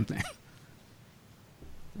a damn thing.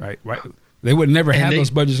 Right. They would never have those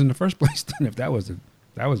budgets in the first place then if that was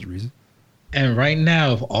the reason. And right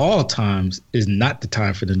now, of all times, is not the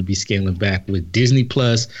time for them to be scaling back with Disney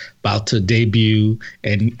Plus about to debut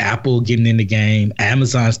and Apple getting in the game,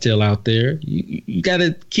 Amazon still out there. You got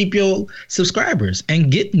to keep your subscribers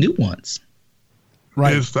and get new ones.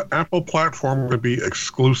 Right. Is the Apple platform going to be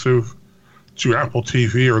exclusive to Apple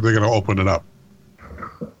TV, or are they going to open it up?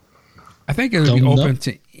 I think it'll be open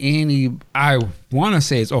to any. I want to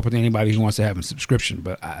say it's open to anybody who wants to have a subscription,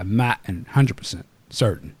 but I'm not 100%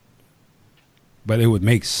 certain. But it would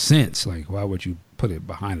make sense. Like, why would you put it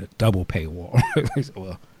behind a double paywall?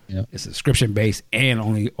 Well, It's subscription based and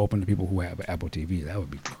only open to people who have Apple TV. That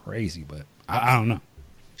would be crazy, but I don't know.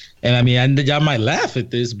 And I mean, y'all might laugh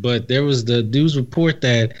at this, but there was the news report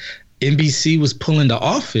that NBC was pulling The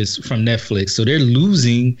Office from Netflix, so they're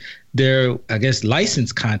losing their, I guess,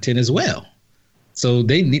 licensed content as well. So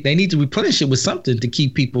they need to replenish it with something to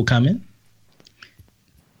keep people coming.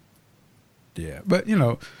 Yeah, but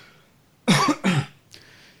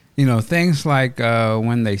things like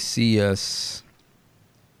when they see us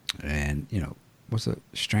and, what's a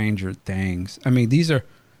Stranger Things. I mean,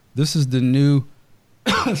 this is the new,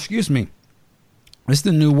 excuse me, it's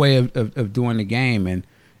the new way of doing the game.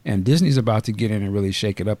 And Disney's about to get in and really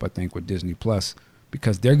shake it up, I think, with Disney Plus,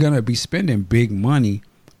 because they're going to be spending big money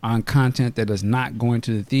on content that is not going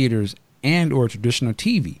to the theaters and or traditional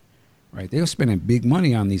TV, right? They're spending big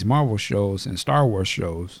money on these Marvel shows and Star Wars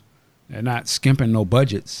shows. They're not skimping no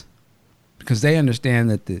budgets because they understand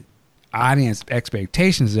that the audience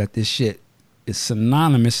expectations that this shit is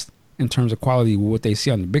synonymous in terms of quality with what they see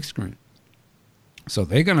on the big screen. So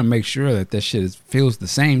they're going to make sure that this shit feels the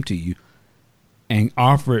same to you and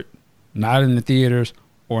offer it not in the theaters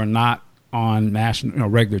or not on national,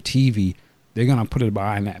 regular TV. They're going to put it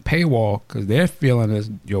behind that paywall because they're feeling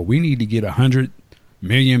as, we need to get 100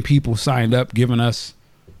 million people signed up, giving us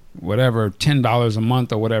whatever, $10 a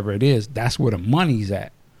month or whatever it is. That's where the money's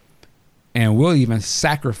at. And we'll even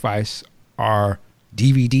sacrifice our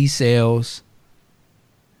DVD sales,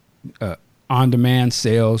 on-demand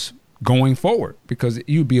sales going forward, because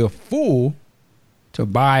you'd be a fool to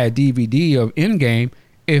buy a DVD of Endgame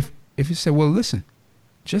if you say, well, listen,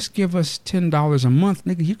 just give us $10 a month,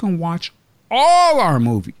 nigga, you can watch all our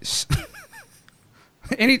movies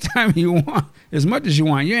anytime you want, as much as you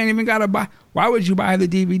want. You ain't even got to buy. Why would you buy the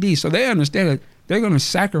DVD? So they understand that they're going to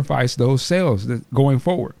sacrifice those sales going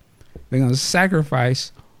forward. They're going to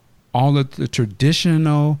sacrifice all of the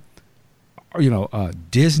traditional,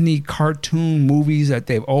 Disney cartoon movies that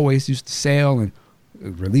they've always used to sell and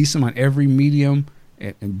release them on every medium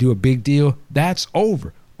and do a big deal. That's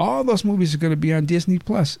over. All those movies are going to be on Disney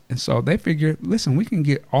Plus. And so they figure, listen, we can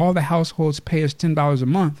get all the households pay us $10 a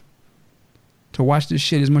month to watch this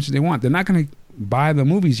shit as much as they want. They're not going to buy the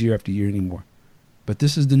movies year after year anymore. But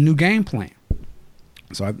this is the new game plan.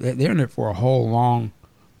 So they're in it for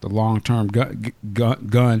the long-term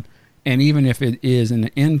gun. And even if it is in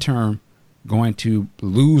the end term going to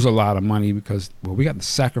lose a lot of money because, well, we got to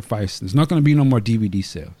sacrifice. There's not going to be no more DVD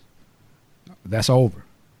sales. That's over.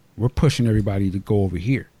 We're pushing everybody to go over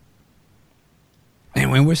here. And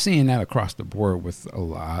when we're seeing that across the board with a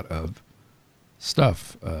lot of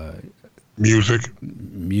stuff, music,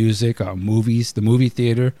 movies, the movie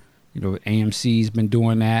theater, AMC's been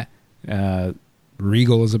doing that.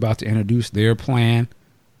 Regal is about to introduce their plan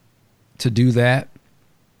to do that.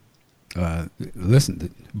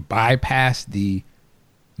 Listen, bypass the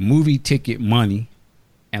movie ticket money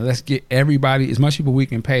and let's get everybody, as much people we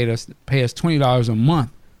can pay us $20 a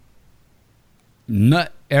month,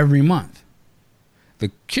 nut every month. The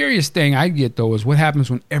curious thing I get, though, is what happens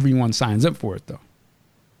when everyone signs up for it, though.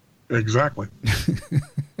 Exactly.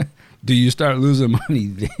 Do you start losing money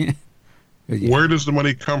then? Where does the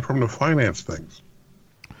money come from to finance things?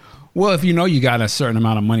 Well, if you got a certain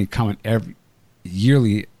amount of money coming every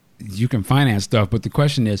yearly, you can finance stuff. But the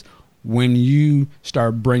question is, when you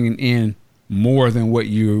start bringing in more than what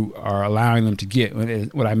you are allowing them to get,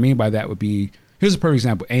 what I mean by that would be, here's a perfect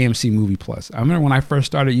example, AMC Movie Plus. I remember when I first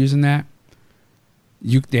started using that,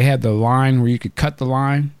 they had the line where you could cut the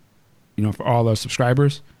line, for all those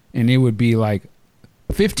subscribers, and it would be like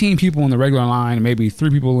 15 people in the regular line and maybe 3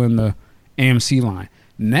 people in the AMC line.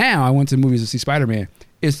 Now I went to the movies to see Spider-Man.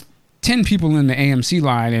 It's 10 people in the AMC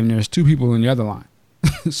line and there's 2 people in the other line.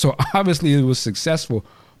 So obviously it was successful,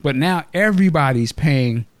 but now everybody's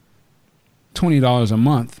paying $20 a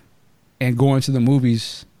month and going to the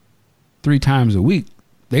movies 3 times a week.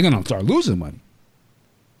 They're going to start losing money.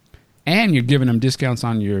 And you're giving them discounts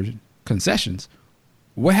on your concessions.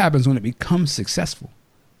 What happens when it becomes successful?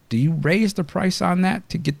 Do you raise the price on that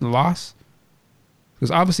to get the loss? Because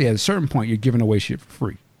obviously at a certain point, you're giving away shit for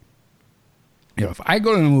free. If I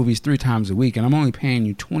go to the movies 3 times a week and I'm only paying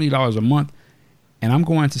you $20 a month and I'm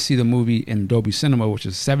going to see the movie in Dolby Cinema, which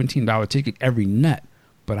is a $17 ticket every nut,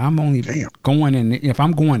 but I'm only going in, if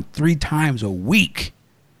I'm going 3 times a week,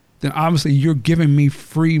 then obviously you're giving me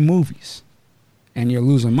free movies and you're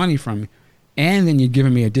losing money from me. And then you're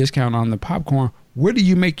giving me a discount on the popcorn. Where do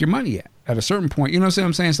you make your money at? At a certain point, you know what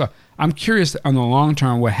I'm saying? So I'm curious on the long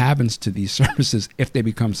term what happens to these services if they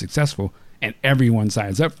become successful and everyone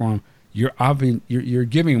signs up for them. You're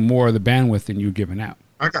giving more of the bandwidth than you're giving out.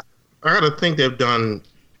 I got to think they've done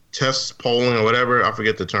tests, polling, or whatever. I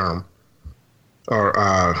forget the term,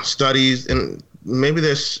 or studies, and maybe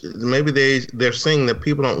they're saying that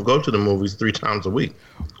people don't go to the movies 3 times a week.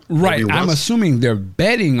 Right. I'm assuming they're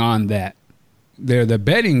betting on that. The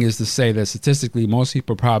betting is to say that statistically most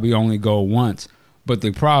people probably only go once. But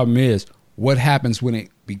the problem is, what happens when it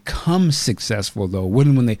becomes successful, though?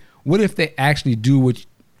 What if they actually do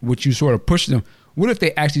what you sort of push them? What if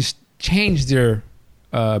they actually change their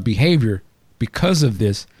behavior because of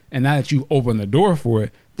this? And now that you open the door for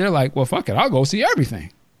it, they're like, well, fuck it, I'll go see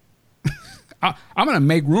everything. I'm going to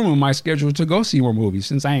make room in my schedule to go see more movies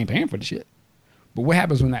since I ain't paying for the shit. But what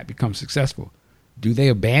happens when that becomes successful? Do they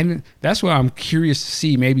abandon? That's what I'm curious to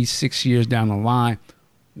see maybe 6 years down the line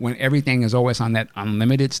when everything is always on that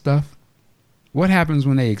unlimited stuff. What happens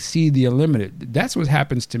when they exceed the unlimited? That's what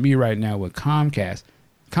happens to me right now with Comcast.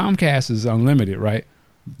 Comcast is unlimited, right?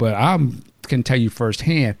 But I can tell you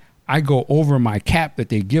firsthand, I go over my cap that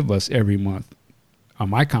they give us every month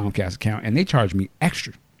on my Comcast account, and they charge me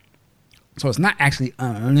extra. So it's not actually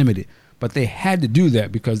unlimited. But they had to do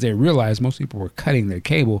that because they realized most people were cutting their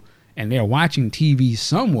cable and they're watching TV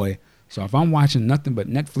some way. So if I'm watching nothing but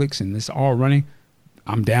Netflix and it's all running,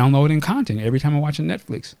 I'm downloading content every time I'm watching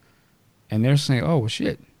Netflix. And they're saying, oh, well,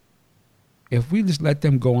 shit, if we just let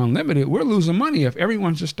them go unlimited, we're losing money. If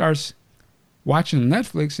everyone just starts watching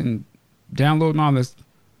Netflix and downloading all this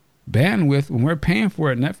bandwidth when we're paying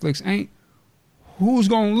for it, Netflix ain't, who's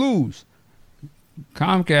going to lose?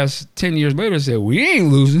 Comcast 10 years later said, we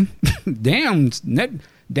ain't losing.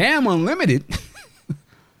 Damn unlimited.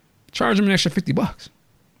 Charge them an extra $50.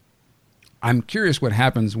 I'm curious what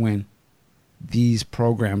happens when these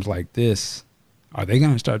programs like this, are they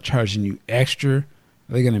going to start charging you extra? Are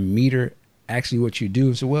they going to meter actually what you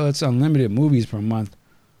do? So, well, it's unlimited movies per month,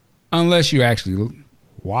 unless you actually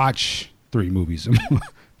watch 3 movies a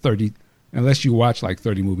month, 30, unless you watch like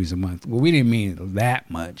 30 movies a month. Well, we didn't mean that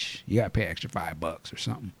much. You got to pay extra $5 or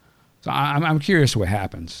something. So I'm curious what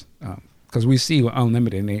happens, because we see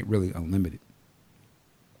unlimited and they ain't really unlimited,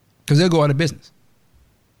 because they'll go out of business.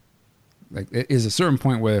 Like, it is a certain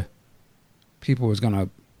point where people is going to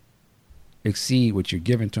exceed what you're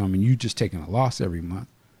giving to them, and you just taking a loss every month,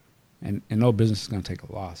 and no business is going to take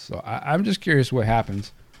a loss. So I'm just curious what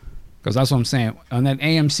happens, because that's what I'm saying. On that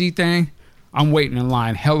AMC thing, I'm waiting in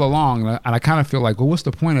line hella long, and I kind of feel like, well, what's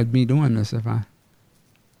the point of me doing this if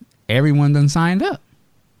everyone done signed up?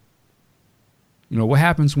 You know, what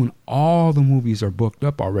happens when all the movies are booked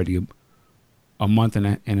up already a month in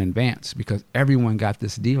advance because everyone got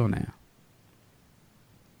this deal now?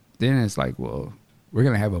 Then it's like, well, we're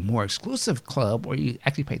going to have a more exclusive club where you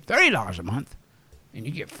actually pay $30 a month and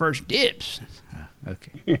you get first dibs.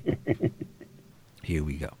 Okay. Here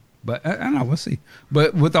we go. But I don't know. We'll see.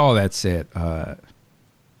 But with all that said, yeah,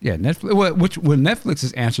 Netflix. What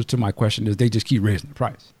Netflix's answer to my question is they just keep raising the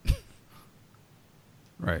price.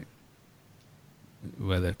 Right.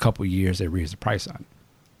 Whether a couple of years they raise the price on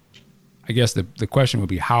it. I guess the question would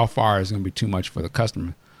be, how far is going to be too much for the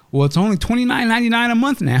customer? Well, it's only $29.99 a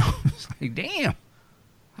month now. It's like, damn.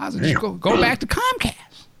 How's it just go back to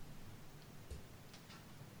Comcast?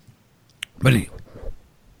 But anyway.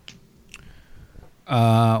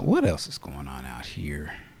 What else is going on out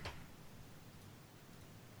here?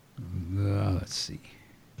 Let's see.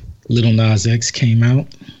 Little Nas X came out.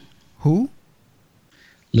 Who?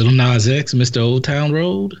 Little Nas X, Mr. Old Town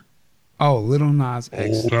Road. Oh, Little Nas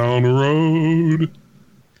X. Old Town Road.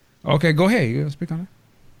 Okay, go ahead. You speak on it.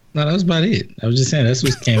 No, that was about it. I was just saying that's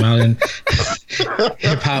what came out, and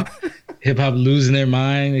hip hop losing their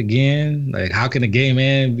mind again. Like, how can a gay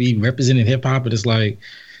man be representing hip hop? And it's like,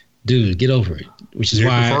 dude, get over it. Which is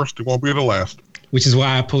why the first, it won't be the last. Which is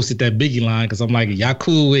why I posted that Biggie line, because I'm like, y'all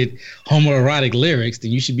cool with homoerotic lyrics,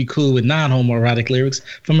 then you should be cool with non-homoerotic lyrics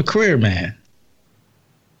from a career man.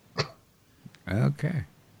 Okay.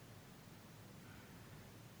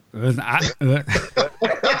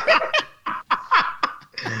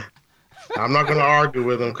 I'm not going to argue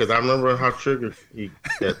with him because I remember how triggered he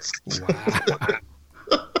gets. Wow.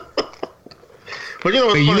 But you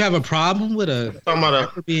know, you have a problem with a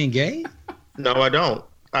rapper being gay? No, I don't.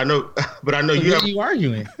 I know, but I know you have. What are you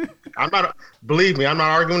arguing? I'm not. Believe me, I'm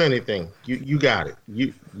not arguing anything. You got it.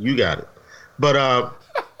 You got it. But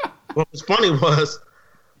what was funny was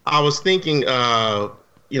I was thinking,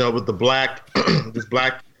 with the this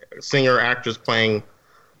black singer actress playing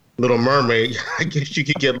Little Mermaid. I guess you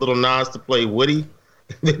could get Little Nas to play Woody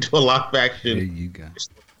and do a live action. There you go.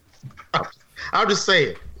 I'll just say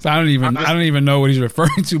it. So I don't even know what he's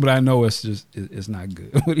referring to, but I know it's not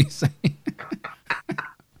good. What he's saying.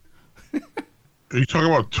 Are you talking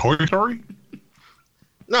about Toy Story?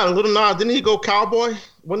 No, Little Nas, didn't he go cowboy?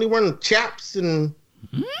 Wasn't he wearing chaps and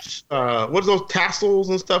what's those tassels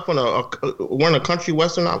and stuff on wearing a country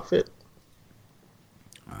western outfit?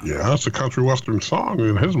 Yeah, that's a country western song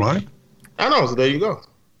in his mind. I know, so there you go.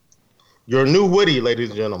 Your new Woody, ladies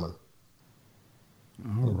and gentlemen.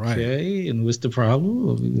 All right. Okay, and what's the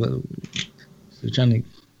problem? It's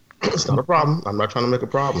not a problem. I'm not trying to make a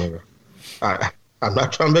problem here. I'm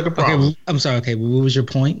not trying to make a problem. Okay, I'm sorry. Okay, what was your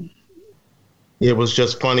point? It was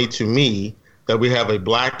just funny to me that we have a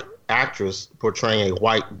black actress portraying a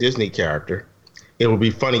white Disney character. It would be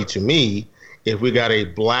funny to me if we got a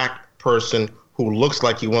black person who looks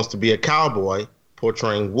like he wants to be a cowboy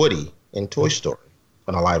portraying Woody in Toy Story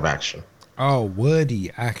in a live action. Oh,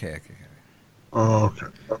 Woody. Okay. Oh, okay.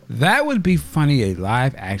 That would be funny, a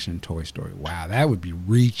live action Toy Story. Wow, that would be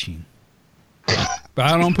reaching. But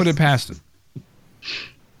I don't put it past him.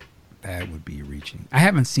 That would be reaching. I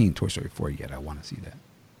haven't seen Toy Story 4 yet. I want to see that.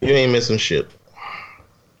 You ain't missing shit.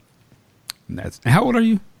 And how old are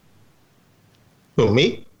you? Who,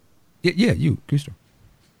 me? Yeah, you, Gusto.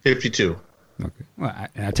 52. Okay. Well,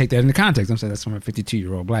 I take that into context. I'm saying that's from a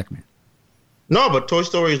 52-year-old black man. No, but Toy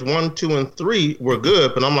Stories 1, 2, and 3 were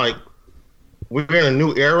good. But I'm like, we're in a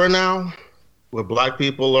new era now. where black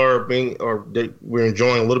people we're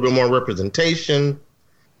enjoying a little bit more representation.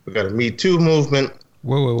 We got a Me Too movement.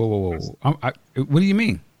 Whoa. What do you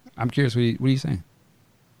mean? I'm curious. What are you saying?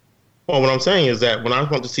 Well, what I'm saying is that when I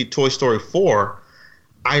went to see Toy Story 4,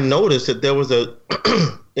 I noticed that there was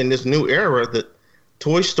in this new era that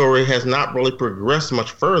Toy Story has not really progressed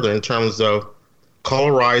much further in terms of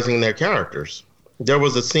colorizing their characters. There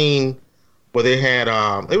was a scene where they had,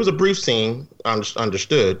 it was a brief scene,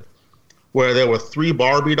 understood, where there were 3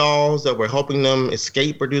 Barbie dolls that were helping them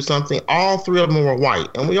escape or do something. All 3 of them were white.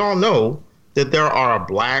 And we all know that there are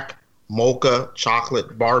black, mocha,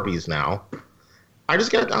 chocolate Barbies now. I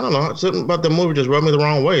don't know, something about the movie just rubbed me the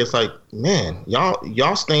wrong way. It's like, man,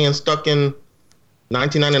 y'all staying stuck in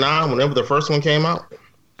 1999 whenever the first one came out.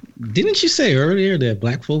 Didn't you say earlier that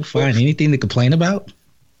black folk find anything to complain about?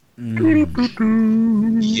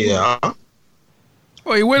 Yeah.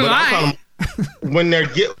 Oh, you wouldn't lie.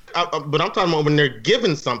 But I'm talking about when they're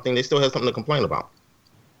given something, they still have something to complain about.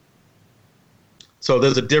 So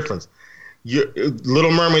there's a difference.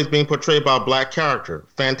 Little Mermaid is being portrayed by a black character.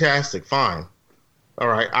 Fantastic, fine. All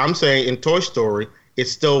right. I'm saying in Toy Story,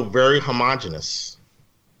 it's still very homogenous.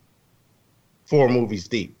 4 movies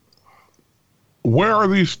deep. Where are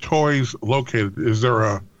these toys located? Is there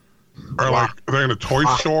are they in a toy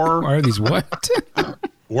store? Where are these what?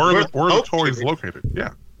 Where are the toys located? Yeah.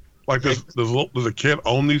 Like, does a kid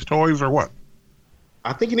own these toys or what?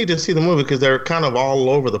 I think you need to see the movie because they're kind of all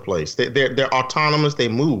over the place. They're autonomous. They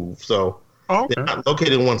move. So they're not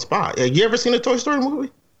located in one spot. Have you ever seen a Toy Story movie?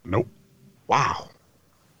 Nope. Wow.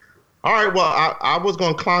 All right. Well, I was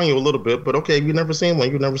going to clown you a little bit, but okay. You've never seen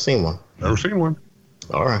one. Never seen one.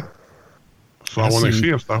 All right. So when they see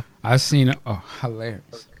them stuff. I've seen it. Oh,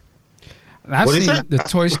 hilarious. I've seen the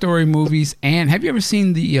Toy Story movies. And have you ever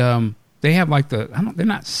seen the, they have like they're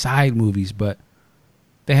not side movies, but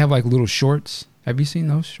they have like little shorts. Have you seen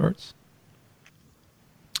those shorts?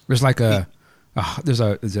 There's like there's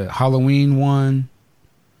a Halloween one.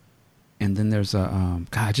 And then there's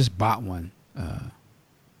I just bought one.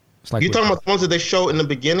 It's like you talking about the ones that they show in the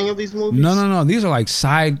beginning of these movies? No. These are like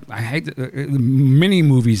I hate mini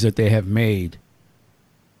movies that they have made.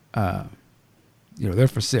 They're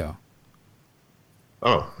for sale.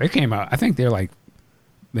 Oh, they came out. I think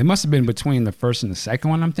they must have been between the first and the second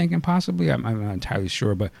one. I'm thinking possibly. I'm not entirely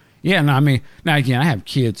sure, but yeah. No, I mean, now again, I have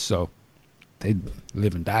kids, so they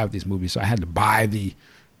live and die with these movies. So I had to buy the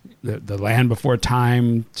Land Before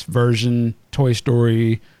Time version, Toy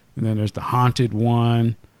Story, and then there's the Haunted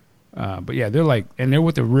one. But yeah, they're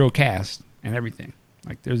with the real cast and everything.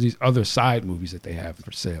 Like there's these other side movies that they have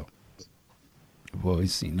for sale. Well, we've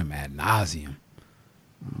seen them ad nauseum.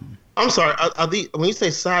 I'm sorry. Are these, when you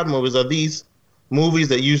say side movies, are these movies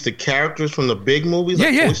that use the characters from the big movies?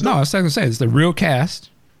 Yeah. No, I was going to say it's the real cast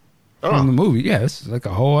from the movie. Yeah, it's like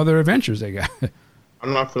a whole other adventures they got.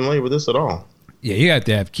 I'm not familiar with this at all. Yeah, you got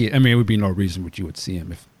to have kids. I mean, it would be no reason which you would see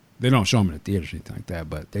them if they don't show them in the theaters or anything like that.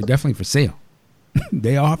 But they're definitely for sale.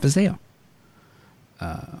 They are for sale.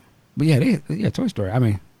 But yeah, Toy Story. I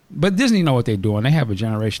mean, but Disney know what they're doing. They have a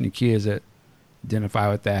generation of kids that identify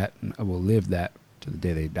with that and will live that to the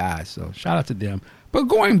day they die. So shout out to them. But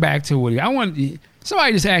going back to Woody,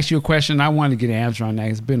 somebody just asked you a question. I wanted to get an answer on that.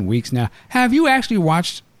 It's been weeks now. Have you actually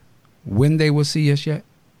watched When They Will See Us yet?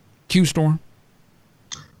 Q-Storm?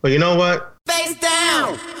 Well, you know what? Face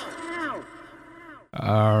down!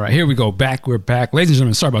 All right, here we go. We're back. Ladies and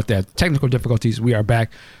gentlemen, sorry about that. Technical difficulties. We are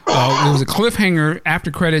back. It was a cliffhanger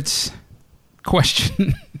after credits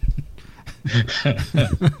question.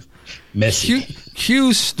 Messy.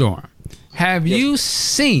 Q-Storm. Have you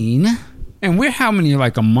seen, and we're how many,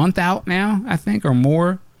 like a month out now, I think, or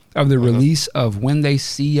more, of the release of When They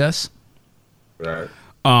See Us? Right.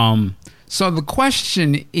 So the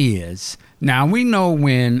question is, now we know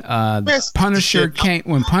when Punisher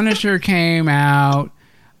came out,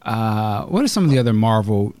 what are some of the other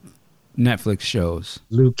Marvel Netflix shows?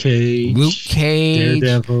 Luke Cage,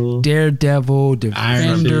 Daredevil,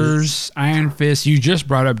 Defenders, Iron Fist. You just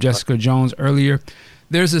brought up Jessica Jones earlier.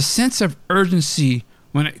 There's a sense of urgency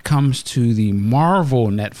when it comes to the Marvel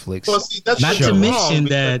Netflix. Well, see, not show. to mention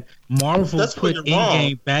that Marvel put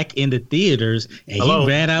Endgame back in the theaters, and he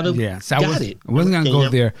ran out of. Yeah, so I wasn't going to go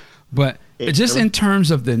there, but just in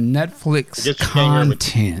terms of the Netflix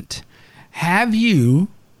content, have you,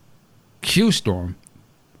 Q-Storm,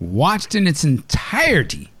 watched in its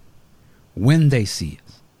entirety When They See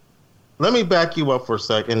Us? Let me back you up for a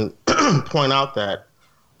second and point out that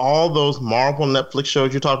all those Marvel Netflix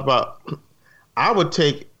shows you talked about, I would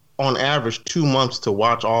take on average 2 months to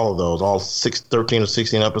watch all of those, all 13 or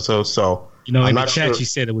 16 episodes. So in the chat you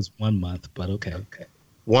said it was 1 month, but okay.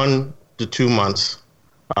 to 2 months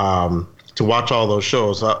to watch all those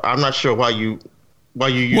shows. I'm not sure why you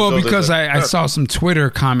use well, those because I saw some Twitter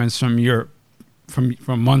comments from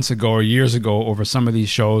months ago or years ago over some of these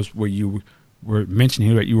shows where you were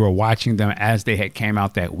mentioning that you were watching them as they had came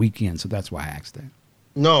out that weekend. So that's why I asked that.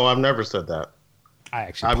 No, I've never said that. I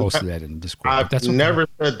actually posted that in Discord. I've never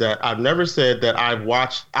said that. I've never said that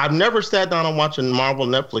I've never sat down and watched a Marvel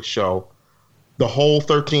Netflix show, the whole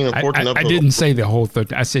 13 or 14 episodes. I didn't say the whole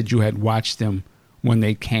 13. I said you had watched them when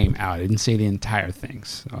they came out. I didn't say the entire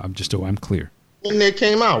things. I'm clear. When they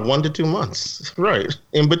came out, 1 to 2 months, right?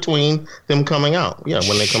 In between them coming out. Yeah,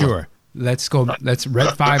 when they come out. Sure. Let's go. Let's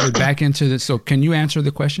Red 5 it back into this. So can you answer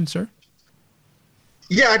the question, sir?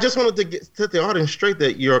 Yeah, I just wanted to set the audience straight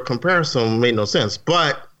that your comparison made no sense.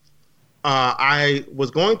 But I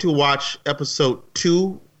was going to watch episode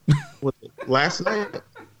 2 last night.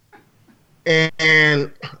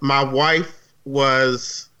 And my wife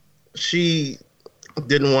she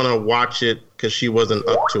didn't want to watch it because she wasn't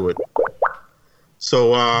up to it.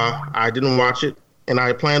 So I didn't watch it. And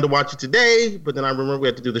I planned to watch it today, but then I remember we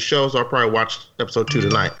had to do the show, so I'll probably watch episode 2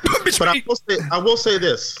 tonight. But I will say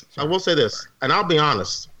this, and I'll be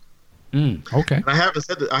honest. Okay. I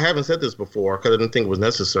haven't said this before because I didn't think it was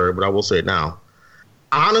necessary, but I will say it now.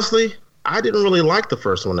 Honestly, I didn't really like the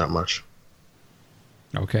first one that much.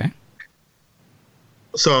 Okay.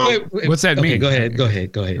 So what's that mean? Go ahead.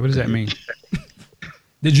 What does that mean?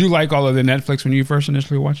 Did you like all of the Netflix when you first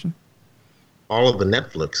initially watched them? All of the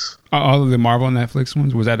Netflix. All of the Marvel Netflix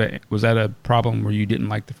ones? Was that a problem where you didn't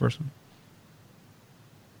like the first one?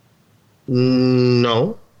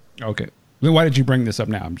 No. Okay. Then why did you bring this up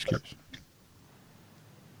now? I'm just curious.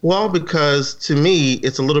 Well, because to me,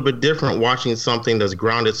 it's a little bit different watching something that's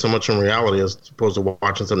grounded so much in reality as opposed to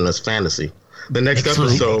watching something that's fantasy. The next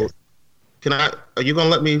episode, are you going to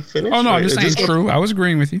let me finish? Oh, no, I'm just saying it's true. I was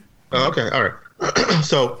agreeing with you. Oh, okay, all right.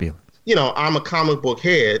 So, I'm a comic book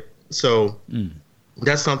head. So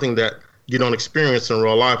that's something that you don't experience in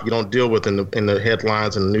real life. You don't deal with in the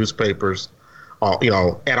headlines and the newspapers,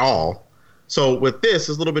 at all. So with this,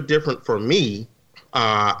 it's a little bit different for me.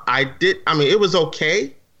 It was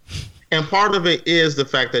okay. And part of it is the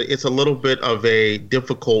fact that it's a little bit of a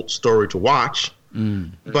difficult story to watch.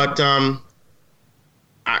 But,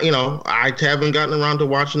 I haven't gotten around to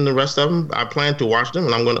watching the rest of them. I plan to watch them,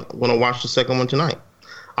 and I'm going to watch the second one tonight.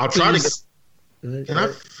 I'll try to get... Can I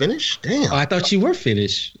finish? Damn. Oh, I thought you were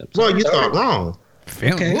finished. Well, you thought wrong.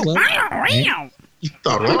 Okay. You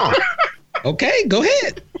thought wrong. Okay, go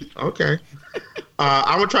ahead. Okay.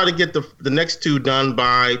 I'm going to try to get the next 2 done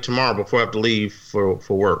by tomorrow before I have to leave for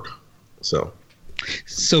work. So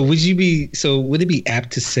would it be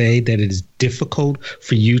apt to say that it is difficult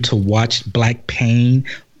for you to watch Black pain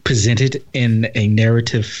presented in a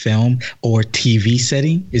narrative film or TV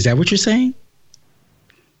setting? Is that what you're saying?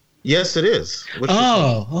 Yes, it is.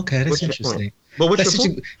 Okay, that's interesting. But what's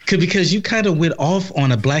your point? Because you kind of went off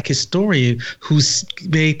on a Black historian who's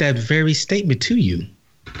made that very statement to you.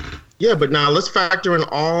 Yeah, but now let's factor in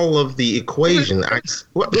all of the equation. You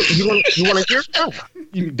want to hear?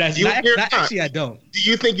 Actually, I don't. Do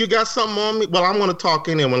you think you got something on me? Well, I'm going to talk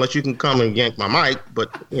anyway, unless you can come and yank my mic.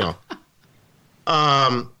 But the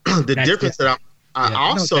difference that I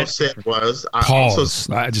also said was pause.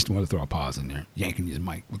 I just want to throw a pause in there. Yanking his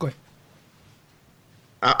mic. Go ahead.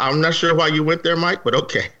 I'm not sure why you went there, Mike, but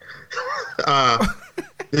okay.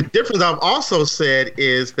 The difference I've also said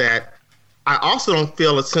is that I also don't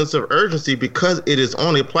feel a sense of urgency because it is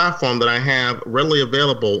on a platform that I have readily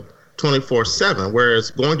available 24/7.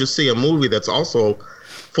 Whereas going to see a movie that's also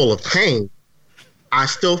full of pain, I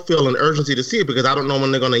still feel an urgency to see it because I don't know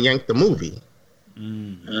when they're going to yank the movie.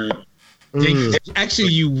 Actually,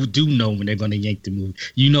 you do know when they're going to yank the movie.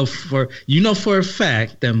 You know for a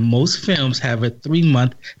fact that most films have a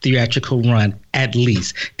 3-month theatrical run at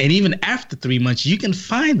least, and even after 3 months, you can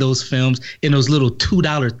find those films in those little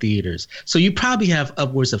 $2 theaters. So you probably have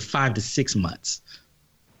upwards of 5 to 6 months.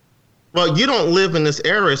 Well, you don't live in this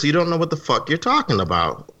area, so you don't know what the fuck you're talking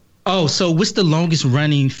about. Oh, so what's the longest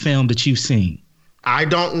running film that you've seen? I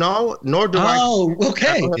don't know, nor do I. Oh,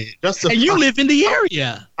 okay. And you live in the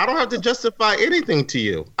area. I don't have to justify anything to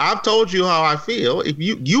you. I've told you how I feel. If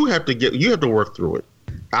you have to work through it.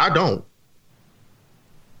 I don't.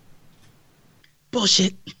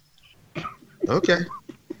 Bullshit. Okay.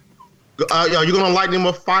 Are you gonna light them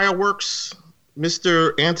with fireworks,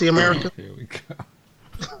 Mr. Anti-America? Here we go.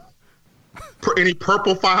 Any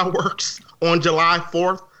purple fireworks on July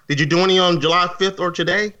 4th? Did you do any on July 5th or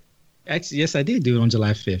today? Actually, yes, I did do it on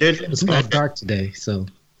July 5th. It was not dark today, so.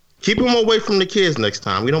 Keep them away from the kids next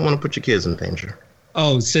time. We don't want to put your kids in danger.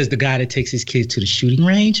 Oh, says the guy that takes his kids to the shooting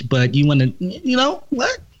range, but you want to,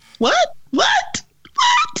 what?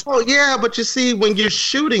 Oh yeah, but you see, when you're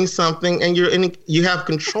shooting something and you have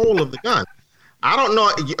control of the gun. I don't know.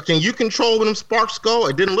 Can you control when them sparks go?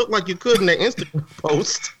 It didn't look like you could in that Instagram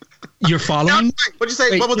post. You're following me? What'd you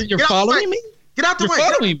say? Wait, you're following me? Get out the way.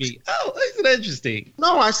 You're following me. Oh, isn't that interesting?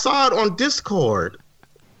 No, I saw it on Discord.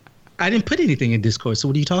 I didn't put anything in Discord, so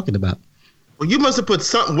what are you talking about? Well, you must have put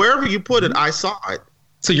something. Wherever you put it, I saw it.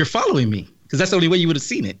 So you're following me, because that's the only way you would have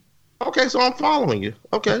seen it. Okay, so I'm following you.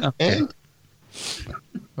 Okay. And?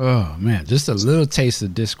 Oh, man. Just a little taste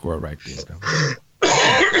of Discord right there.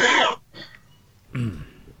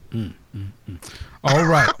 All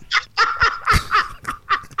right.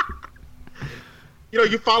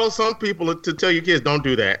 You follow some people to tell your kids, don't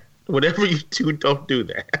do that. Whatever you do, don't do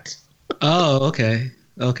that. Oh, okay.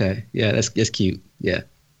 Okay. Yeah, that's cute. Yeah.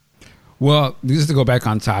 Well, just to go back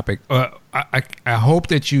on topic, I hope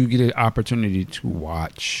that you get an opportunity to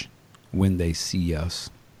watch When They See Us.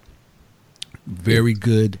 Very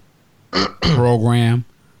good program.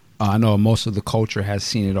 I know most of the culture has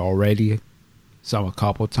seen it already, some a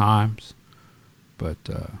couple times, but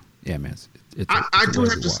yeah, man, I do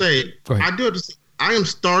have to say, I am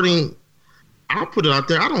starting. I'll put it out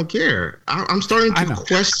there. I don't care. I'm starting to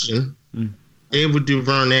question Ava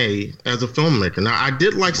DuVernay as a filmmaker. Now, I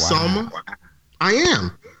did like Selma. I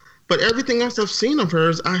am, but everything else I've seen of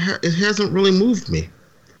hers, it hasn't really moved me.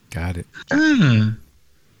 Got it.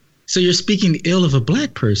 So you're speaking ill of a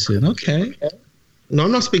black person, okay? No,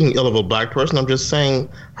 I'm not speaking ill of a black person. I'm just saying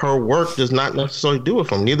her work does not necessarily do it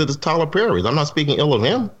for me. Neither does Tyler Perry's. I'm not speaking ill of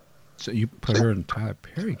him. So you put her in Tyler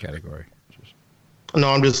Perry category?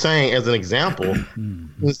 No, I'm just saying as an example.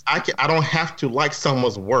 I don't have to like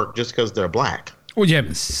someone's work just because they're black. Well, you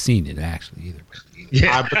haven't seen it actually either.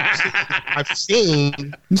 Yeah, I've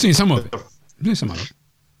seen. You've seen some of it. You've seen some of it.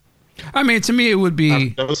 I mean, to me, it would be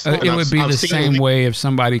the same way if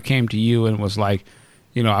somebody came to you and was like,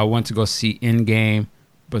 I went to go see Endgame,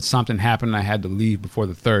 but something happened and I had to leave before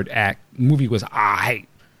the third act. The movie was aight,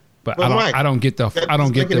 but I don't get the.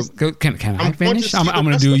 Can I finish? I'm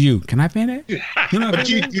going to do you. Can I finish? But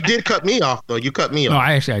you did cut me off though. You cut me off. No,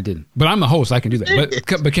 I didn't. But I'm the host. I can do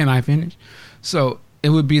that. But can I finish? So it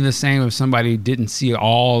would be the same if somebody didn't see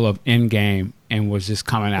all of Endgame and was just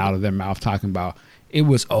coming out of their mouth talking about it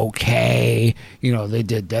was okay, they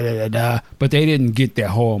did da-da-da-da, but they didn't get that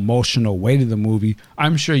whole emotional weight of the movie.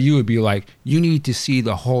 I'm sure you would be like, you need to see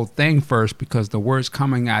the whole thing first because the words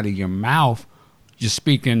coming out of your mouth, you're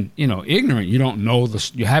speaking, ignorant. You don't know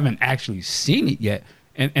you haven't actually seen it yet.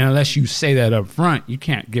 And unless you say that up front, you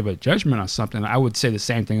can't give a judgment on something. I would say the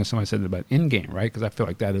same thing as somebody said about Endgame, right? Because I feel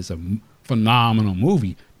like that is a phenomenal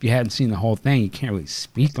movie. If you hadn't seen the whole thing, you can't really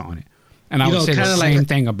speak on it. And I would say the same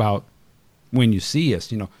thing about When You See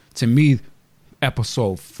Us. To me,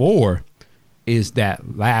 episode 4 is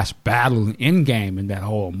that last battle in Endgame and that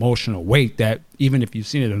whole emotional weight that even if you've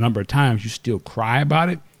seen it a number of times, you still cry about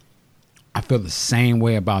it. I feel the same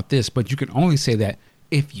way about this, but you can only say that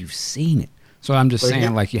if you've seen it. So I'm just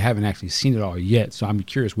saying, like, you haven't actually seen it all yet. So I'm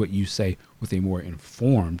curious what you say with a more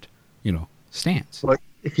informed, stance.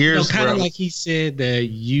 Here's kind of like he said that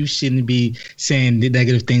you shouldn't be saying the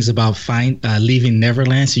negative things about Leaving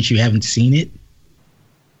Neverland since you haven't seen it.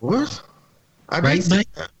 What? Right, Mike?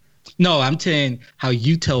 No, I'm saying how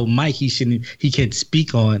you told Mike he can't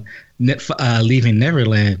speak on Leaving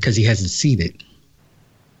Neverland because he hasn't seen it.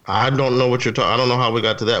 I don't know what you're talking. I don't know how we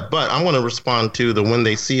got to that, but I'm going to respond to the When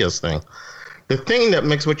They See Us thing. The thing that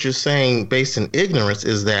makes what you're saying based in ignorance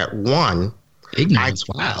is that ignorance.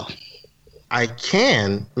 Wow. I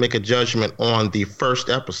can make a judgment on the first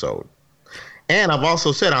episode. And I've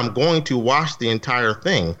also said I'm going to watch the entire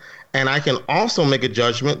thing. And I can also make a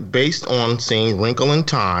judgment based on seeing Wrinkle in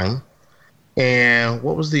Time. And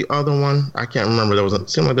what was the other one? I can't remember.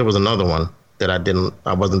 Seemed like there was another one that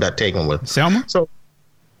I wasn't that taken with. Selma? So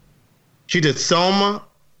she did Selma,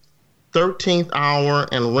 13th Hour,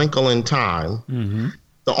 and Wrinkle in Time. Mm-hmm.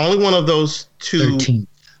 The only one of those two. 13th.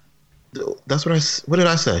 That's what did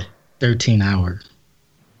I say? 13 Hour.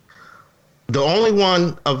 The only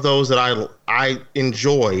one of those that I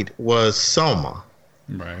enjoyed was Selma.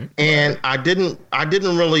 Right. And I didn't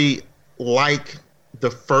really like the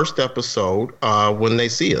first episode When They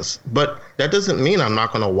See Us. But that doesn't mean I'm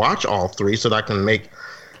not going to watch all three so that I can make,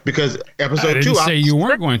 because episode 2. I didn't say you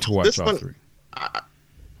weren't going to watch all three.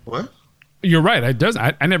 What? You're right.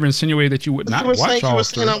 I never insinuated that you would not watch all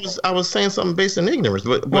three. I was saying something based in ignorance.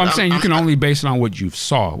 But I'm saying you can only base it on what you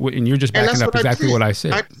saw, and you're just backing up exactly what I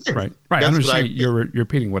said. Right. I'm just saying you're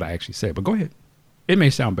repeating what I actually said. But go ahead. It may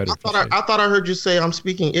sound better. I thought I heard you say I'm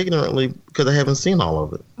speaking ignorantly because I haven't seen all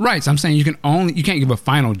of it. Right. So I'm saying you can't give a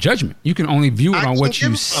final judgment. You can only view it on what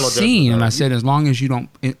you've seen. And I said, as long as you don't,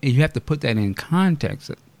 you have to put that in context.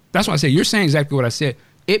 That's why I say you're saying exactly what I said.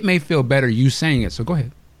 It may feel better you saying it. So go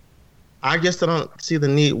ahead. I guess I don't see the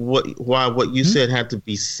need why what you said had to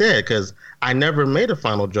be said, because I never made a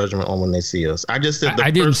final judgment on When They See Us. I just said I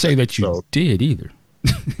didn't say that you did either.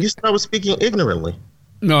 You said I was speaking ignorantly.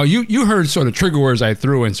 No, you heard sort of trigger words I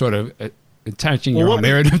threw and sort of attaching your own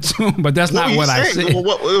narrative to them, but that's not what I said.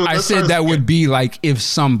 I said that would be like if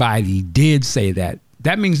somebody did say that.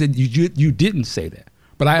 That means that you didn't say that.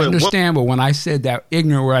 But I understand, but when I said that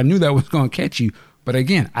ignorant where I knew that was going to catch you, but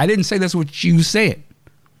again, I didn't say that's what you said.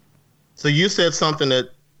 So you said something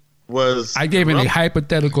that was... I gave a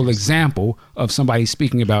hypothetical example of somebody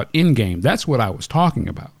speaking about Endgame. That's what I was talking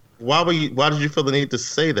about. Why did you feel the need to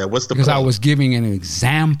say that? What's the Because point? I was giving an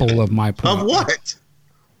example of my point. Of what?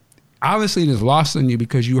 Obviously, it is lost on you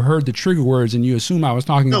because you heard the trigger words and you assume I was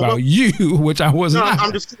talking about you, which I wasn't. No,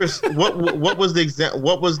 I'm just curious. What was the example?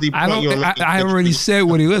 What was the point you were making? I already said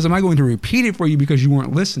what it was. I'm not going to repeat it for you because you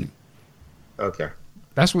weren't listening. Okay.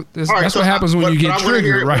 That's what happens when you get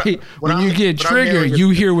triggered, right? When you get triggered, you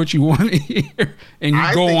hear what you want to hear, and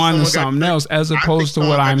you go on to something else as opposed to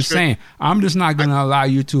what I'm saying. I'm just not going to allow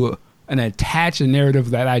you to attach a narrative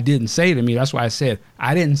that I didn't say to me. That's why I said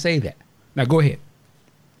I didn't say that. Now go ahead.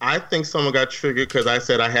 I think someone got triggered because I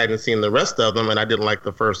said I hadn't seen the rest of them and I didn't like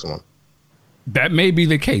the first one. That may be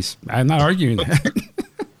the case. I'm not arguing that.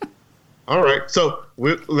 All right, so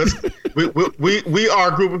we are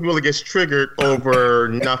a group of people that gets triggered over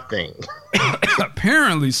nothing.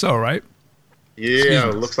 Apparently so, right? Yeah,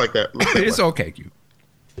 looks like that. It's okay, Q.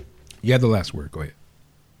 You have the last word. Go ahead.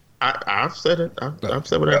 I've said it. I've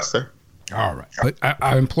said what I have to say. All right, but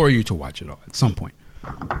I implore you to watch it all at some point.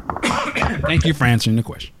 Thank you for answering the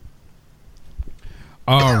question.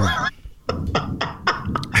 All right.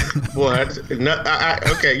 What?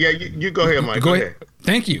 Okay, yeah, you go ahead, Mike. Go ahead.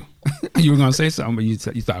 Thank you. You were going to say something, but you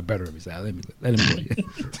thought better of it. So let him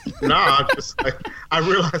go. No, I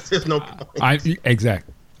realize there's no point.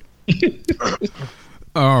 Exactly.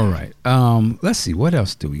 All right. Let's see. What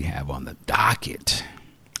else do we have on the docket?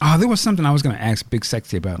 Oh, there was something I was going to ask Big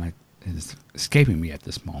Sexy about, and it's escaping me at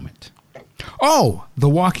this moment. Oh, The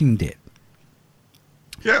Walking Dead.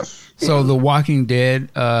 Yes. So The Walking Dead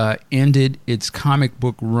ended its comic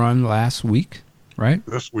book run last week, right?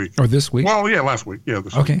 This week. Or this week? Well, yeah, last week. Yeah,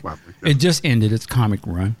 last week. Yes. It just ended its comic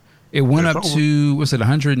run. It went up to, was it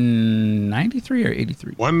 193 or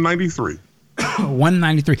 83? 193.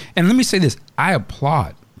 193. And let me say this. I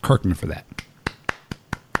applaud Kirkman for that.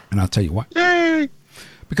 And I'll tell you why. Yay!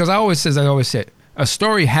 Because I always said, a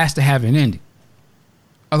story has to have an ending.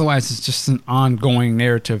 Otherwise, it's just an ongoing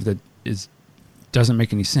narrative that doesn't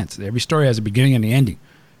make any sense. Every story has a beginning and an ending.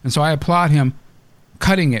 And so I applaud him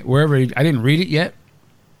cutting it wherever. I didn't read it yet,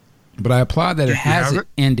 but I applaud that it has an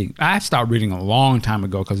ending. I stopped reading a long time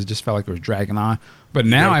ago because it just felt like it was dragging on. But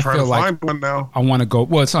now I feel like I want to go.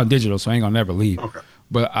 Well, it's on digital, so I ain't going to never leave. Okay.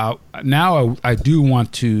 But now I do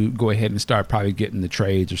want to go ahead and start probably getting the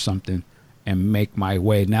trades or something and make my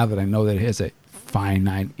way now that I know that it has a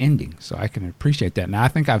finite ending, so I can appreciate that. Now I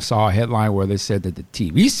think I saw a headline where they said that the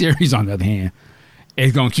TV series, on the other hand,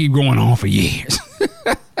 is going to keep going on for years.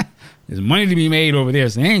 There's money to be made over there,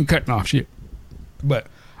 so they ain't cutting off shit. But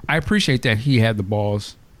I appreciate that he had the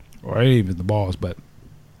balls, or even the balls, but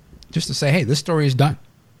just to say, hey, this story is done.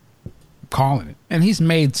 I'm calling it. And he's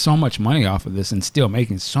made so much money off of this and still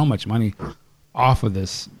making so much money off of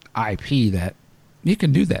this IP that you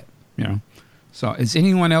can do that, you know. So, has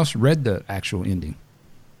anyone else read the actual ending?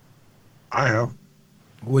 I have.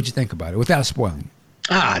 What'd you think about it, without spoiling?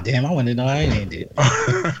 Damn! I want to know how it ended.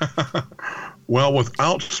 Well,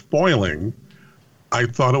 without spoiling, I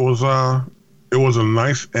thought it was a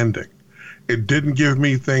nice ending. It didn't give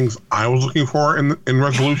me things I was looking for in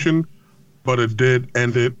resolution, but it did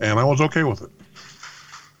end it, and I was okay with it.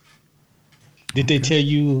 Did they tell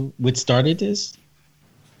you what started this?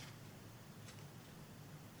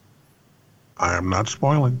 I am not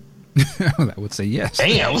spoiling. I would say yes.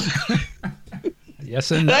 Damn.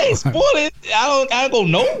 Yes and no. I ain't spoiling. I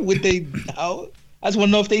don't know what they. I just want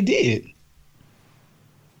to know if they did.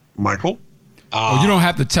 Michael? You don't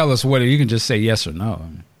have to tell us what. You can just say yes or no.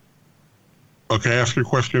 Okay, ask your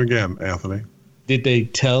question again, Anthony. Did they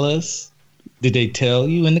tell us? Did they tell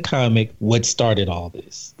you in the comic what started all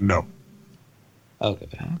this? No. Okay.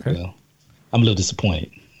 Well, I'm a little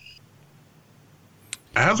disappointed.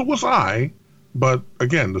 As was I. But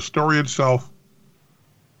again, the story itself,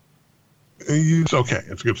 it's okay.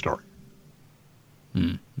 It's a good story.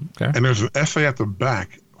 Okay. And there's an essay at the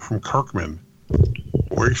back from Kirkman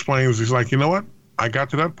where he explains, he's like, you know what? I got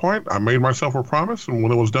to that point. I made myself a promise. And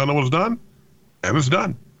when it was done, it was done. And it's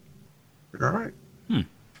done. All right.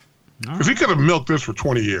 Because he could have milked this for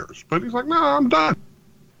 20 years. But he's like, no, I'm done.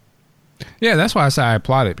 Yeah, that's why I say I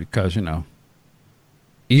applaud it because,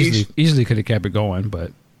 easily could have kept it going,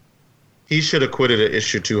 but. He should have quitted at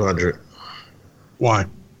issue 200. Why?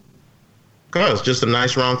 Because just a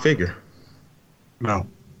nice round figure. No.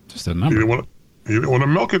 Just a number. He didn't want to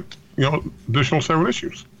milk it, additional 7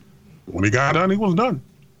 issues. When he got done, he was done.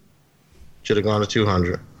 Should have gone to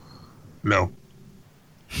 200. No.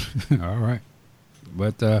 All right.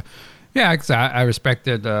 But, yeah, I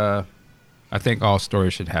respected, I think all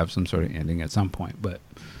stories should have some sort of ending at some point, but.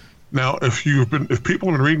 Now, if people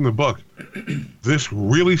have been reading the book, this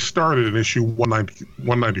really started in issue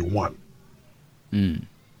 191.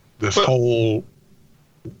 This whole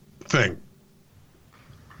thing.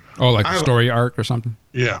 Oh, like the story arc or something?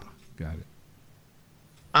 Yeah. Got it.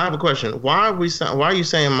 I have a question. Why are you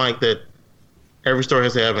saying, Mike, that every story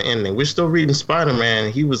has to have an ending? We're still reading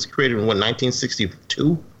Spider-Man. He was created in,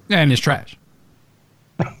 1962? Yeah, and it's trash.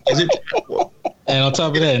 Is it? And on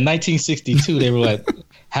top of that, in 1962, they were like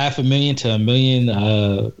 500,000 to 1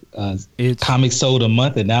 million comics sold a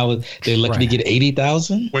month, and now they're lucky to get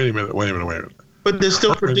 80,000. Wait a minute. But they're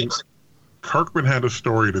still producing. Kirkman had a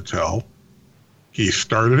story to tell. He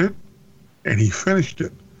started it, and he finished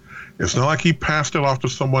it. It's not like he passed it off to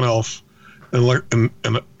someone else, an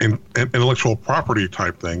intellectual property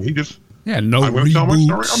type thing. He just I'm going to tell my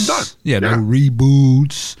story. I'm done. No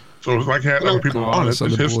reboots. So it's like having people on it. It's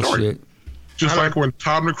his bullshit. Story. Just like when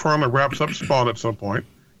Todd McFarlane wraps up Spawn at some point,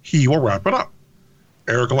 he will wrap it up.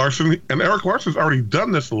 Eric Larson's already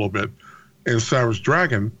done this a little bit in Savage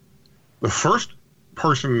Dragon. The first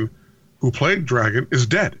person who played Dragon is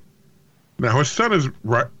dead. Now his son is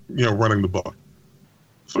running the book.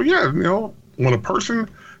 So when a person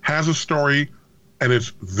has a story and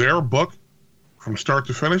it's their book from start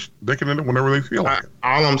to finish, they can end it whenever they feel like it.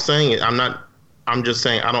 All I'm saying is I'm just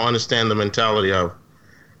saying I don't understand the mentality of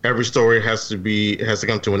every story has to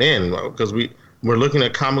come to an end, because we're looking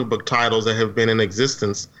at comic book titles that have been in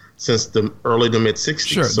existence since the early to mid 60s.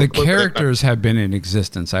 Sure, the characters have been in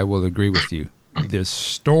existence. I will agree with you. The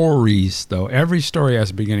stories, though, every story has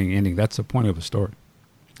a beginning and ending. That's the point of a story,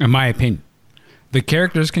 in my opinion. The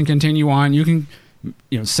characters can continue on. You can,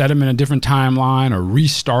 set them in a different timeline or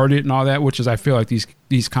restart it and all that, which is I feel like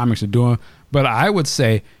these comics are doing. But I would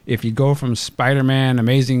say if you go from Spider-Man,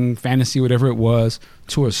 Amazing Fantasy, whatever it was,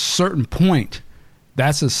 to a certain point,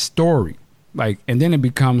 that's a story. And then it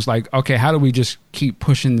becomes like, okay, how do we just keep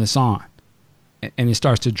pushing this on? And it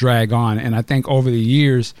starts to drag on. And I think over the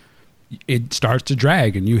years, it starts to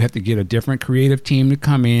drag, and you have to get a different creative team to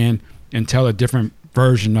come in and tell a different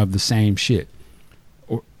version of the same shit.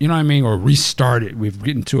 Or, you know what I mean? Or restart it. We've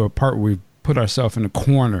gotten to a part where we've put ourselves in a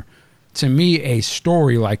corner. To me, a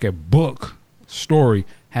story, like a book story,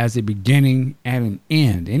 has a beginning and an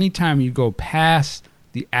end. Anytime you go past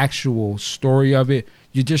the actual story of it,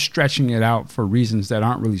 you're just stretching it out for reasons that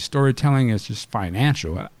aren't really storytelling. It's just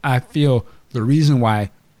financial. I feel the reason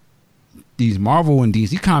why these Marvel and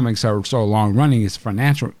DC comics are so long running is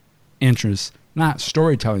financial interests, not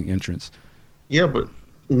storytelling interests. Yeah, but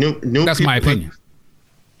new that's my opinion.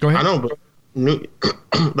 Go ahead. I know,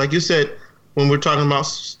 but like you said, when we're talking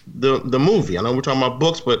about the movie, I know we're talking about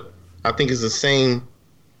books, but I think it's the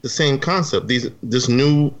same concept. This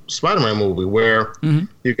new Spider-Man movie where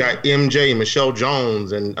you got MJ, Michelle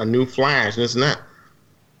Jones, and a new Flash, and this and that.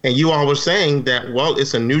 And you all were saying that, well,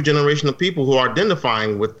 it's a new generation of people who are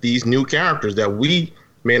identifying with these new characters that we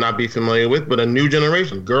may not be familiar with, but a new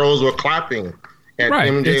generation. Girls were clapping at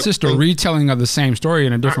MJ. It's just a retelling of the same story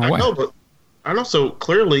in a different way. I know, so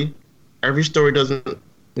clearly every story doesn't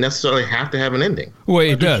necessarily have to have an ending. Well,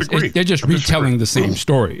 it does. They're just retelling the same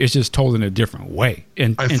story. It's just told in a different way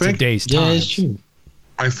in today's time. Yeah, it's true.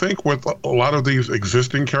 I think with a lot of these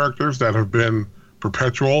existing characters that have been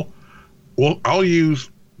perpetual, well, I'll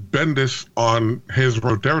use Bendis on his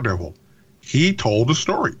Daredevil. He told a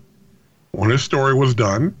story. When his story was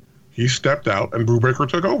done, he stepped out and Brubaker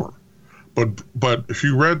took over. But if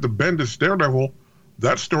you read the Bendis Daredevil,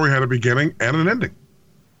 that story had a beginning and an ending.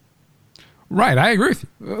 Right, I agree with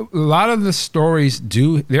you. A lot of the stories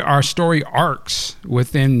there are story arcs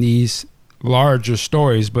within these larger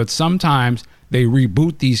stories, but sometimes they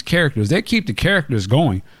reboot these characters. They keep the characters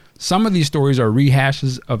going. Some of these stories are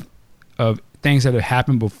rehashes of things that have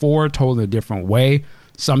happened before, told in a different way.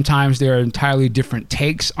 Sometimes there are entirely different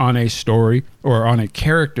takes on a story or on a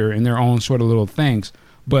character in their own sort of little things.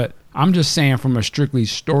 But I'm just saying from a strictly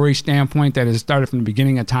story standpoint that it started from the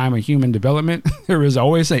beginning of time of human development, there is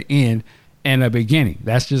always an end and a beginning.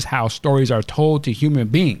 That's just how stories are told to human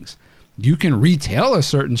beings. You can retell a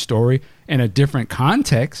certain story in a different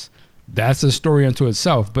context. That's a story unto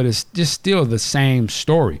itself, but it's just still the same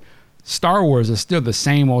story. Star Wars is still the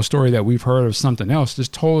same old story that we've heard of something else,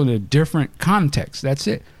 just told in a different context. That's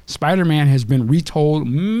it. Spider-Man has been retold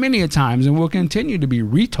many a times and will continue to be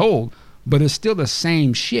retold, but it's still the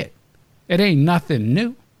same shit. It ain't nothing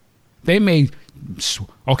new. They may,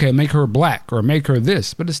 make her black or make her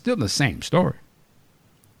this, but it's still the same story.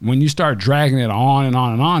 When you start dragging it on and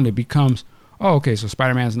on and on, it becomes, oh, okay, so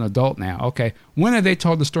Spider-Man's an adult now. Okay, when have they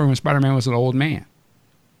told the story when Spider-Man was an old man?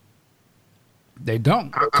 They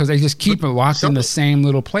don't, because they just keep it locked in the same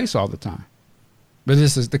little place all the time. But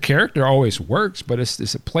this is the character always works, but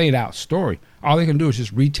it's a played out story. All they can do is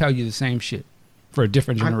just retell you the same shit for a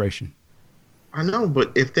different generation. I know,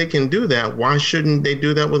 but if they can do that, why shouldn't they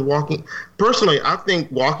do that with Walking? Personally, I think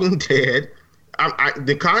Walking Dead,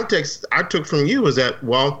 the context I took from you is that,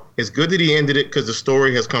 well, it's good that he ended it because the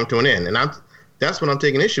story has come to an end. And that's what I'm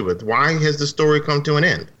taking issue with. Why has the story come to an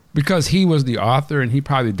end? Because he was the author and he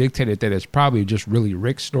probably dictated that it's probably just really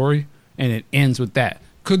Rick's story and it ends with that.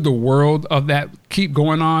 Could the world of that keep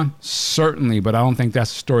going on? Certainly, but I don't think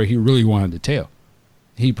that's the story he really wanted to tell.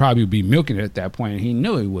 He'd probably be milking it at that point, and he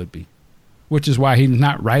knew he would be. Which is why he's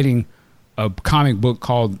not writing a comic book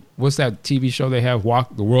called, what's that TV show they have?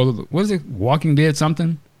 What is it? Walking Dead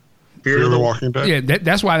something? Fear of the Walking Dead? Yeah,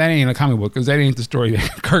 that's why that ain't a comic book, because that ain't the story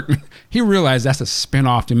that Kirkman, he realized that's a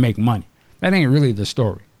spinoff to make money. That ain't really the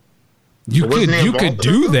story. You could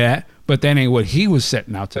do that, but that ain't what he was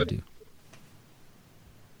setting out to do.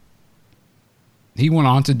 He went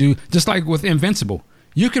on to do, just like with Invincible,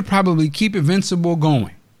 you could probably keep Invincible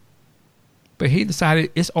going. But he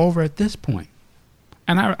decided it's over at this point.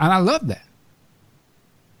 And I love that.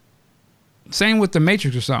 Same with the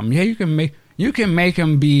Matrix or something. Yeah, you can make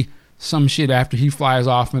him be some shit after he flies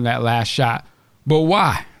off in that last shot. But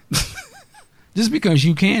why? Just because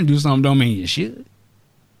you can do something don't mean you should.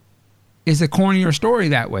 It's a cornier story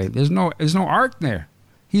that way. There's no arc there.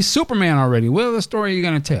 He's Superman already. What other story are you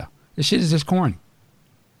going to tell? This shit is just corny.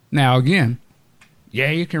 Now, again,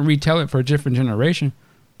 yeah, you can retell it for a different generation,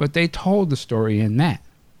 but they told the story in that.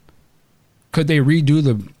 Could they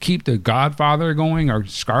keep the Godfather going or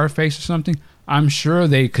Scarface or something? I'm sure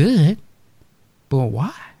they could, but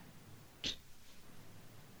why?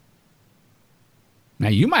 Now,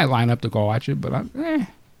 you might line up to go watch it, but I'm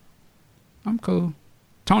cool.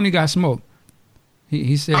 Tony got smoked.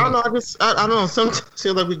 He said, I don't know. I don't know. Sometimes I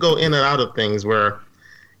feel like we go in and out of things where,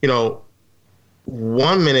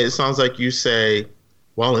 1 minute it sounds like you say,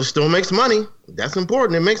 well, it still makes money. That's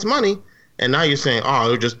important. It makes money. And now you're saying, oh,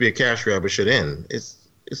 it'll just be a cash grab. It should end. It's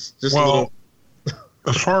just a little.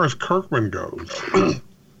 As far as Kirkman goes,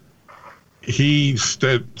 he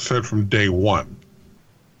said from day one,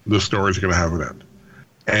 the story's going to have an end.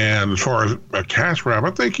 And as far as a cash grab,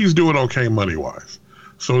 I think he's doing okay money-wise.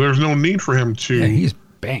 So there's no need for him he's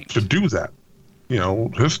banked to do that. He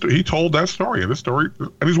told that story, and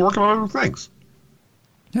he's working on other things.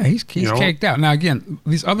 Yeah, he's caked out. Now, again,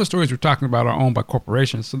 these other stories we're talking about are owned by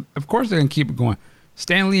corporations, so of course they're gonna keep it going.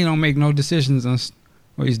 Stan Lee don't make no decisions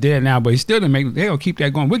he's dead now, but he still didn't make. They'll keep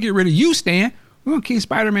that going. We'll get rid of you, Stan. We're gonna keep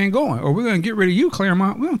Spider-Man going, or we're gonna get rid of you,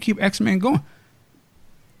 Claremont. We're gonna keep X-Men going.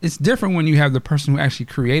 It's different when you have the person who actually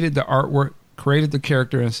created the artwork, created the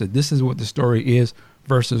character, and said this is what the story is,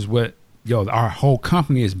 versus what our whole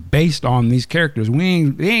company is based on these characters.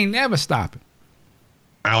 They ain't never stopping.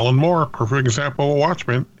 Alan Moore, perfect example of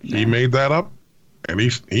Watchmen. Yeah. He made that up, and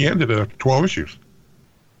he ended it after 12 issues.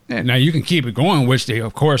 Yeah, now you can keep it going, which they,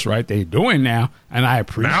 of course, right, they're doing now, and I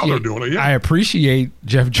appreciate. Now they're doing it. Yeah. I appreciate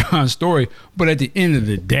Jeff Johns' story, but at the end of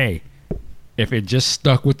the day, if it just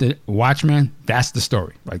stuck with the Watchmen, that's the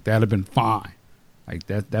story. Like that'd have been fine. Like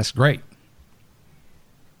that's great.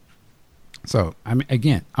 So I mean,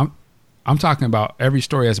 again, I'm talking about every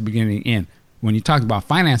story has a beginning and end. When you talk about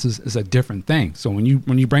finances, it's a different thing. So when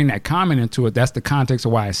you bring that comment into it, that's the context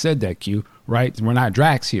of why I said that, Q, right? We're not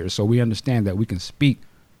Drax here, so we understand that we can speak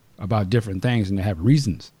about different things and they have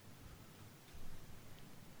reasons.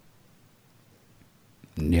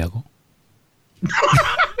 Niggle.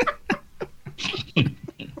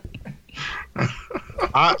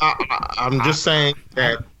 I'm just saying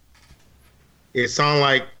that it sounded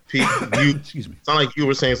like excuse me. Sound like you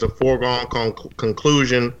were saying it's a foregone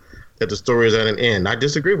conclusion that the story is at an end. I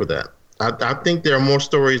disagree with that. I think there are more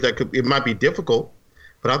stories it might be difficult,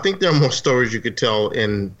 but I think there are more stories you could tell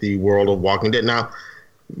in the world of Walking Dead. Now,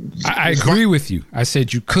 I agree with you. I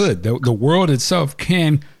said you could. The world itself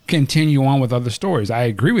can continue on with other stories. I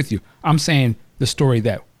agree with you. I'm saying the story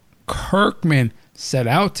that Kirkman set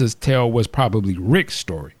out to tell was probably Rick's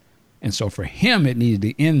story. And so for him, it needed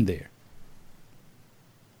to end there.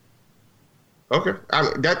 Okay.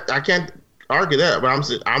 I can't argue that, but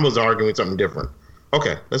I was arguing something different.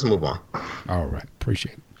 Okay, let's move on. All right.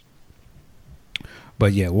 Appreciate it.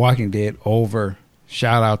 But yeah, Walking Dead over.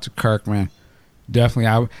 Shout out to Kirkman.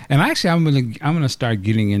 Definitely. I'm gonna start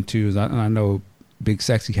getting into, I know Big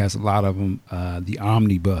Sexy has a lot of them, the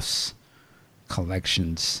omnibus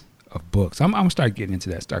collections of books. I'm gonna start getting into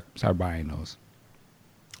that. Start buying those.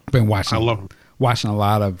 I've been watching. I love them. Watching a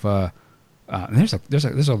lot of.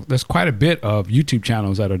 There's quite a bit of YouTube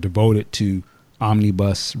channels that are devoted to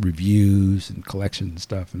omnibus reviews and collections and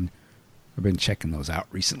stuff, and I've been checking those out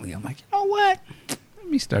recently. I'm like, you know what? Let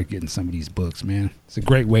me start getting some of these books, man. It's a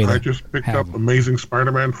great way to. I just picked up them. Amazing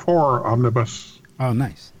Spider-Man 4 omnibus. Oh,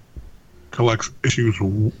 nice. Collects issues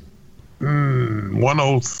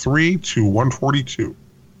 103 to 142.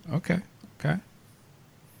 Okay.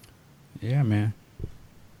 Yeah, man.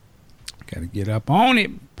 Got to get up on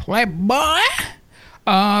it, playboy.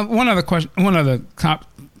 One other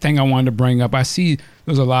thing I wanted to bring up. I see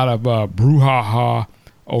there's a lot of brouhaha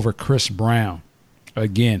over Chris Brown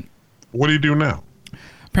again. What do you do now?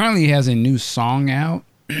 Apparently, he has a new song out,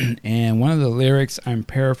 and one of the lyrics, I'm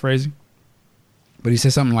paraphrasing, but he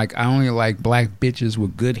says something like, "I only like black bitches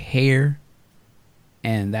with good hair,"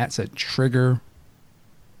 and that's a trigger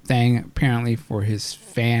thing apparently for his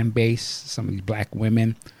fan base, some of these black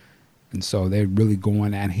women. And so they're really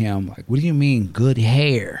going at him like, what do you mean good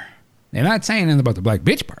hair? They're not saying anything about the black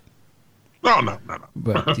bitch part. No.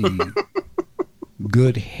 But the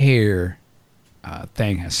good hair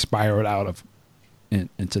thing has spiraled out of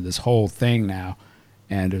into this whole thing now.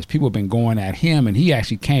 And there's people been going at him, and he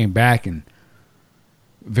actually came back and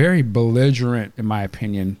very belligerent, in my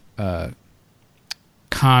opinion,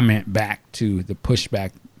 comment back to the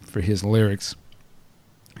pushback for his lyrics.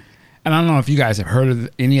 And I don't know if you guys have heard of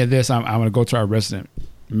any of this. I'm going to go to our resident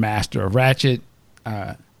master of Ratchet,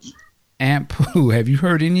 Aunt Pooh. Have you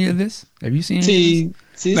heard any of this? Have you seen any of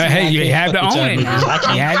this? Hey, you have to own it.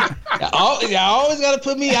 You always got to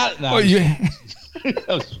put me out. No, but you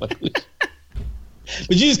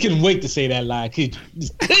just couldn't wait to say that line. You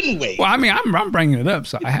just couldn't wait. Well, I mean, I'm bringing it up,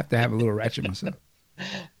 so I have to have a little ratchet myself.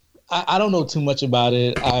 I don't know too much about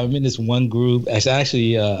it. I'm in this one group. It's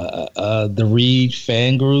actually the Reed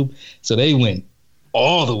fan group. So they went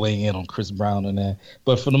all the way in on Chris Brown and that.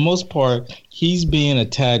 But for the most part, he's being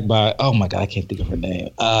attacked by, oh my God, I can't think of her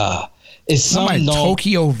name. It's something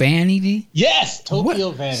Tokyo Vanity? Yes,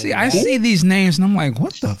 Tokyo Vanity. See, I see these names and I'm like,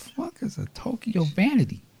 what the fuck is a Tokyo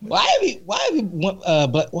Vanity? Why are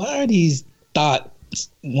these thoughts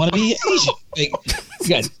want to be Asian? Like, you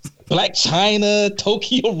got Black China,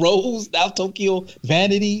 Tokyo Rose, now Tokyo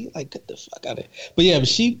Vanity. Like, get the fuck out of it. But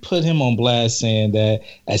she put him on blast saying that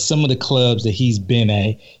at some of the clubs that he's been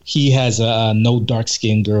at, he has a no dark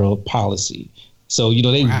skinned girl policy. So,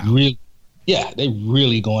 they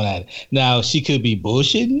really going at it. Now, she could be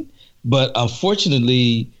bullshitting, but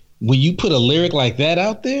unfortunately, when you put a lyric like that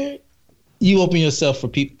out there, you open yourself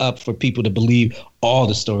up for people to believe all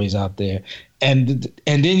the stories out there. And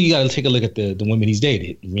then you got to take a look at the women he's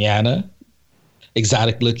dated. Rihanna,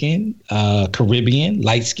 exotic looking, Caribbean,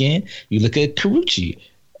 light skin. You look at Karuchi,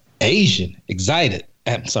 Asian, exotic,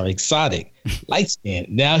 light skin.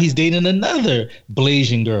 Now he's dating another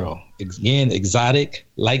Blasian girl. Again, exotic,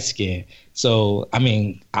 light skin. So, I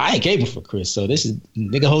mean, I ain't caping for Chris. So this is,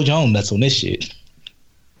 nigga, hold your own nuts on this shit.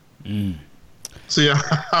 Mm. So,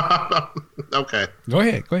 okay. Go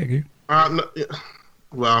ahead.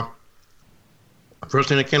 Well, first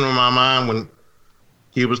thing that came to my mind when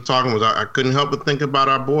he was talking was I couldn't help but think about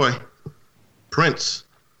our boy, Prince.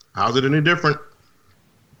 How's it any different?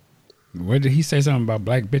 What did he say something about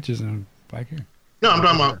black bitches and black hair? No, I'm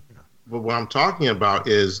talking about, but what I'm talking about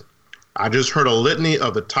is I just heard a litany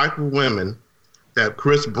of the type of women that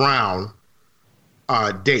Chris Brown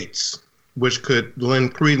dates, which could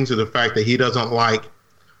lend credence to the fact that he doesn't like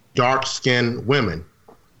dark-skinned women.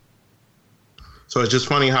 So it's just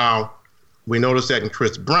funny how we notice that in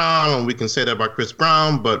Chris Brown, and we can say that about Chris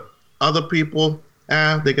Brown, but other people,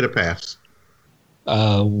 they get a pass.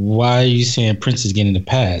 Why are you saying Prince is getting a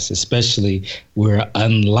pass? Especially where,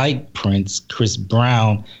 unlike Prince, Chris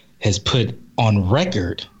Brown has put on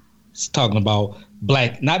record, it's talking about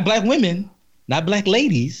not black women, not black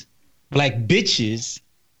ladies, black bitches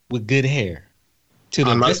with good hair.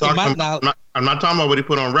 I'm not talking about what he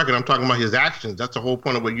put on record. I'm talking about his actions. That's the whole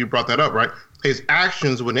point of what you brought that up, right? His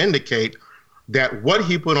actions would indicate that what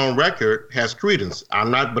he put on record has credence. I'm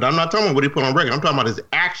not talking about what he put on record. I'm talking about his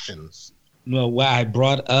actions. Well, why I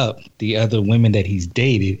brought up the other women that he's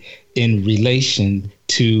dated in relation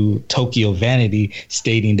to Tokyo Vanity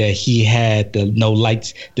stating that he had the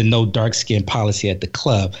no dark skin policy at the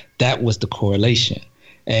club. That was the correlation.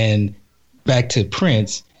 And back to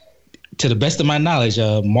Prince, to the best of my knowledge,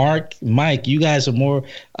 Mike, you guys are more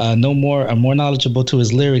knowledgeable to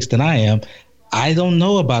his lyrics than I am. I don't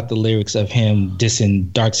know about the lyrics of him dissing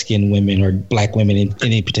dark-skinned women or black women in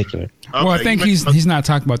any particular. Okay. Well, I think he's not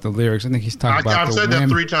talking about the lyrics. I think he's talking about the women. I've said that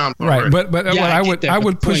 3 times already. Right, but yeah, I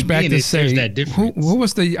would push back to say who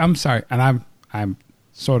was the? I'm sorry, and I'm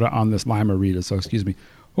sort of on this Lima reader, so excuse me.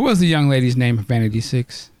 Who was the young lady's name of Vanity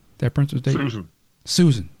 6 that Prince was dating?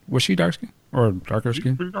 Susan. Was she dark skinned or darker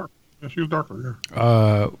skinned? Pretty dark. Yeah, she was darker.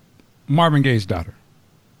 Yeah. Marvin Gaye's daughter.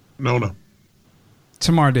 No.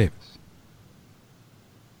 Tamar Davis.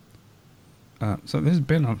 So there's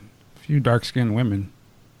been a few dark-skinned women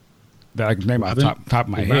that I can name off the top of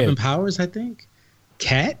my head. Robin Powers, I think.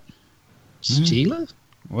 Kat? Sheila?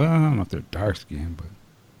 Well, I don't know if they're dark-skinned,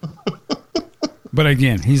 but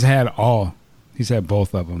again, he's had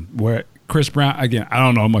both of them. Where Chris Brown, again, I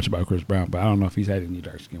don't know much about Chris Brown, but I don't know if he's had any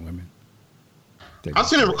dark-skinned women. I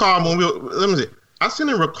seem to recall I seem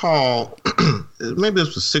to recall maybe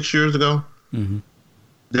this was 6 years ago. Mm-hmm.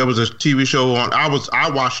 There was a TV show on.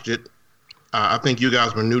 I watched it. I think you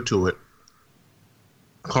guys were new to it,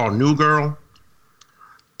 called New Girl.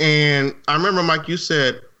 And I remember, Mike, you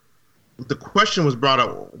said the question was brought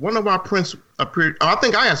up. Wonder why Prince appeared. I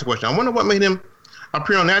think I asked the question. I wonder what made him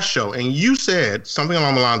appear on that show. And you said something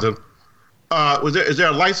along the lines of, is there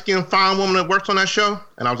a light-skinned fine woman that works on that show?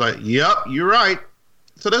 And I was like, yep, you're right.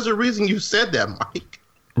 So there's a reason you said that, Mike.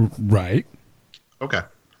 Right. Okay.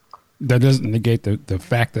 That doesn't negate the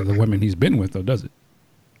fact of the women he's been with, though, does it?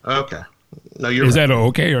 Okay. No, you're. Is that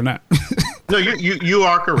okay or not? No, you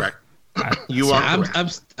are correct. You are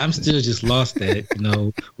correct. I'm still just lost at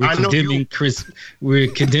we're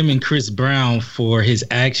condemning Chris Brown for his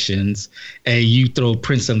actions, and you throw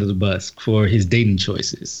Prince under the bus for his dating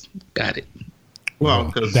choices. Got it.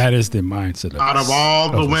 Well, that is the mindset. Out of all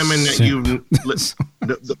the women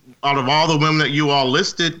that you all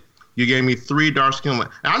listed, you gave me 3 dark skinned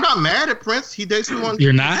women. And I'm not mad at Prince. He dates someone.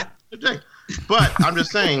 You're not. But I'm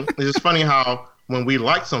just saying, it's just funny how when we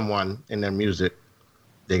like someone in their music,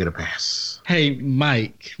 they get a pass. Hey,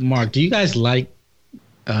 Mike, Mark, do you guys like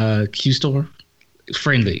Q Store?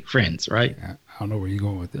 Friends, right? I don't know where you're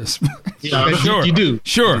going with this. Yeah, sure. You do.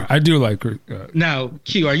 Sure, I do like. Now,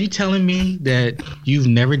 Q, are you telling me that you've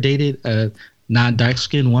never dated a non-dark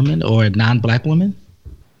skinned woman or a non-black woman?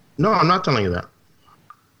 No, I'm not telling you that.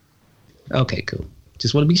 Okay, cool.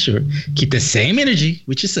 Just want to be sure. Keep the same energy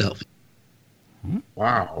with yourself.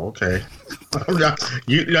 Wow. Okay.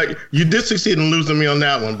 You did succeed in losing me on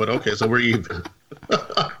that one, but okay, so we're even.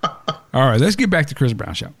 All right, let's get back to Chris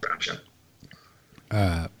Brown show.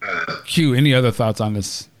 Q, any other thoughts on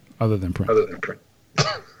this other than Prince?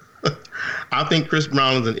 I think Chris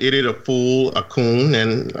Brown is an idiot, a fool, a coon,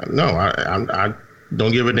 and no, I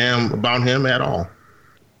don't give a damn about him at all.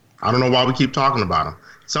 I don't know why we keep talking about him.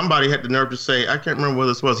 Somebody had the nerve to say, I can't remember what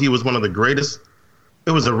this was. He was one of the greatest.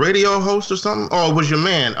 It was a radio host or something. Oh, it was your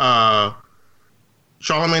man,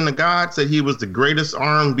 Charlamagne the God, said he was the greatest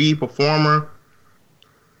R&B performer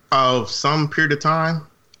of some period of time.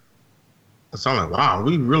 So I'm like, wow,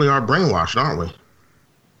 we really are brainwashed, aren't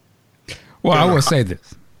we? Well, I will say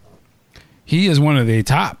this. He is one of the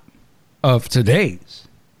top of today's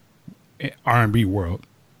R&B world,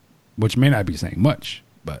 which may not be saying much,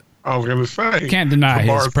 but I was going to say, can't deny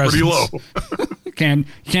his presence. Pretty low. Can't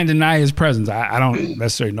deny his presence. I don't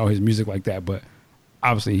necessarily know his music like that, but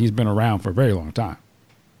obviously he's been around for a very long time.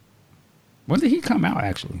 When did he come out,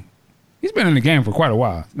 actually? He's been in the game for quite a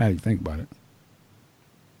while, now that you think about it.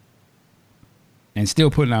 And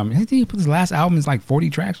still putting out, I think he put his last album is like 40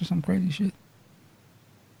 tracks or some crazy shit.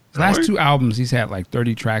 His last 2 albums, he's had like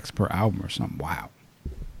 30 tracks per album or something. Wow.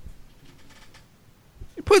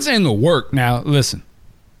 He puts in the work. Now, listen,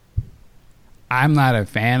 I'm not a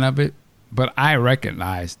fan of it, but I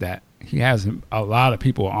recognize that he has a lot of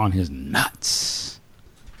people on his nuts.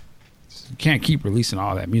 You can't keep releasing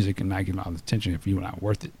all that music and not getting all the attention if you're not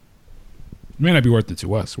worth it. It may not be worth it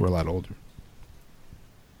to us. We're a lot older.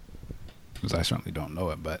 Because I certainly don't know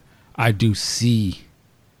it, but I do see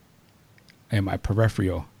in my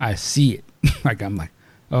peripheral, I see it. Like, I'm like,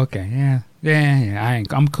 okay, yeah,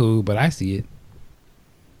 I'm cool, but I see it.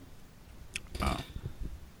 I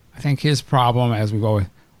think his problem as we go,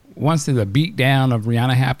 once the beat down of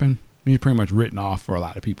Rihanna happened, he's pretty much written off for a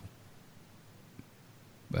lot of people.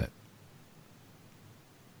 But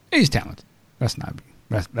He's talented. Let's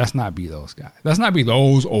not be those guys. Let's not be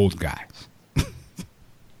those old guys.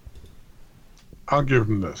 I'll give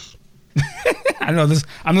him this. I know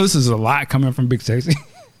this is a lot coming from Big Sexy.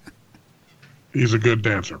 He's a good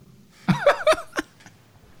dancer.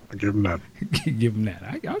 I give him that. Give him that.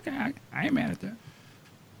 I ain't mad at that.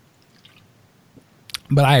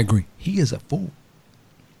 But I agree. He is a fool.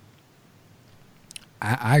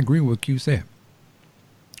 I agree with what Q said.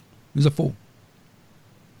 He's a fool.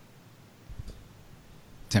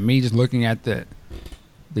 To me, just looking at the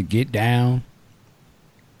get down,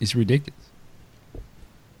 it's ridiculous.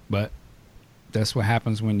 But that's what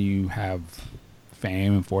happens when you have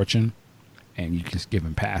fame and fortune and you just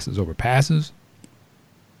giving passes over passes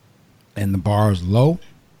and the bar is low,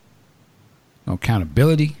 no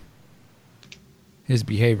accountability. His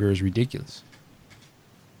behavior is ridiculous.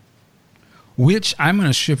 Which I'm going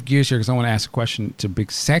to shift gears here because I want to ask a question to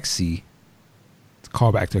Big Sexy. To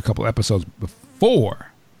call back to a couple episodes before.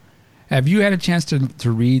 Have you had a chance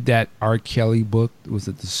to read that R. Kelly book? Was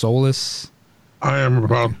it The Solace? I am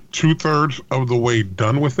about 2/3 of the way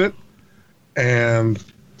done with it. And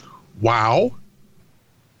wow,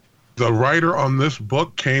 the writer on this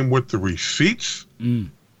book came with the receipts.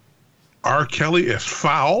 R. Kelly is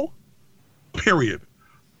foul, period.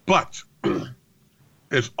 But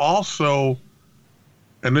it's also,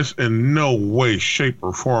 and this in no way, shape,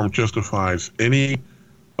 or form justifies any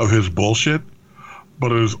of his bullshit,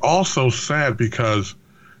 but it is also sad because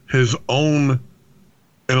his own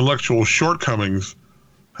intellectual shortcomings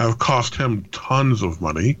have cost him tons of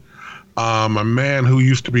money. A man who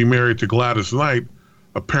used to be married to Gladys Knight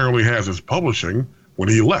apparently has his publishing when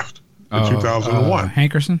he left in 2001.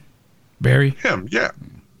 Hankerson? Barry? Him, yeah.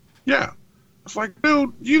 Yeah. It's like,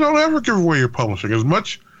 dude, you don't ever give away your publishing. As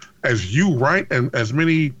much as you write and as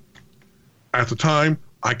many, at the time,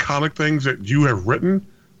 iconic things that you have written,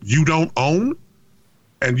 you don't own,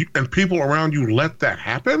 and people around you let that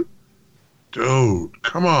happen? Dude,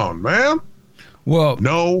 come on, man. Well,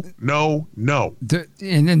 no.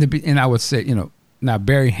 And I would say, now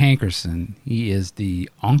Barry Hankerson, he is the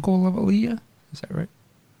uncle of Aaliyah. Is that right?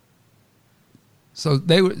 So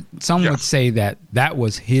some would say that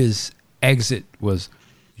was his exit. Was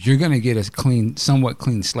you're gonna get a somewhat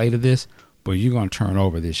clean slate of this, but you're gonna turn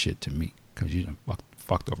over this shit to me because you done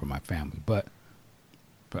fucked over my family. But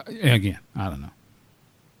again, I don't know.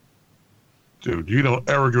 Dude, you don't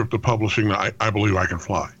ever give up the publishing that I believe I can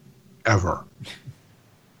fly. Ever.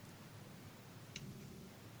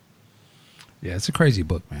 Yeah, it's a crazy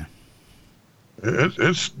book, man.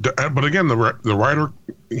 But again, the writer,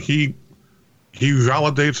 he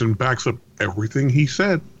validates and backs up everything he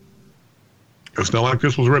said. It's not like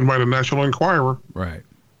this was written by the National Enquirer. Right.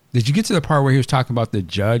 Did you get to the part where he was talking about the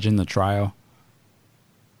judge in the trial?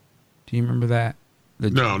 Do you remember that?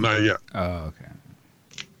 No, not yet. Oh, okay.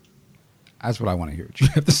 That's what I want to hear what you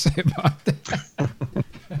have to say about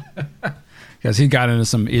that. Because he got into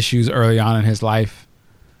some issues early on in his life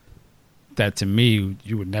that to me,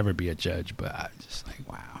 you would never be a judge, but I just like,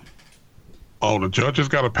 wow. Oh, the judge has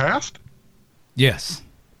got a past? Yes.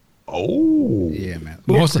 Oh. Yeah, man.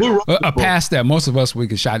 A past that most of us, we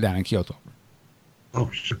get shot down and killed over. Oh,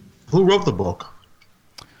 shit. Who wrote the book?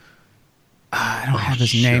 I don't have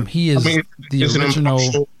his name. He is the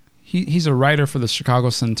original... He's a writer for the Chicago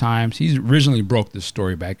Sun-Times. He originally broke this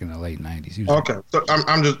story back in the late 90s. Okay. So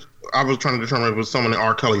I was trying to determine if it was someone in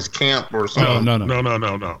R. Kelly's camp or something.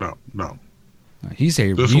 No. He's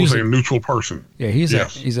this was a neutral person. Yeah, he's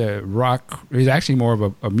actually more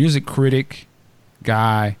of a music critic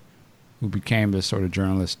guy who became this sort of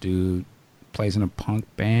journalist dude, plays in a punk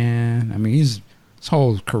band. I mean, his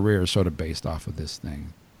whole career is sort of based off of this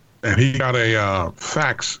thing. And he got a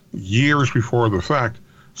fax years before the fact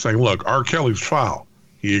saying, look, R. Kelly's foul.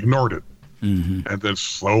 He ignored it. Mm-hmm. And then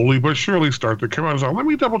slowly but surely started to come out and say, let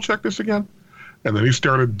me double check this again. And then he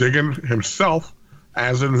started digging himself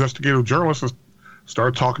as an investigative journalist and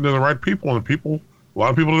started talking to the right people. And a lot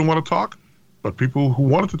of people didn't want to talk, but people who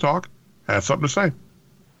wanted to talk had something to say.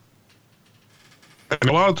 And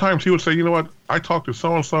a lot of times he would say, you know what, I talked to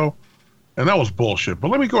so-and-so, and that was bullshit, but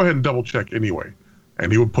let me go ahead and double check anyway. And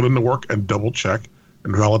he would put in the work and double check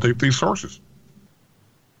and validate these sources.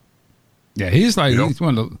 Yeah, he's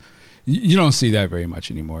one of the, you don't see that very much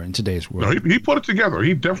anymore in today's world. No, he put it together.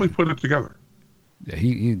 He definitely put it together. Yeah,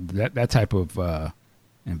 he that type of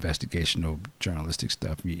investigational journalistic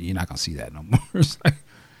stuff, you're not gonna see that no more. It's like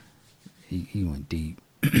he went deep,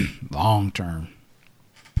 long term.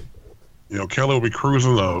 Kelly will be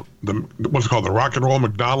cruising the what's it called, the Rock and Roll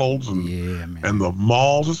McDonald's and the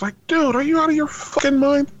malls. It's like, dude, are you out of your fucking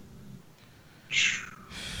mind?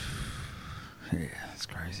 Yeah,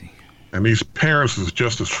 That's crazy. And these parents is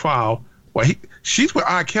just as foul. Well, she's with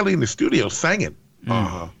R. Kelly in the studio singing.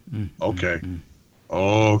 Okay.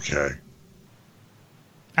 Okay.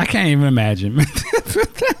 I can't even imagine.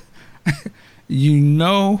 You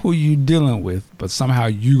know who you dealing with, but somehow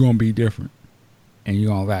you gonna be different, and you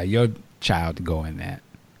gonna allow your child to go in that.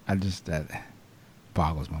 That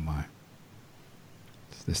boggles my mind.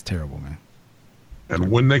 It's terrible, man. And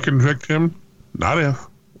when they convict him, not if,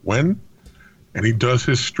 when, and he does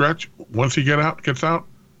his stretch, once he gets out,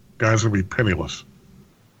 guy's gonna be penniless.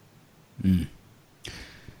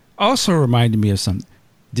 Also reminded me of something.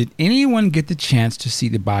 Did anyone get the chance to see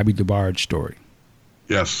the Bobby DeBarge story?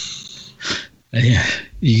 Yes. Yeah,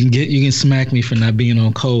 you can smack me for not being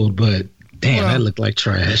on code, but damn, that looked like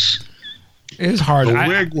trash. It's hard. The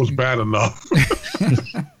wig was bad enough.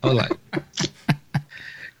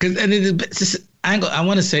 Because I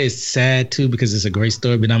want to say it's sad too because it's a great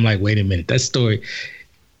story, but I'm like, wait a minute, that story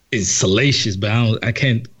is salacious, but I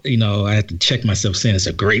can't. I have to check myself saying it's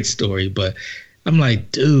a great story, but I'm like,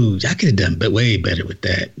 dude, I could have done way better with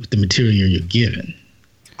that, with the material you're given.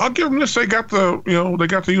 I'll give them this. They got to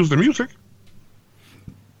use the music.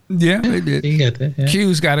 Yeah, they did. You got that. Yeah.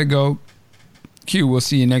 Q's got to go. Q, we'll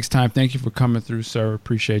see you next time. Thank you for coming through, sir.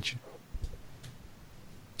 Appreciate you.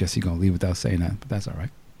 Guess he's going to leave without saying that, but that's all right.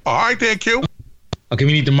 All right, there, Q. Okay,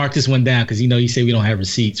 we need to mark this one down because, you say we don't have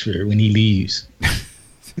receipts for when he leaves.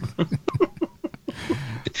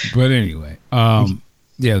 But anyway,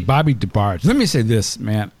 yeah, Bobby DeBarge. Let me say this,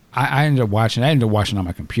 man. I ended up watching on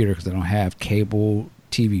my computer because I don't have cable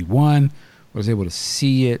TV One. Was able to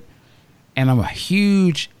see it. And I'm a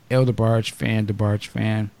huge DeBarge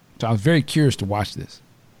fan. So I was very curious to watch this.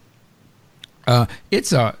 And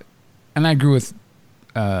I agree with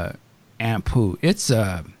Aunt Pooh.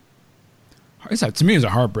 To me, it's a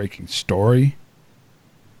heartbreaking story.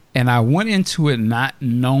 And I went into it not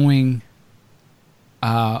knowing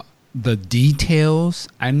the details.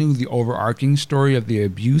 I knew the overarching story of the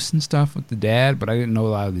abuse and stuff with the dad, but I didn't know a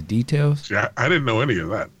lot of the details. Yeah, I didn't know any of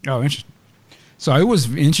that. Oh, interesting. So it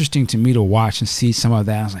was interesting to me to watch and see some of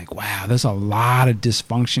that. I was like, wow, there's a lot of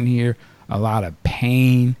dysfunction here, a lot of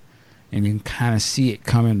pain, and you can kind of see it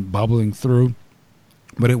bubbling through.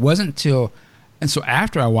 But it wasn't until, and so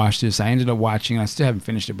after I watched this, I ended up watching, I still haven't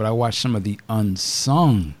finished it, but I watched some of the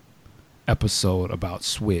unsung episode about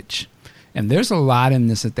Switch. And there's a lot in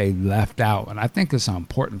this that they left out, and I think it's some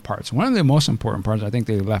important parts. One of the most important parts I think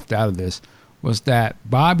they left out of this was that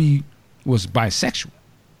Bobby was bisexual.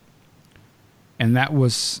 And that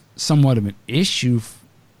was somewhat of an issue,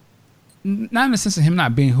 not in the sense of him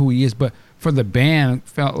not being who he is, but for the band,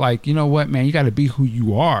 felt like, you know what, man, you got to be who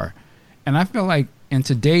you are. And I feel like in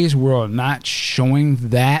today's world, not showing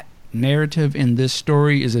that narrative in this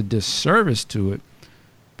story is a disservice to it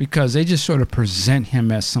because they just sort of present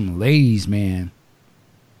him as some ladies' man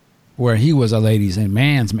where he was a ladies' and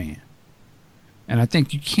man's man. And I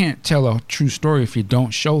think you can't tell a true story if you don't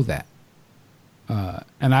show that.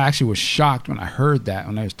 And I actually was shocked when I heard that,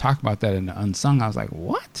 when I was talking about that in the Unsung. I was like,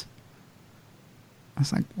 what? I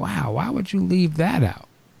was like, wow, why would you leave that out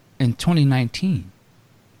in 2019?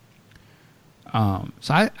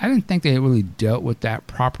 So I didn't think they really dealt with that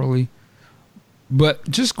properly. But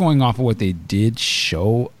just going off of what they did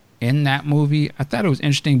show in that movie, I thought it was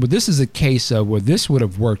interesting. But this is a case of where this would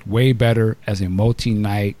have worked way better as a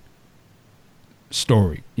multi-night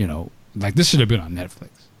story. Like this should have been on Netflix.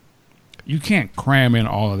 You can't cram in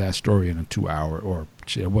all of that story in a 2 hour, or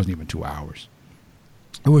shit, it wasn't even 2 hours.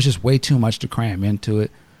 It was just way too much to cram into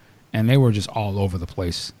it, and they were just all over the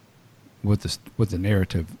place with the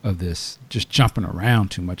narrative of this, just jumping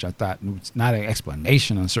around too much. I thought it's not an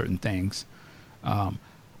explanation on certain things.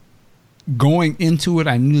 Going into it,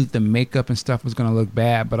 I knew that the makeup and stuff was going to look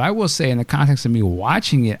bad, but I will say in the context of me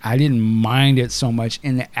watching it, I didn't mind it so much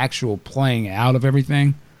in the actual playing out of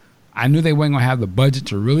everything. I knew they weren't going to have the budget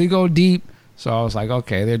to really go deep, so I was like,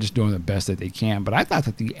 okay, they're just doing the best that they can. But I thought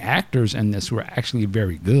that the actors in this were actually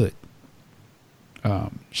very good,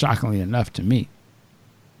 shockingly enough to me.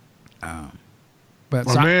 But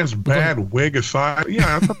my man's bad wig aside,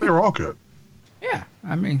 yeah, I thought they were all good. Yeah,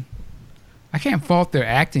 I mean, I can't fault their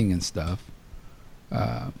acting and stuff.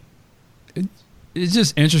 It's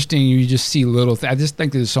just interesting. You just see little I just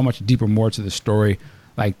think there's so much deeper, more to the story.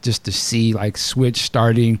 Like just to see like Switch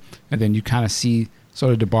starting, and then you kind of see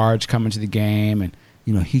sort of DeBarge coming to the game, and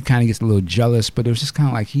he kind of gets a little jealous, but it was just kind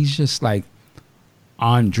of like he's just like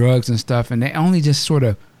on drugs and stuff, and they only just sort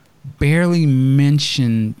of barely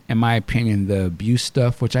mention, in my opinion, the abuse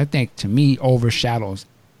stuff, which I think to me overshadows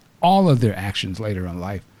all of their actions later in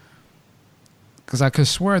life. Because I could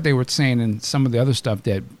swear they were saying in some of the other stuff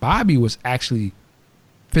that Bobby was actually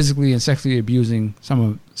physically and sexually abusing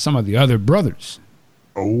some of the other brothers.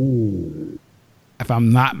 Oh. If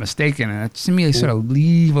I'm not mistaken, and to me, they sort of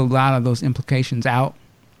leave a lot of those implications out.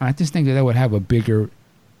 I just think that they would have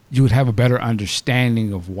you would have a better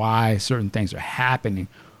understanding of why certain things are happening.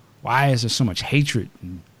 Why is there so much hatred?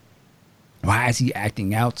 And why is he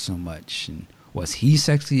acting out so much? And was he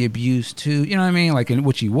sexually abused too? You know what I mean? Like, in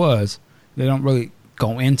which he was. They don't really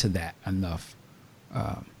go into that enough.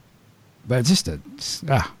 But it's just it's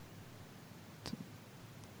a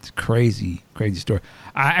crazy story.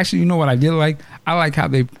 I actually, you know what I did like? I liked how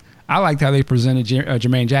they presented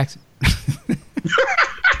Jermaine Jackson.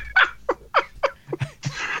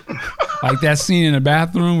 Like that scene in the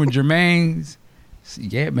bathroom with Jermaine.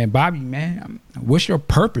 Yeah, man, Bobby, man, what's your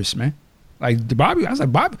purpose, man? Like Bobby, I was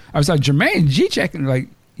like Jermaine, G-checking, like,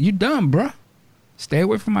 you dumb, bro. Stay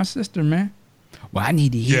away from my sister, man. Well, I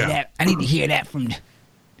need to hear that. I need to hear that from.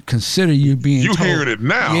 Consider you being. You told. hearing it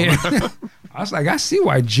now? Yeah. I was like, I see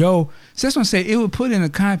why Joe. So that's what I'm saying. It would put in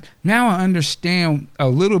a now I understand a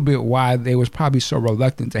little bit why they was probably so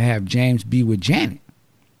reluctant to have James be with Janet,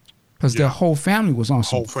 because their whole family was on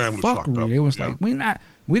some whole family fucked up. It was like,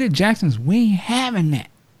 we the Jacksons, we ain't having that.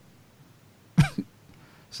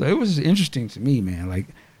 So it was interesting to me, man, like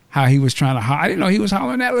how he was trying to. I didn't know he was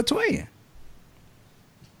hollering at LaToya.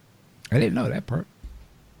 I didn't know that part.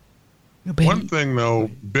 One thing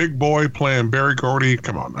though, Big Boy playing Barry Gordy.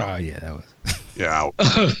 Come on now. Oh yeah, that was. Yeah.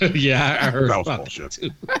 Yeah, I heard that was about bullshit. Too.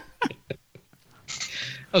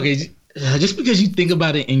 Okay, just because you think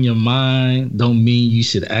about it in your mind, don't mean you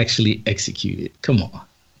should actually execute it. Come on.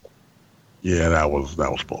 Yeah, that was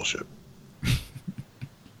bullshit.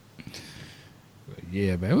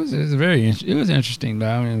 Yeah, but it was interesting though.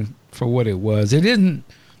 I mean, for what it was, it didn't.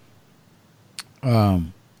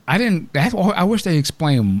 I wish they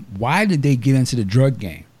explained why did they get into the drug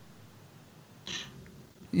game.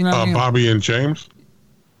 You know what I mean? Bobby and James,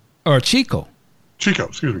 or Chico. Excuse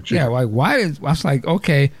me. Chico. Yeah, like why? I was like,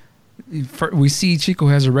 okay, we see Chico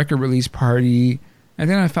has a record release party, and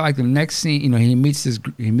then I felt like the next scene, you know, he meets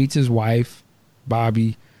his wife,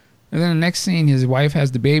 Bobby, and then the next scene, his wife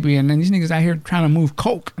has the baby, and then these niggas out here trying to move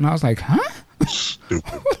coke, and I was like, huh? Stupid.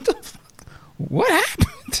 What the fuck? What happened?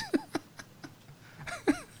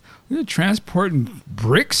 You're transporting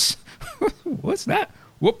bricks? What's that?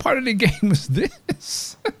 What part of the game is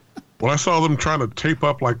this? When I saw them trying to tape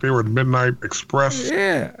up like they were in Midnight Express,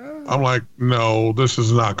 yeah, I'm like, no, this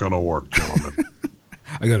is not going to work, gentlemen.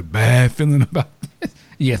 I got a bad feeling about this.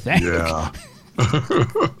 Yeah, thank you. Yeah.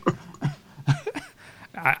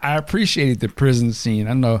 I appreciated the prison scene.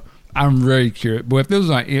 I know I'm very curious, but if this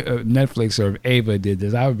was on Netflix or if Ava did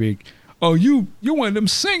this, I would be, oh, you one of them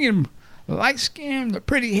singing light skinned, the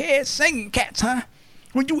pretty head singing cats, huh?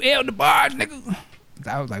 When you held the bars, nigga.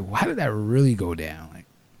 I was like, why did that really go down? Like,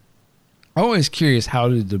 I'm always curious, how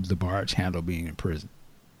did the Barge handle being in prison?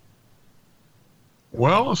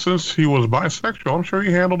 Well, since he was bisexual, I'm sure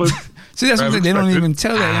he handled it. See, that's what they don't even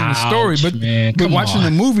tell that in the story. But watching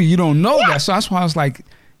the movie, you don't know that. So that's why I was like,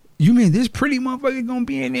 you mean this pretty motherfucker gonna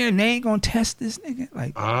be in there and they ain't gonna test this nigga?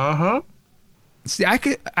 Like, see,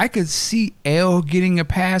 I could see L getting a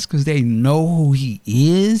pass because they know who he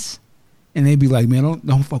is, and they'd be like, man,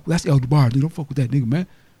 don't fuck. That's El DeBarge. Don't fuck with that nigga, man.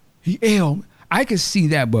 He L. I could see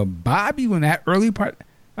that, but Bobby, when that early part,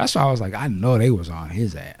 that's why I was like, I know they was on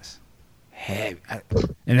his ass heavy,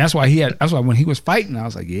 and that's why That's why when he was fighting, I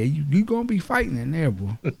was like, yeah, you gonna be fighting in there,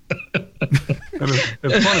 boy. And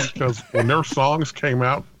it's funny because when their songs came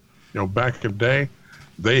out, you know, back in the day,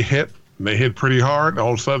 they hit pretty hard.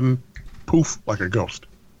 All of a sudden, poof, like a ghost,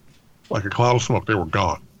 like a cloud of smoke. They were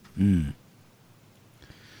gone. Mm.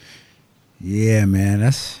 Yeah, man,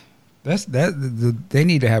 that's they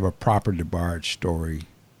need to have a proper DeBarge story.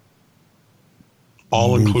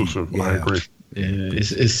 All inclusive. Yeah. I agree. Yeah,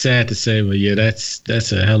 it's sad to say, but yeah,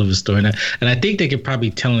 that's a hell of a story, and I think they could probably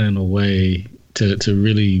tell it in a way to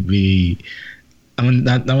really be, I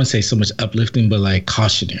wouldn't say so much uplifting, but like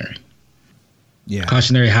cautionary. Yeah,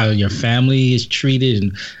 cautionary how your family is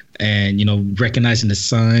treated, and you know, recognizing the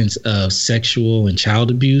signs of sexual and child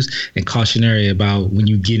abuse, and cautionary about when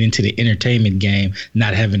you get into the entertainment game,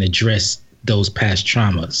 not having addressed those past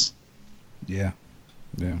traumas. Yeah.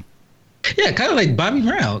 Yeah, kind of like Bobby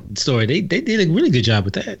Brown story. They did a really good job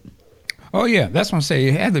with that. Oh yeah, that's what I'm saying.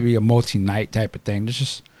 It had to be a multi-night type of thing.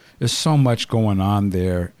 There's so much going on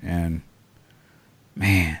there, and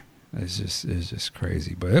man, it's just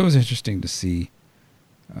crazy. But it was interesting to see.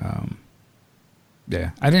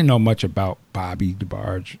 Yeah, I didn't know much about Bobby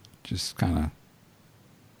DeBarge. Just kind of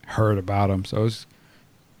heard about him, so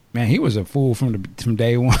man, he was a fool from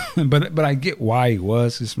day one. but I get why he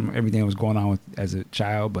was, just from everything that was going on with as a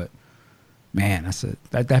child. But man,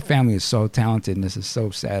 that family is so talented, and this is so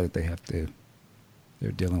sad that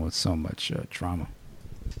they're dealing with so much trauma.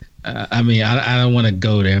 I mean, I don't want to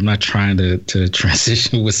go there. I'm not trying to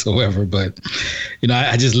transition whatsoever, but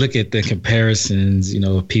I just look at the comparisons,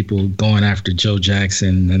 of people going after Joe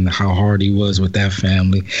Jackson and how hard he was with that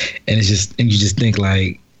family, and you just think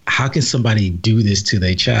like, how can somebody do this to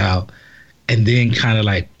their child, and then kind of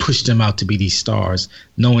like push them out to be these stars,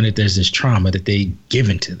 knowing that there's this trauma that they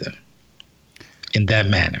given to them in that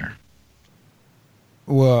manner?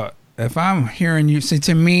 Well, if I'm hearing you say,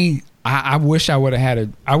 to me, I wish I would have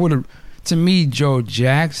to me, Joe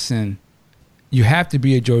Jackson, you have to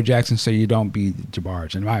be a Joe Jackson so you don't be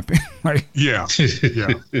Jabarge, in my opinion. Like, yeah.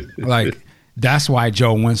 Like, that's why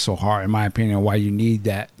Joe went so hard, in my opinion, why you need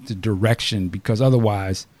the direction, because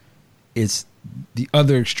otherwise it's the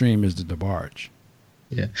other extreme is the Jabarge.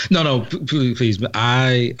 Yeah. No, please. But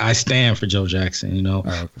I stand for Joe Jackson,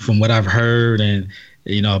 okay. From what I've heard and,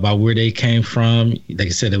 about where they came from. Like I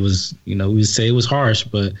said, it was, we would say it was harsh,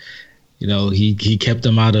 but, he kept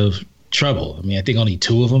them out of trouble. I mean, I think only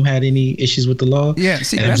 2 of them had any issues with the law. Yeah.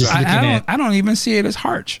 See, I don't even see it as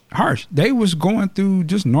harsh. They was going through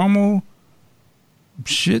just normal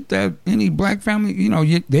shit that any black family,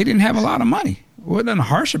 they didn't have a lot of money. Wasn't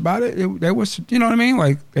harsh about it. They was, you know what I mean?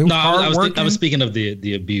 Like, they was hard I was speaking of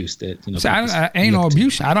the abuse that, See, I ain't no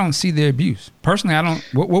abuse. I don't see the abuse. Personally, I don't.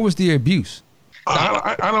 What was the abuse?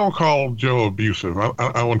 I don't call Joe abusive.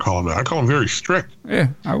 I wouldn't call him that. I call him very strict. Yeah,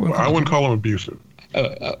 I wouldn't call him abusive.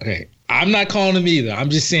 Okay. I'm not calling them either. I'm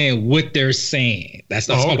just saying what they're saying. That's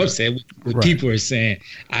all I'm saying. What right. People are saying.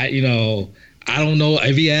 I don't know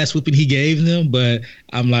every ass whooping he gave them, but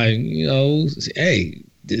I'm like, hey,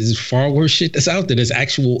 this is far worse shit that's out there. That's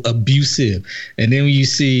actual abusive. And then when you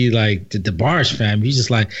see like the DeBarge family, he's just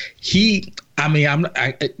like I'm not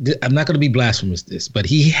going to be blasphemous but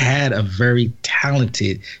he had a very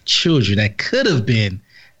talented children that could have been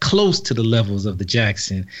close to the levels of the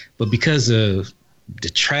Jackson, but because of the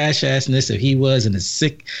trash assness that he was and the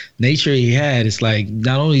sick nature he had, it's like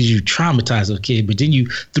not only did you traumatize a kid, but then you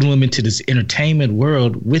threw him into this entertainment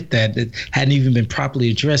world with that hadn't even been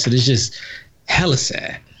properly addressed. And it's just hella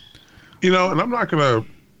sad. And I'm not going to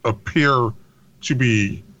appear to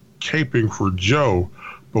be caping for Joe,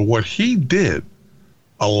 but what he did,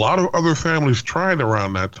 a lot of other families tried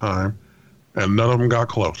around that time, and none of them got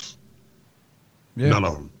close. Yeah. None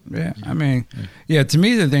of them. Yeah, I mean, to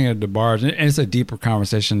me, the thing of DeBarge, and it's a deeper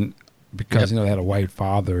conversation because, they had a white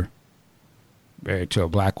father married to a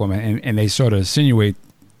black woman, and they sort of insinuate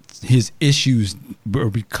his issues were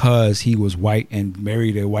because he was white and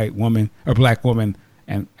married a white woman, or black woman,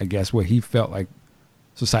 and I guess what he felt like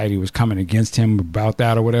society was coming against him about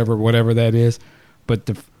that or whatever that is. But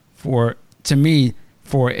for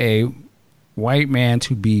a white man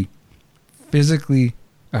to be physically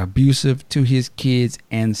abusive to his kids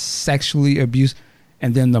and sexually abused,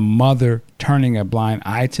 and then the mother turning a blind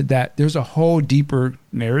eye to that, there's a whole deeper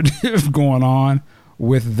narrative going on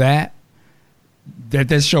with that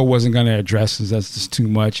show wasn't going to address, because that's just too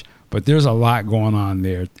much. But there's a lot going on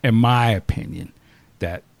there, in my opinion,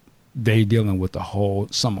 that they dealing with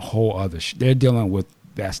some whole other they're dealing with.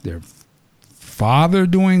 That's their father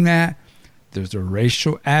doing that. There's a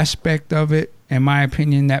racial aspect of it, in my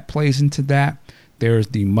opinion, that plays into that. There's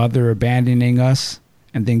the mother abandoning us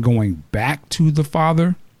and then going back to the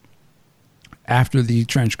father after the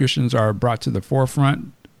transgressions are brought to the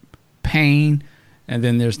forefront, pain. And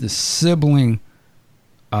then there's the sibling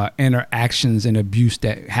interactions and abuse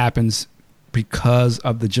that happens because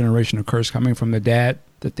of the generational curse coming from the dad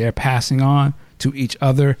that they're passing on to each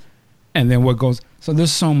other. And then what goes, so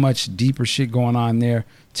there's so much deeper shit going on there.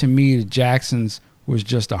 To me, the Jacksons was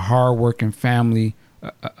just a hardworking family,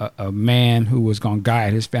 a man who was going to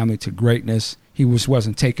guide his family to greatness. He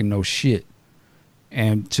wasn't taking no shit.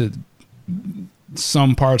 And to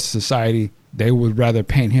some parts of society, they would rather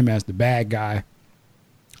paint him as the bad guy.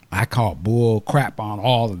 I call bull crap on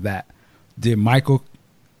all of that. Did Michael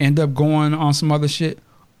end up going on some other shit?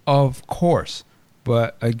 Of course.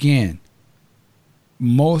 But again,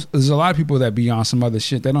 there's a lot of people that be on some other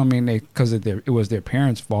shit. That don't mean because it was their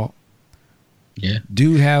parents' fault. Yeah.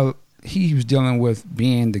 Dude he was dealing with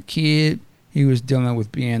being the kid. He was dealing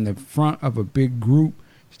with being the front of a big group.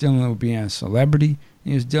 He was dealing with being a celebrity.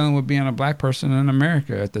 He was dealing with being a black person in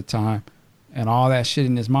America at the time, and all that shit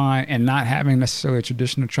in his mind, and not having necessarily a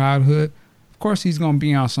traditional childhood. Of course, he's gonna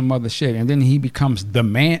be on some other shit, and then he becomes the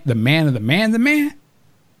man.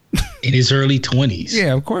 In his early 20s.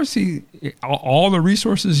 Yeah, of course all the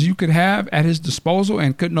resources you could have at his disposal,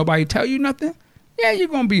 and could nobody tell you nothing? Yeah, you're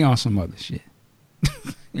gonna be on some other shit.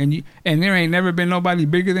 and there ain't never been nobody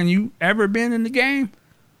bigger than you ever been in the game.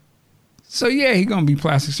 So yeah, he gonna be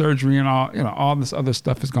plastic surgery and all this other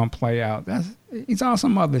stuff is gonna play out. He's on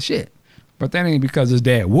some other shit. But that ain't because his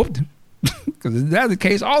dad whooped him. Because if that's the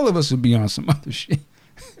case, all of us would be on some other shit.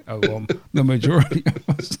 Well, the majority of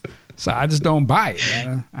us. So I just don't buy it,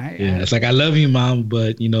 man. It's like, I love you, Mom,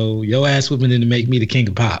 but your ass whooping didn't make me the king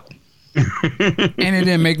of pop. And it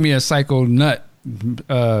didn't make me a psycho nut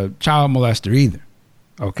child molester either.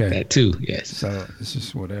 Okay. That too, yes. So it's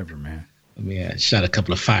just whatever, man. I mean, I shot a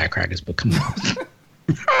couple of firecrackers, but come on.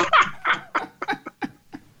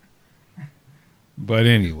 But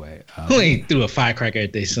anyway. Who ain't threw a firecracker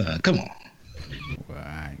at their son? Come on.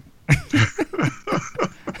 Well,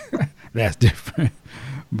 that's different.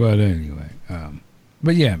 But anyway.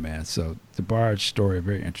 But yeah, man. So the Barge story,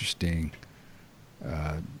 very interesting.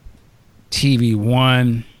 TV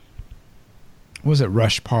One. What was it?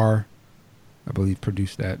 Rush Parr, I believe,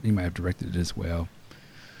 produced that. He might have directed it as well.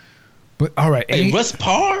 But all right. Hey, Russ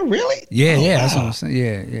Parr, really? Yeah, that's what I'm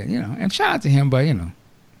saying. Yeah. And shout out to him, but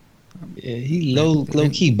Yeah, he low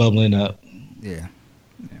key bubbling up. Yeah.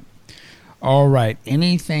 All right.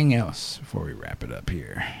 Anything else before we wrap it up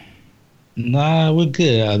here? Nah, we're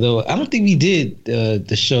good. Although I don't think we did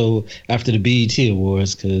the show after the BET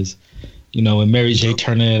Awards because, when Mary J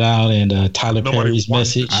turning it out and Tyler Perry's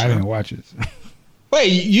message. I didn't watch it. Wait,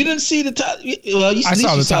 you didn't see the Tyler? Well, I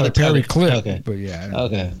saw the Tyler Perry clip. Okay. But yeah.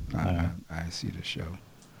 Okay. I see the show.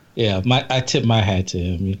 Yeah, I tip my hat to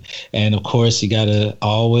him, and of course you gotta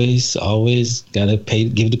always gotta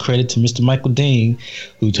give the credit to Mr. Michael Ding,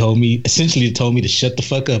 who essentially told me to shut the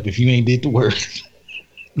fuck up if you ain't did the work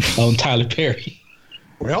on Tyler Perry.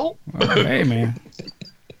 Well, hey man.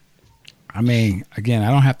 I mean, again,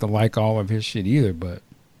 I don't have to like all of his shit either, but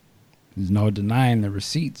there's no denying the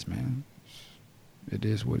receipts, man. It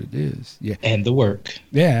is what it is. Yeah, and the work.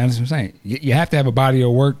 Yeah, that's what I'm saying. You have to have a body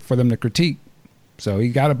of work for them to critique. So he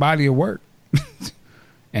got a body of work,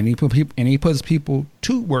 and he puts people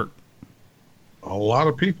to work. A lot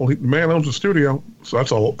of people. The man owns a studio,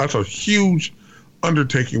 so that's a huge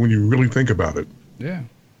undertaking when you really think about it. Yeah,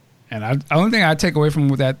 and the only thing I take away from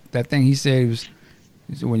that thing he said was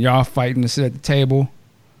when y'all fighting to sit at the table,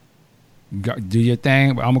 do your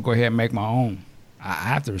thing, but I'm gonna go ahead and make my own. I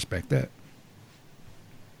have to respect that.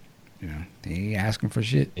 They ain't asking for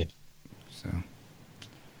shit. Yeah. So.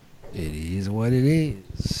 It is what it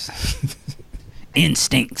is.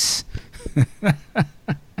 Instincts.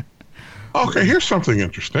 Okay, here's something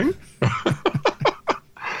interesting.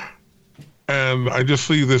 And I just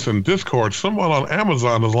see this in Discord. Someone on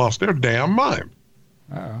Amazon has lost their damn mind.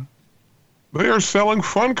 Uh-oh. They are selling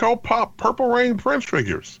Funko Pop Purple Rain Prince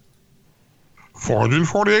figures.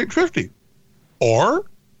 $448.50. Or,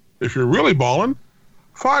 if you're really balling,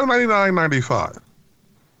 $599.95.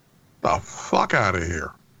 The fuck out of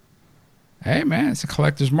here. Hey, man, it's a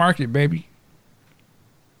collector's market, baby.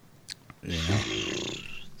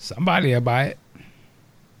 Somebody will buy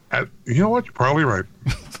it. You know what? You're probably right.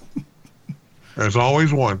 There's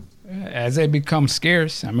always one. As they become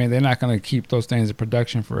scarce, I mean, they're not going to keep those things in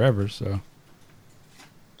production forever, so.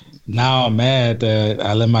 Now I'm mad that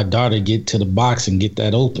I let my daughter get to the box and get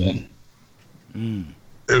that open.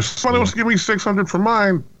 If someone else give me $600 for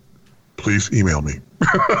mine, please email me.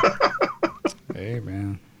 Hey,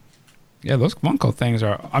 man. Yeah, those Funko things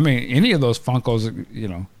are. I mean, any of those Funkos,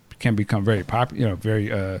 can become very popular.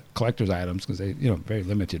 Very collector's items because they, very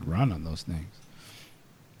limited run on those things.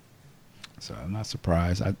 So I'm not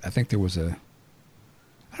surprised. I think there was I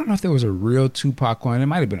don't know if there was a real Tupac one. It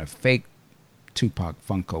might have been a fake Tupac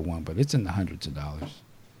Funko one, but it's in the hundreds of dollars,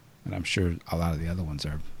 and I'm sure a lot of the other ones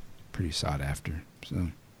are pretty sought after. So.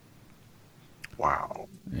 Wow.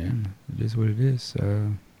 Yeah, it is what it is.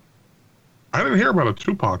 I didn't hear about a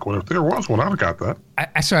Tupac one. If there was one, I'd have got that.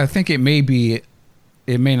 I think it may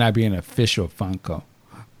not be an official Funko,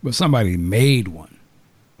 but somebody made one.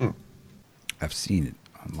 I've seen it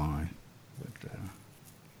online.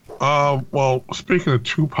 Well, speaking of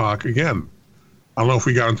Tupac, again, I don't know if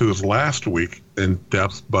we got into this last week in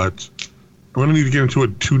depth, but we don't need to get into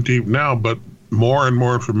it too deep now, but more and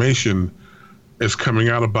more information is coming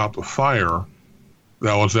out about the fire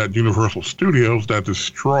that was at Universal Studios that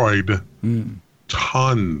destroyed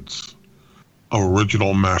tons of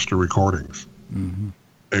original master recordings,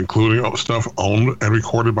 including stuff owned and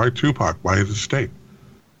recorded by Tupac, by his estate.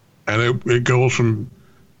 And it goes from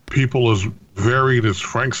people as varied as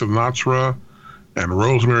Frank Sinatra and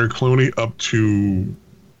Rosemary Clooney up to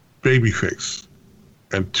Babyface.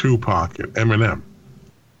 and Tupac and Eminem.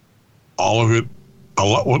 All of it,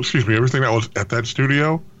 everything that was at that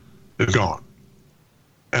studio is gone.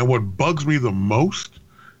 And what bugs me the most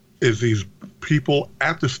is these people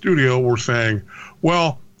at the studio were saying,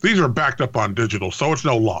 well, these are backed up on digital, so it's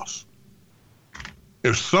no loss.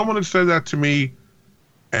 If someone had said that to me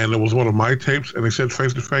and it was one of my tapes and they said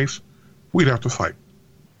face to face, we'd have to fight.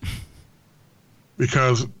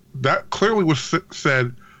 Because that clearly was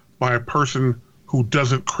said by a person who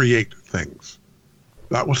doesn't create things.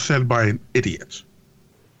 That was said by an idiot.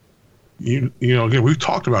 You know, again, we've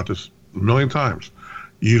talked about this a million times.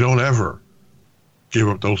 You don't ever give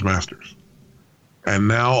up those masters. And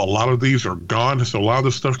now a lot of these are gone, so a lot of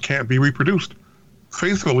this stuff can't be reproduced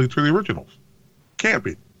faithfully to the originals. Can't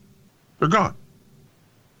be. They're gone.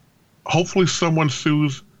 Hopefully someone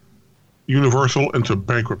sues Universal into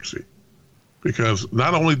bankruptcy, because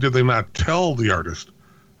not only did they not tell the artist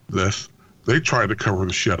this, they tried to cover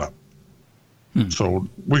the shit up. So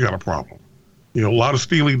we got a problem. You know, a lot of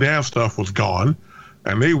Steely Dan stuff was gone,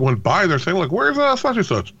 and they went by there saying, like, where's such and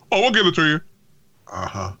such? Oh, we'll give it to you.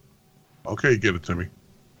 Uh-huh. Okay, give it to me.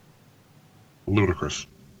 Ludicrous.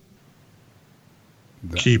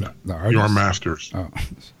 Keep your masters. Oh,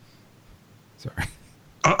 sorry.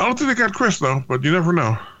 I don't think they got Chris, though, but you never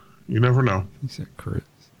know. You never know. You said Chris.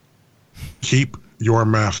 Keep your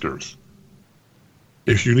masters.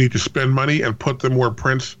 If you need to spend money and put them where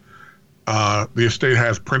Prince, the estate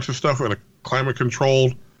has Prince's stuff in a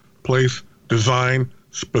climate-controlled place designed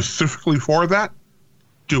specifically for that,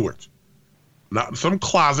 do it. Not in some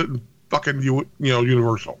closet in fucking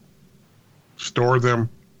Universal. Store them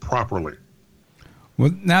properly.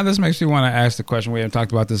 Well, now this makes me want to ask the question. We haven't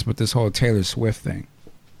talked about this, but this whole Taylor Swift thing.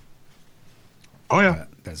 Oh yeah,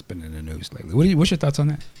 that's been in the news lately. What's your thoughts on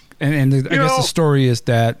that? And I guess the story is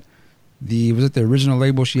that the original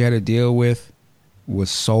label she had a deal with was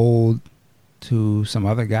sold to some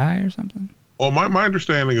other guy or something. Well, my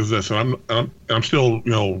understanding is this, and I'm still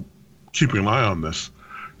keeping an eye on this.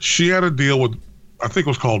 She had a deal with, I think it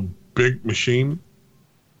was called Big Machine,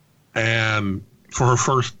 and for her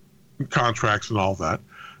first contracts and all that,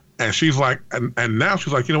 and she's like, and now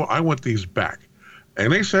she's like, I want these back,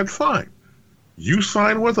 and they said, fine, you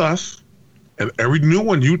sign with us, and every new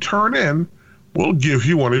one you turn in, we'll give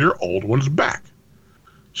you one of your old ones back.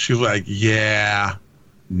 She's like, yeah,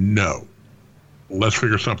 no, let's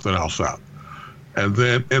figure something else out. And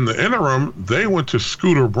then in the interim, they went to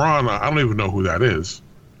Scooter Braun. I don't even know who that is.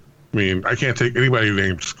 I mean, I can't take anybody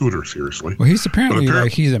named Scooter seriously. Well, he's apparently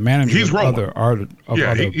like he's a manager of other artists.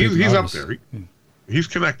 Yeah, he's up there. He's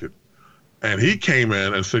connected. And he came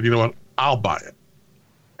in and said, you know what, I'll buy it.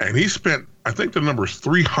 And he spent, I think the number is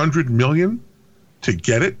 $300 million to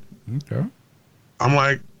get it. Okay. I'm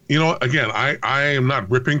like, again, I am not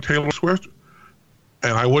ripping Taylor Swift,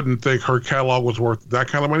 and I wouldn't think her catalog was worth that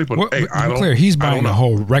kind of money. But hey, I don't. Clear, he's buying the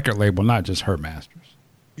whole record label, not just her masters.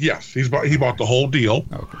 Yes, he bought the whole deal.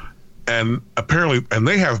 Okay. And apparently, and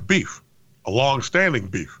they have beef, a long-standing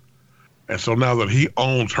beef. And so now that he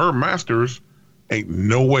owns her masters, ain't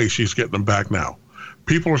no way she's getting them back now.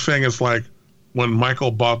 People are saying it's like when Michael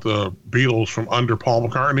bought the Beatles from under Paul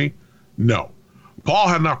McCartney. No. Paul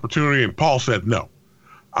had an opportunity, and Paul said no.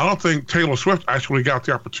 I don't think Taylor Swift actually got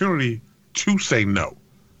the opportunity to say no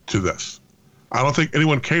to this. I don't think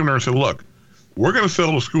anyone came there and said, look, we're going to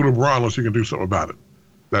sell the Scooter Braun unless you can do something about it.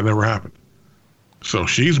 That never happened. So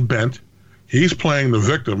she's bent. He's playing the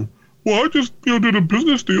victim. Well, I just did a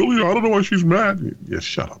business deal. I don't know why she's mad. Yeah,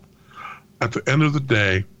 shut up. At the end of the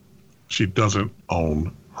day, she doesn't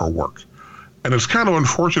own her work. And it's kind of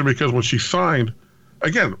unfortunate because when she signed,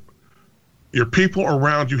 again, your people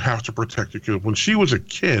around you have to protect you. Because when she was a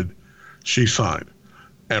kid, she signed.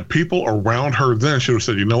 And people around her then should have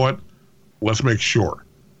said, you know what? Let's make sure.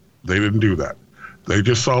 They didn't do that. They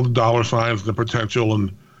just saw the dollar signs, the potential,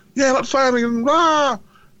 and yeah, let's sign it, and rah!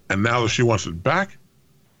 And now that she wants it back,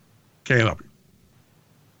 can't help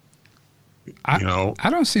you. I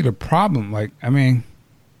don't see the problem. Like, I mean,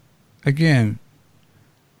 again,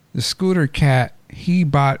 the Scooter Cat, he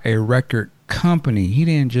bought a record company. He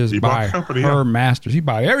didn't just buy her masters. He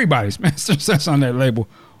bought everybody's masters that's on that label.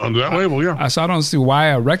 Under that label, yeah. So I don't see why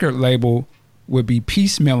a record label would be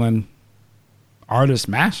piecemealing artist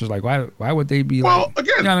masters. Like, why would they be like,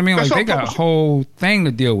 again, you know what I mean? Like, they got a whole thing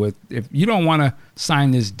to deal with. If you don't want to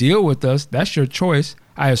sign this deal with us, that's your choice.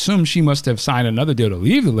 I assume she must have signed another deal to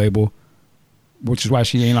leave the label, which is why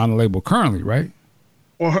she ain't on the label currently, right?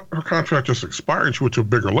 Well, her contract just expired. She went to a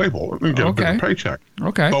bigger label and get a bigger paycheck.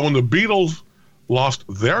 Okay. But when the Beatles lost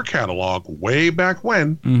their catalog way back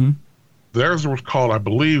when, theirs was called, I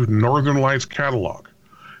believe, Northern Lights Catalog.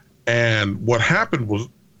 And what happened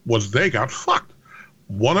was they got fucked.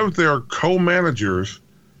 One of their co-managers,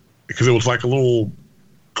 because it was like a little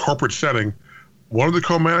corporate setting, one of the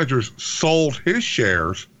co-managers sold his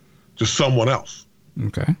shares to someone else.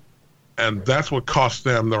 Okay. And that's what cost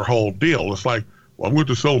them their whole deal. It's like, well, I'm going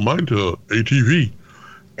to sell mine to ATV.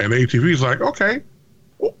 And ATV's like, okay,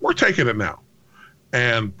 we're taking it now.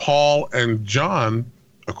 And Paul and John,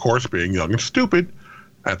 of course, being young and stupid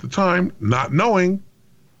at the time, not knowing,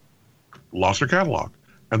 lost their catalog.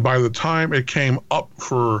 And by the time it came up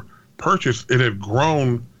for purchase, it had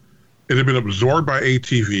grown. It had been absorbed by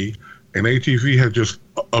ATV, and ATV had just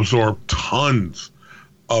absorbed tons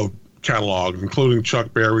of catalogs, including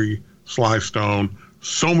Chuck Berry, Sly Stone,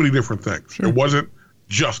 so many different things. Sure. It wasn't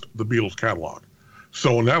just the Beatles catalog.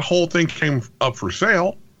 So when that whole thing came up for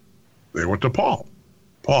sale, they went to Paul.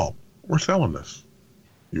 Paul, we're selling this.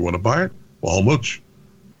 You want to buy it? Well, how much?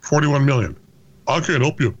 $41 million. I can't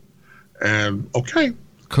help you. And okay.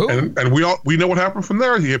 Cool. And we know what happened from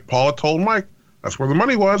there. Paul had told Mike that's where the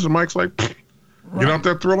money was, and Mike's like, get out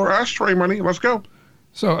that Thriller ashtray money. Let's go.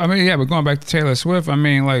 So, I mean, yeah, but going back to Taylor Swift, I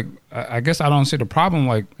mean, like, I guess I don't see the problem.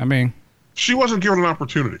 Like, I mean, she wasn't given an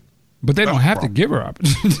opportunity. But they don't have to give her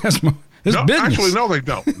opportunity. It's business. Actually, no, they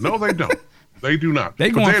don't. No, they don't. They do not.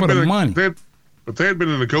 They going for the money. But they had been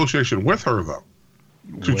in negotiation with her, though,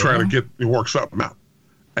 to try to work something out.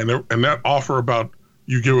 And that offer about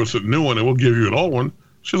you give us a new one and we'll give you an old one,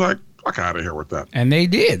 she's like, fuck out of here with that. And they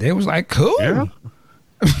did. They was like, cool. Yeah,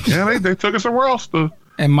 yeah, they took us somewhere else.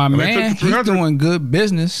 And my man, he's doing good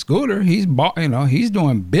business. Scooter, he's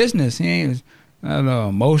doing business. He ain't an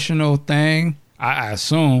emotional thing. I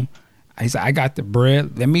assume. He said, I got the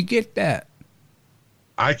bread. Let me get that.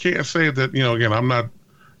 I can't say that, again, I'm not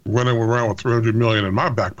running around with $300 million in my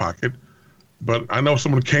back pocket, but I know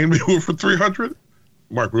someone came to me for $300.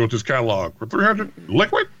 Mark wrote his catalog for $300.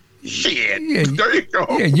 Liquid? Shit. Yeah, there you go.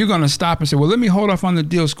 Yeah, you're going to stop and say, well, let me hold off on the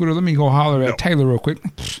deal, Scooter. Let me go holler at Taylor real quick.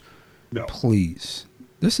 No. Please.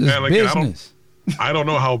 This is business. I don't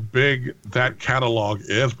know how big that catalog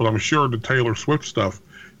is, but I'm sure the Taylor Swift stuff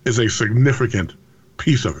is a significant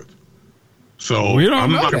piece of it. So we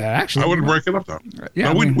don't know that, actually. I wouldn't break it up, though.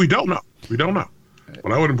 Yeah, no, we don't know. We don't know.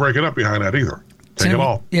 But I wouldn't break it up behind that either. Take it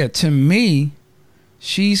all. Yeah, to me,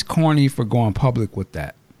 she's corny for going public with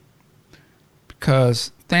that.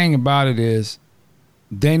 Because the thing about it is,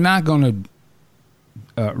 they're not going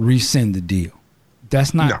to rescind the deal.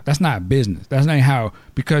 That's not business. That's not how,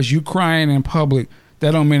 because you crying in public,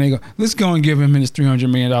 that don't mean they go, let's go and give him his $300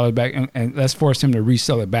 million back and let's force him to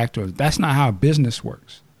resell it back to us. That's not how business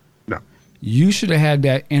works. No. You should have had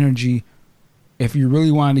that energy. If you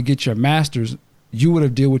really wanted to get your masters, you would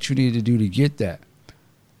have did what you needed to do to get that.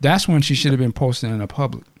 That's when she should have been posting in the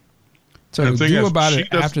public. So to do about it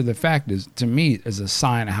after the fact is, to me, is a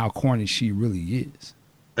sign of how corny she really is.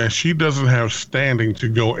 And she doesn't have standing to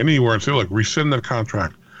go anywhere and say, look, rescind that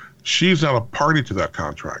contract. She's not a party to that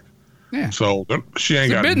contract. Yeah. So she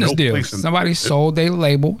ain't got business no deal. place in Somebody sold a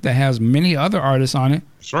label that has many other artists on it.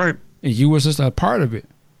 That's right. And you was just a part of it.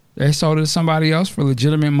 They sold it to somebody else for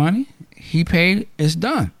legitimate money. He paid. It's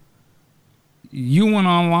done. You went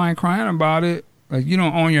online crying about it. Like, you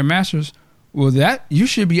don't own your masters. Well, that you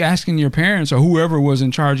should be asking your parents or whoever was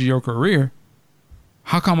in charge of your career,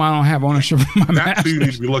 how come I don't have ownership of my masters? That's who you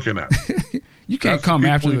need to be looking at. You can't come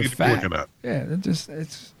after the fact. Yeah,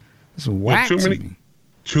 it's whack to me.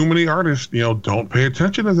 Too many artists, don't pay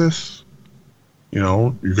attention to this.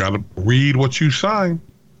 You got to read what you sign,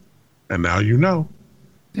 and now you know.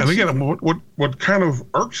 And again, what kind of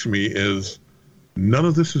irks me is none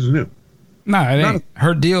of this is new. No, it ain't.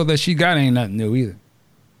 Her deal that she got ain't nothing new either.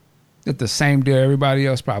 It's the same deal everybody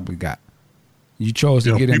else probably got. You chose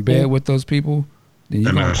to get in bed with those people, then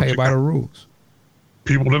you're going to play by the rules.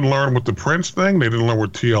 People didn't learn with the Prince thing. They didn't learn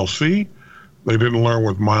with TLC. They didn't learn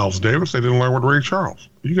with Miles Davis. They didn't learn with Ray Charles.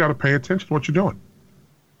 You got to pay attention to what you're doing.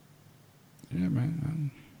 Yeah, man.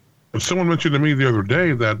 And someone mentioned to me the other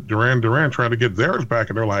day that Duran Duran tried to get theirs back,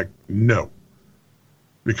 and they're like, no.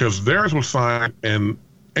 Because theirs was signed in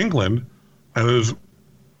England and is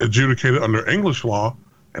adjudicated under English law,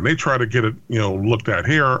 and they try to get it, looked at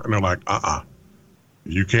here, and they're like,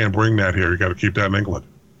 you can't bring that here. You got to keep that in England.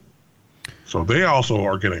 So they also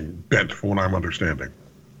are getting bent, from what I'm understanding.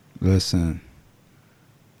 Listen,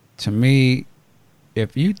 to me,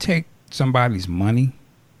 if you take somebody's money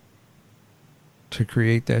to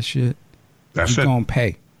create that shit, you're going to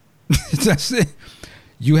pay. That's it.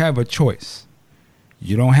 You have a choice.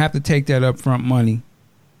 You don't have to take that upfront money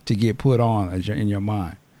to get put on in your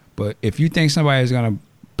mind. But if you think somebody is going to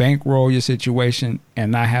bankroll your situation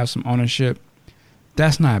and not have some ownership,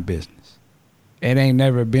 that's not business. It ain't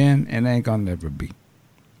never been and ain't gonna never be.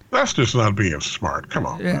 That's just not being smart. Come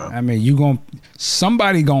on. Yeah, man. I mean,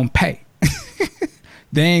 somebody gonna pay.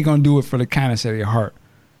 They ain't gonna do it for the kindness of your heart.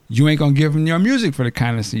 You ain't gonna give them your music for the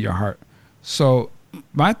kindness of your heart. So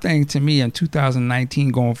my thing to me in 2019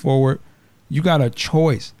 going forward, you got a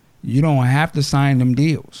choice. You don't have to sign them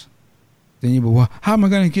deals. Then you go, well, how am I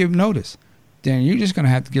gonna give notice? Then you're just gonna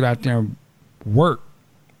have to get out there and work.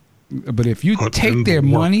 But if you take their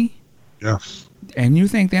money, yes, and you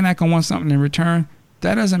think they're not gonna want something in return,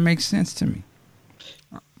 that doesn't make sense to me.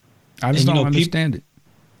 I just don't understand it.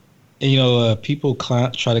 And people try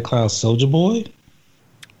to clown Soulja Boy,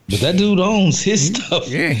 but that dude owns his stuff.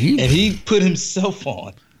 Yeah, and he put himself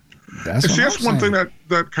on. That's one thing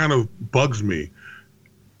that kind of bugs me.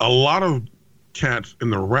 A lot of cats in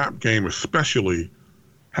the rap game, especially,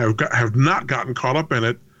 have not gotten caught up in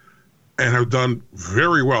it and have done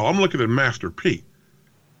very well. I'm looking at Master P.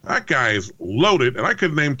 That guy is loaded, and I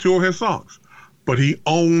could name 2 of his songs, but he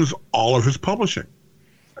owns all of his publishing.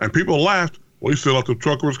 And people laughed. Well, he still out the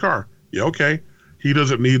trunk of his car. Yeah, okay. He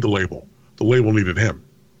doesn't need the label. The label needed him.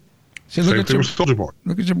 See, Same thing with Soulja Boy.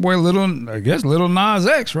 Look at your boy, Little Nas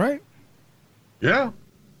X, right? Yeah.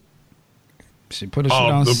 She put a shit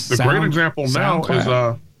on the great example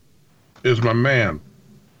now is my man,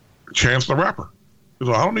 Chance the Rapper. He's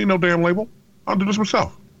like, I don't need no damn label. I'll do this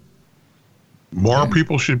myself. More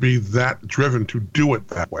people should be that driven to do it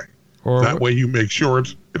that way. That way you make sure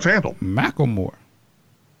it's handled. Macklemore,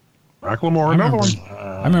 another one.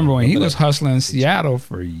 I remember when he was hustling in Seattle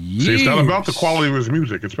for years. See, it's not about the quality of his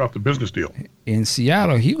music. It's about the business deal. In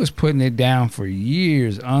Seattle, he was putting it down for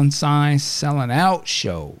years, unsigned, selling out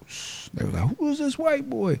shows. They were like, who is this white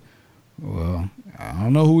boy? Well, I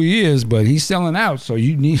don't know who he is, but he's selling out. So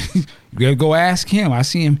you gotta go ask him. I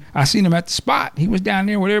seen him at the spot. He was down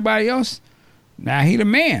there with everybody else. Now he the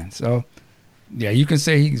man. So yeah, you can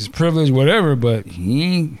say he's privileged, whatever, but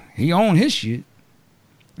he owned his shit.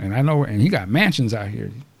 And I know, and he got mansions out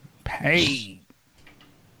here. Paid.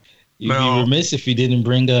 You'd be remiss if you didn't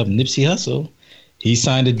bring up Nipsey Hussle. He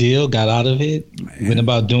signed a deal, got out of it, went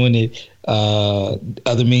about doing it.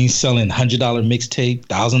 Other means selling $100 mixtape,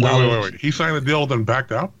 $1,000. Wait. He signed a deal, then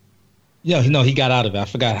backed out? Yeah, he got out of it. I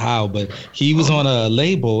forgot how, but he was on a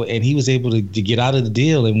label and he was able to get out of the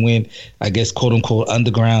deal and went, I guess, quote unquote,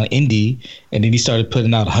 underground indie. And then he started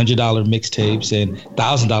putting out $100 mixtapes and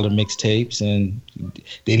 $1,000 mixtapes. And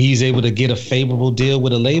then he's able to get a favorable deal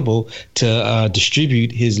with a label to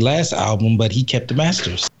distribute his last album, but he kept the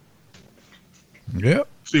masters. Yep.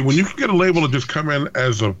 See, when you can get a label to just come in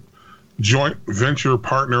as a joint venture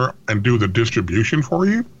partner and do the distribution for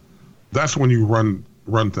you, that's when you run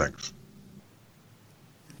things.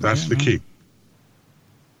 That's the key.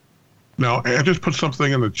 Now, I just put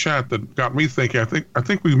something in the chat that got me thinking. I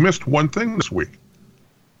think we missed one thing this week.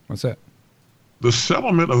 What's that? The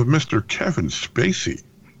settlement of Mr. Kevin Spacey.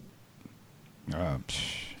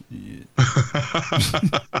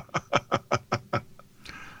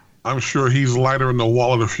 I'm sure he's lighter in the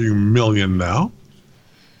wallet a few million now.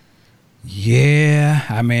 Yeah,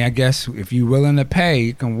 I mean, I guess if you're willing to pay,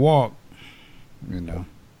 you can walk.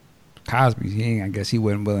 Cosby, I guess he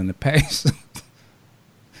wasn't willing to pay. So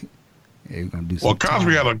yeah, gonna do well,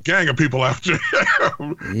 Cosby had a gang of people after him.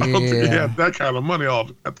 Yeah. I don't think he had that kind of money all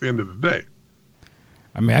at the end of the day.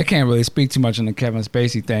 I mean, I can't really speak too much on the Kevin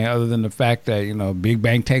Spacey thing, other than the fact that big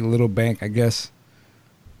bank take little bank. I guess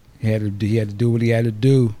he had to do what he had to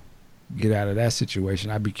do, get out of that situation.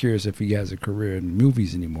 I'd be curious if he has a career in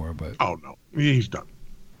movies anymore. But oh no, he's done.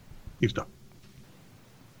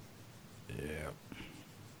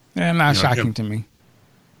 Yeah, not shocking to me.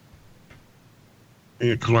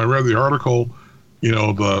 Because when I read the article,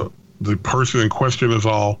 the person in question is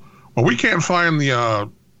all, well, we can't find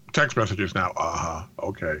the text messages now.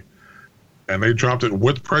 Okay. And they dropped it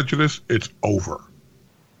with prejudice. It's over.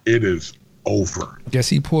 It is over. Guess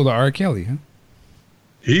he pulled a R. Kelly, huh?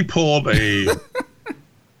 He pulled a...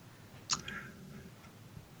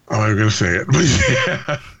 I'm not going to say it. But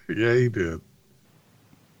yeah, he did.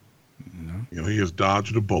 He has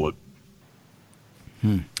dodged a bullet.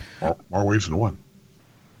 More ways than one.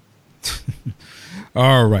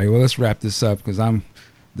 All right. Well, let's wrap this up because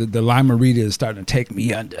the Lima Rita is starting to take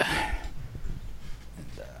me under.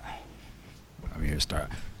 And,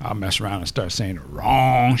 I'll mess around and start saying the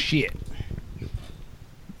wrong shit.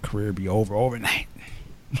 Career be over overnight.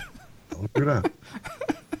 Don't do that.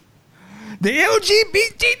 The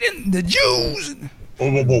LGBT, the Jews.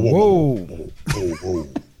 Whoa.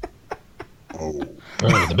 Oh,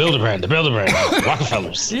 the Builder-Brand,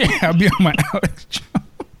 Rockefellers. Yeah, I'll be on my Alex Jones.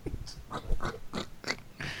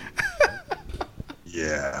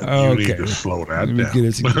 Yeah, you need to slow that Let me down. get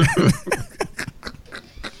it together.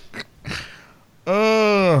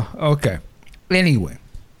 Okay. Anyway,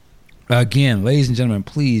 again, ladies and gentlemen,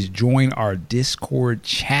 please join our Discord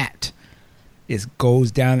chat. It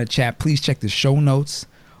goes down the chat. Please check the show notes.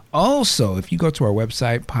 Also, if you go to our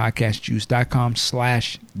website,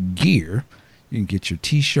 podcastjuice.com/gear, you can get your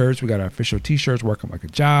t-shirts. We got our official t-shirts, Working Like a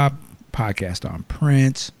Job, podcast on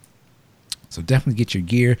print. So definitely get your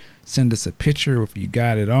gear. Send us a picture if you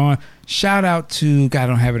got it on. Shout out to, God, I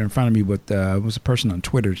don't have it in front of me, but it was a person on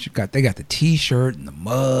Twitter. They got the t-shirt and the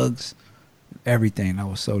mugs, everything. That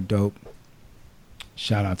was so dope.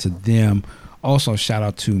 Shout out to them. Also, shout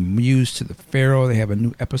out to Muse to the Pharaoh. They have a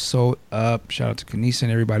new episode up. Shout out to Kanisa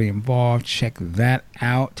and everybody involved. Check that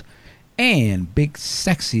out. And Big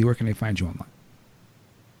Sexy, where can they find you online?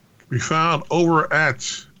 We found over at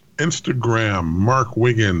Instagram, Mark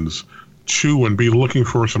Wiggins, Chew, and be looking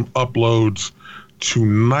for some uploads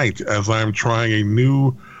tonight as I'm trying a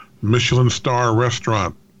new Michelin star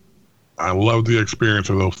restaurant. I love the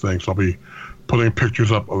experience of those things. I'll be putting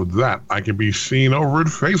pictures up of that. I can be seen over at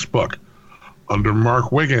Facebook under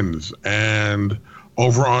Mark Wiggins, and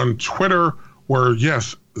over on Twitter, where,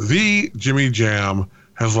 yes, the Jimmy Jam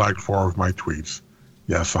has liked 4 of my tweets.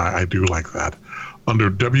 Yes, I do like that. Under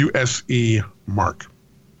WSE Mark.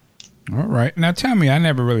 All right. Now tell me, I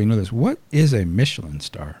never really knew this. What is a Michelin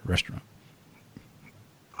star restaurant?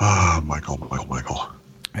 Michael.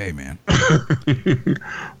 Hey, man.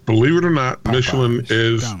 Believe it or not, Popeyes, Michelin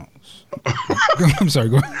is... McDonald's. I'm sorry,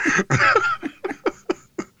 go ahead.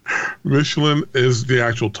 Michelin is the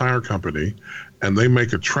actual tire company, and they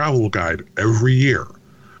make a travel guide every year.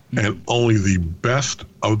 And only the best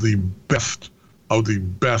of the best of the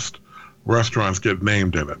best restaurants get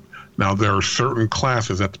named in it. Now, there are certain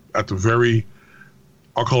classes at the very,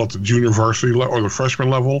 I'll call it the junior varsity or the freshman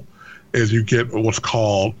level, is you get what's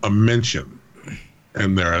called a mention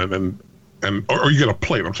in there, or you get a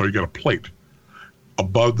plate. I'm sorry, you get a plate.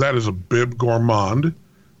 Above that is a bib gourmand,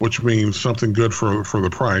 which means something good for the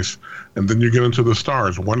price. And then you get into the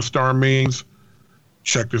stars. 1 star means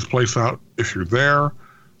check this place out if you're there.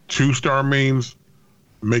 2 star means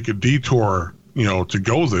make a detour, to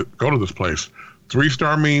go to this place. 3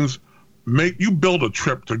 star means you build a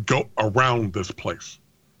trip to go around this place.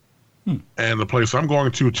 And the place I'm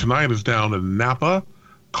going to tonight is down in Napa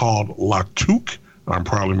called La Touque. I'm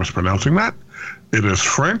probably mispronouncing that. It is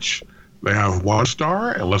French. They have 1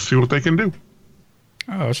 star, and let's see what they can do.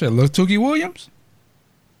 Oh, shit. Little Tookie Williams?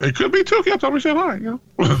 It could be Tookie. I thought we said hi.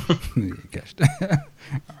 Gosh.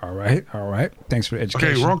 All right. Thanks for the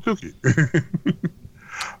education. Okay, wrong Tookie.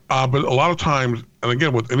 But a lot of times, and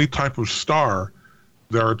again, with any type of star,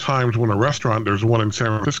 there are times when a restaurant, there's one in San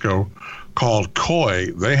Francisco called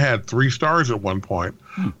Koi. They had 3 stars at one point,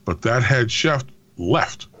 but that head chef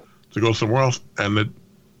left to go somewhere else, and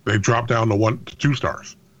they dropped down to 1 to 2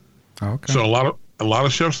 stars. Okay. So a lot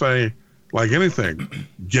of chefs say, like anything,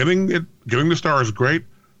 getting the star is great,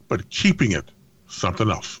 but keeping it, something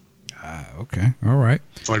else. Okay. All right.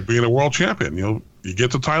 It's like being a world champion. You get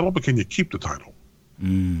the title, but can you keep the title?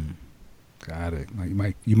 Got it.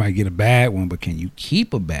 Like you might get a bad one, but can you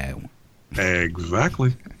keep a bad one?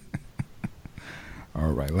 Exactly.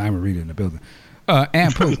 All right. Lima Rita in the building.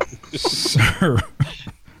 Aunt Pooh, sir.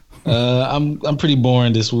 I'm pretty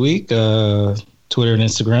boring this week. Twitter and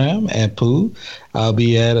Instagram at Pooh. I'll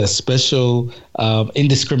be at a special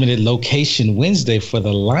indiscriminate location Wednesday for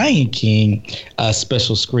the Lion King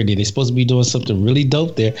special screening. They're supposed to be doing something really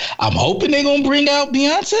dope there. I'm hoping they're gonna bring out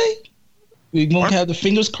Beyonce. We won't have the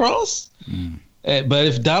fingers crossed. But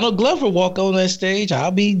if Donald Glover walk on that stage,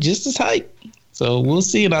 I'll be just as hyped. So we'll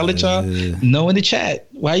see, and I'll let y'all know in the chat.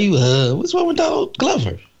 Why you? What's wrong with Donald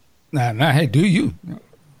Glover? Nah. Hey, do you?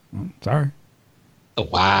 Sorry.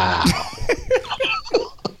 Wow.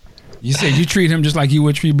 You said you treat him just like you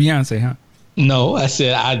would treat Beyonce, huh? No, I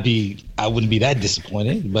said I wouldn't be that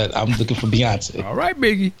disappointed, but I'm looking for Beyonce. All right,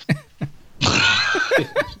 Biggie.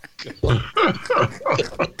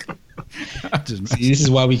 See, this is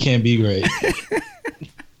why we can't be great.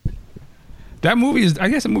 That movie I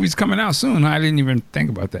guess the movie's coming out soon. I didn't even think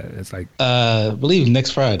about that. It's like I believe next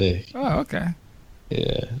Friday. Oh, okay.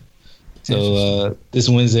 Yeah. So this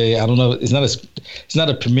Wednesday, I don't know. It's not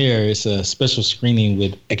a premiere. It's a special screening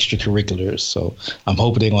with extracurriculars. So I'm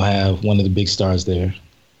hoping they're gonna have one of the big stars there.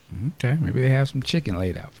 Okay, maybe they have some chicken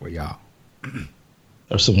laid out for y'all,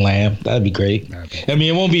 or some lamb. That'd be great. I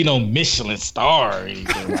mean, it won't be no Michelin star or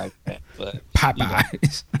anything like that. But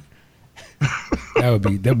Popeyes. That would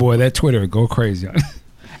be that boy. That Twitter would go crazy.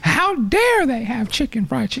 How dare they have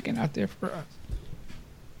fried chicken out there for us?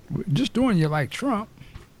 We're just doing you like Trump.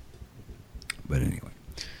 But anyway,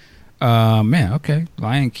 Man, okay.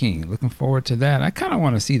 Lion King. Looking forward to that. I kind of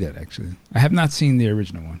want to see that, actually. I have not seen the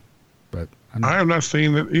original one, but I have not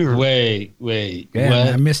seen it either. Wait. yeah,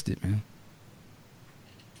 What? I missed it, man.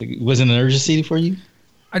 Was it an urgency for you?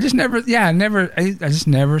 I just never. Yeah, I just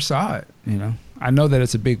never saw it. You know, I know that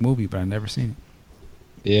it's a big movie, but I never seen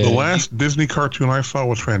it. Yeah. The last Disney cartoon I saw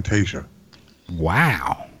was Fantasia.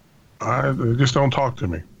 Wow. Just don't talk to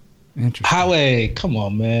me. Interesting. Highway. Come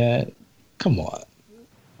on, man. Come on.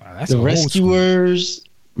 Wow, that's The old school. Rescuers.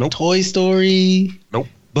 Nope. Toy Story. Nope.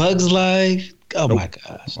 Bugs Life. Oh Nope. my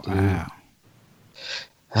gosh. Dude. Wow.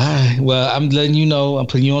 All right. Well, I'm letting you know. I'm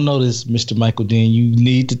putting you on notice, Mr. Michael Dean. You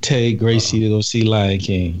need to take Gracie to go see Lion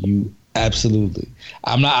King. You absolutely.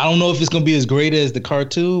 I don't know if it's gonna be as great as the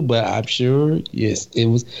cartoon, but I'm sure. Yes, it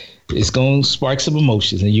was. It's gonna spark some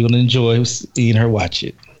emotions, and you're gonna enjoy seeing her watch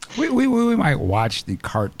it. We might watch the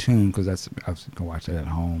cartoon because I was gonna watch that at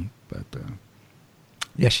home. But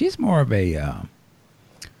yeah, she's more of a.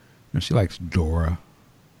 She likes Dora.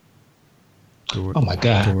 Oh my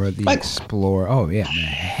God. Dora the Explorer. Oh yeah, man,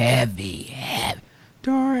 heavy.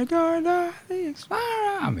 Dora the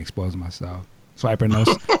Explorer. I'm exposing myself. Swiper no.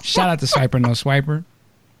 Shout out to Swiper no Swiper.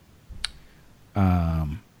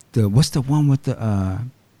 What's the one with the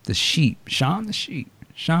sheep? Shaun the sheep.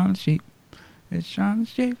 Shaun the sheep. It's Shaun the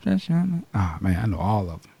sheep. That's Shaun. Oh man, I know all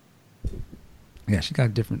of them. Yeah, she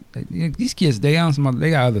got different. These kids, they got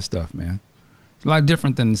other stuff, man. It's a lot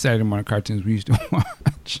different than the Saturday morning cartoons we used to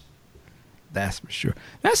watch. That's for sure.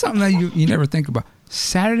 That's something that you never think about.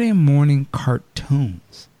 Saturday morning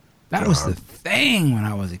cartoons. That was the thing when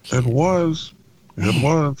I was a kid. It was. It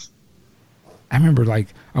was. I remember I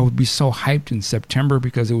would be so hyped in September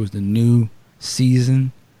because it was the new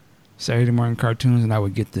season, Saturday morning cartoons, and I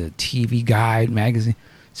would get the TV Guide magazine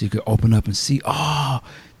so you could open up and see, oh,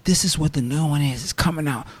 this is what the new one is. It's coming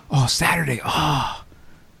out. Oh, Saturday. Oh.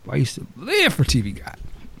 I used to live for TV Guide.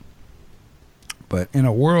 But in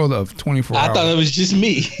a world of 24 hours. I thought it was just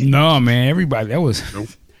me. No, man. Everybody. That was. I'm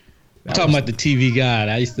talking about the TV Guide.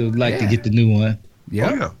 I used to like to get the new one.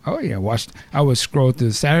 Yeah. Oh, yeah. I would scroll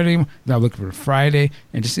through Saturday, then I would look for the Friday,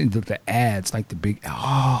 and just the ads, like the big,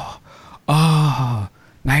 Knight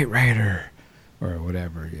Rider, or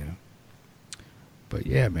whatever, you know. But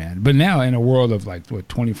yeah, man. But now in a world of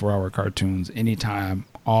 24-hour cartoons, anytime,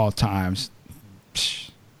 all times,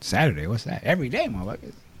 Saturday, what's that? Every day,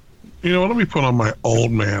 motherfucker. You know, let me put on my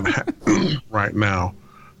old man hat right now.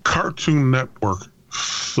 Cartoon Network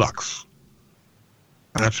sucks.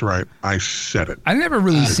 That's right. I said it. I never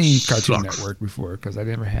really seen sucks. Cartoon Network before because I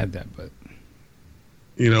never had that. But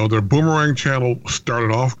their Boomerang channel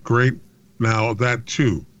started off great. Now that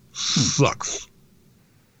too sucks.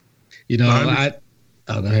 Go ahead.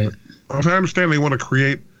 I understand they want to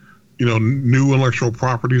create, new intellectual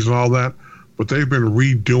properties and all that, but they've been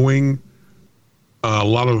redoing a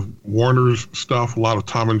lot of Warner's stuff, a lot of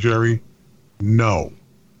Tom and Jerry. No.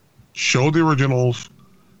 Show the originals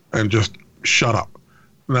and just shut up.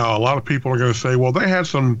 Now, a lot of people are going to say, well, they had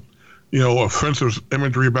some, offensive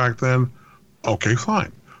imagery back then. Okay,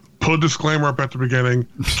 fine. Put a disclaimer up at the beginning.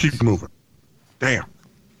 Keep moving. Damn.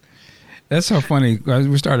 That's so funny.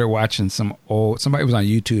 We started watching somebody was on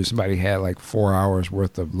YouTube. Somebody had 4 hours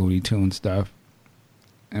worth of Looney Tunes stuff.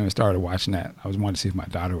 And we started watching that. I was wanting to see if my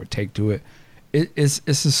daughter would take to it. It's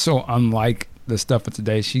just so unlike the stuff of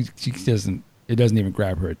today. She doesn't. It doesn't even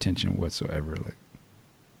grab her attention whatsoever.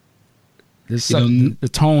 The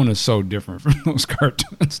tone is so different from those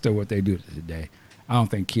cartoons to what they do today. I don't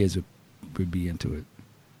think kids would be into it.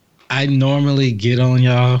 I normally get on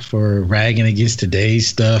y'all for ragging against today's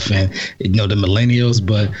stuff and the millennials,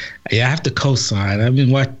 but yeah, I have to co-sign. I've been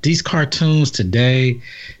watching these cartoons today.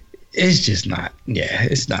 It's just not. Yeah,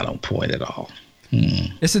 it's not on point at all.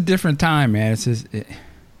 It's a different time, man. It's just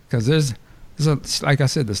because like I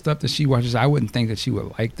said, the stuff that she watches, I wouldn't think that she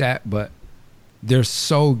would like that, but they're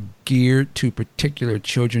so geared to particular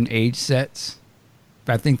children age sets.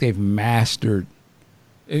 I think they've mastered.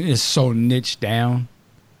 It is so niched down.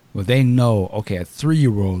 Well, they know, okay, a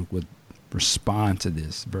 3-year-old would respond to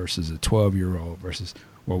this versus a 12-year-old versus.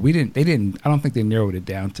 Well, I don't think they narrowed it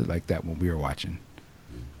down to like that when we were watching.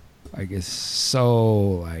 It's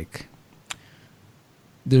so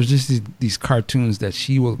there's just these cartoons that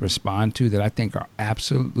she will respond to that I think are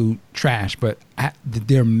absolute trash, but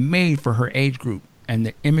they're made for her age group, and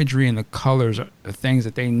the imagery and the colors are the things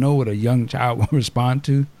that they know what a young child will respond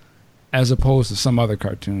to, as opposed to some other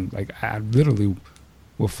cartoon. I literally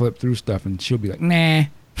will flip through stuff and she'll be like, nah.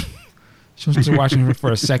 She'll start watching it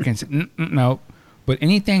for a second. And say, no. But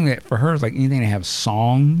anything that for her is anything that have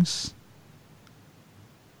songs,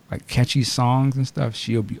 like catchy songs and stuff,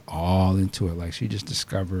 she'll be all into it. Like she just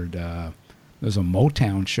discovered there's a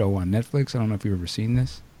Motown show on Netflix. I don't know if you've ever seen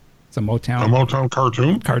this. It's a Motown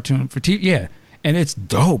cartoon for TV. Yeah, and it's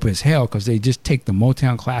dope as hell because they just take the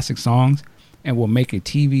Motown classic songs and will make a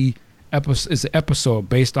TV episode. It's an episode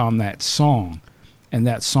based on that song, and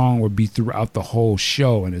that song would be throughout the whole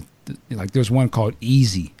show. And like there's one called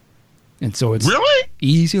Easy, and so it's really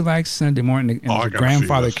easy like Sunday morning. And the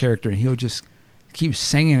grandfather character, and he'll just keep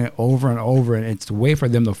singing it over and over, and it's a way for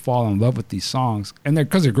them to fall in love with these songs, and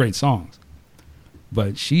because they're great songs.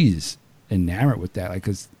 But she's enamored with that, like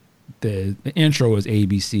because the intro is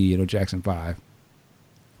ABC, Jackson 5,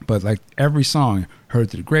 but like every song, Heard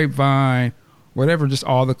Through the Grapevine, whatever, just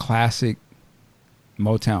all the classic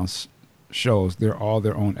Motown shows, they're all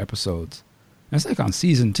their own episodes. And it's like on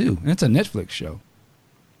season 2, and it's a Netflix show.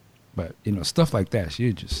 But stuff like that,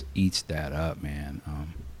 she just eats that up, man.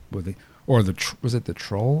 Was it the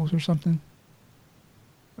Trolls or something?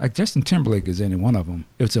 Like Justin Timberlake is in one of them.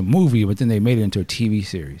 It's a movie, but then they made it into a TV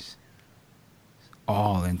series.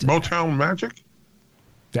 All into Motown Magic.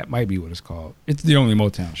 That might be what it's called. It's the only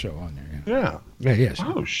Motown show on there. Yeah.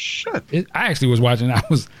 Oh shit! I actually was watching.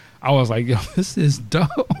 I was like, yo, this is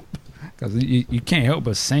dope, because you can't help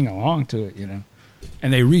but sing along to it,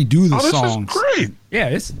 And they redo the songs. This is great. Yeah,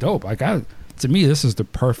 it's dope. Like to me, this is the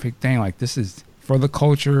perfect thing. Like this is for the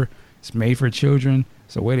culture. It's made for children.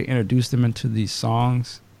 It's a way to introduce them into these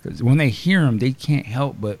songs. Because when they hear them, they can't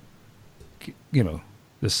help but,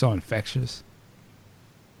 they're so infectious.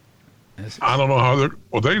 I don't know how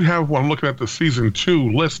they'd have one. Looking at the season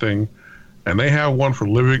 2 listing, and they have one for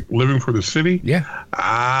living for the city. Yeah,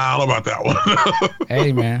 I don't know about that one.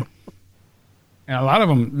 Hey, man, and a lot of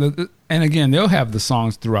them, and again, they'll have the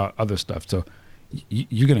songs throughout other stuff. So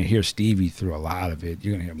you're gonna hear Stevie through a lot of it.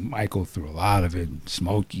 You're gonna hear Michael through a lot of it.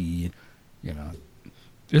 Smokey,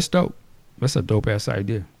 it's dope. That's a dope ass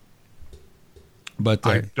idea. But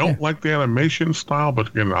I don't like the animation style. But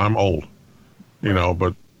again, I'm old,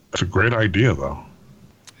 but. It's a great idea, though.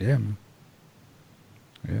 Yeah, man.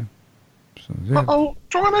 Yeah. So,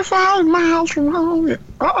 25 miles from home.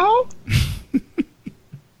 Oh,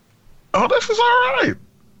 this is all right.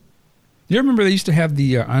 You remember they used to have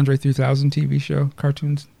the Andre 3000 TV show,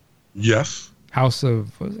 cartoons? Yes. What was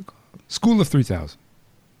it called? School of 3000.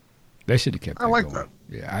 They should have kept that going. That.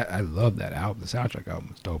 Yeah, I love that album. The soundtrack album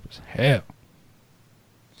was dope as hell.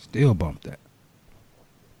 Still bump that.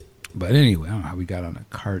 But anyway, I don't know how we got on the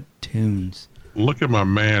cartoons. Look at my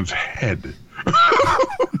man's head. I'm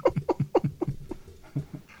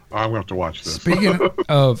going to have to watch this. Speaking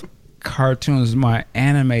of cartoons, my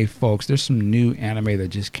anime folks, there's some new anime that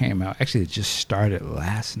just came out. Actually, it just started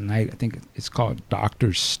last night. I think it's called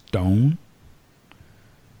Dr. Stone.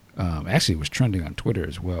 Actually, it was trending on Twitter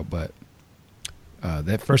as well. But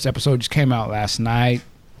that first episode just came out last night.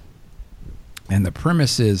 And the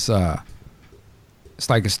premise is... it's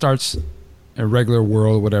like it starts a regular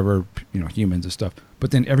world, whatever, humans and stuff. But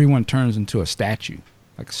then everyone turns into a statue,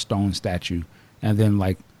 like a stone statue. And then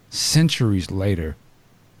like centuries later,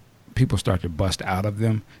 people start to bust out of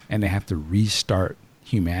them and they have to restart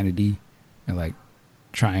humanity and like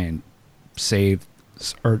try and save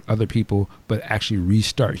other people, but actually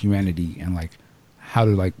restart humanity and like how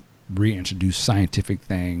to like reintroduce scientific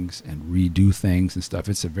things and redo things and stuff.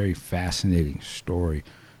 It's a very fascinating story.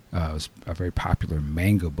 It was a very popular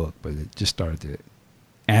manga book, but it just started.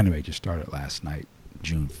 Anime just started last night,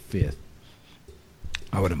 June 5th.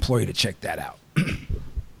 I would implore you to check that out.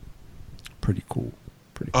 Pretty cool.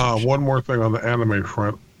 One more thing on the anime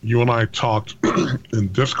front. You and I talked in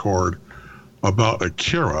Discord about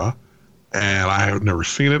Akira, and I have never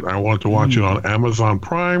seen it. I wanted to watch it on Amazon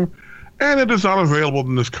Prime, and it is not available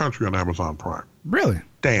in this country on Amazon Prime. Really?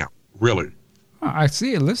 Damn. Really? I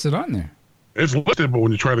see it listed on there. It's listed, but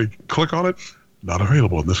when you try to click on it, not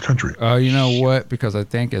available in this country. You know what? Because I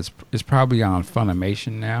think it's probably on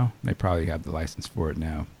Funimation now. They probably have the license for it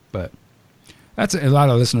now. But that's a lot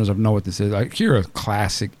of listeners know what this is. Like, here, a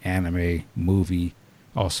classic anime movie,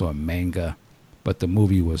 also a manga. But the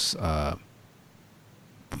movie was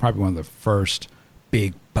probably one of the first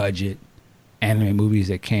big budget anime movies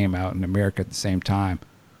that came out in America at the same time.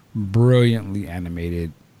 Brilliantly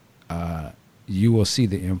animated. You will see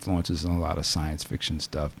the influences in a lot of science fiction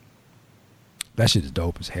stuff. That shit is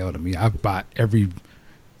dope as hell to me. I've bought every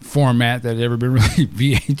format that had ever been released,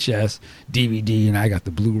 VHS, DVD, and I got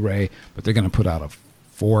the Blu-ray, but they're going to put out a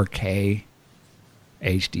 4K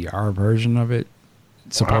HDR version of it.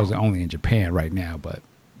 Supposedly only in Japan right now, but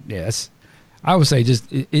yeah, I would say just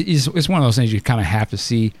it's one of those things you kind of have to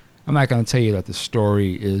see. I'm not going to tell you that the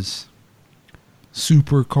story is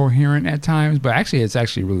super coherent at times, but actually it's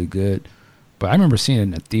actually really good. But I remember seeing it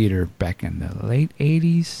in the theater back in the late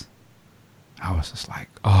 80s. I was just like,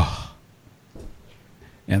 oh.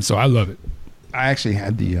 And so I love it. I actually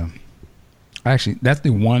had that's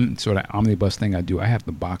the one sort of omnibus thing I do. I have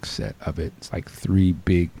the box set of it. It's like 3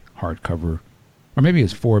 big hardcover, or maybe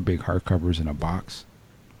it's 4 big hardcovers in a box.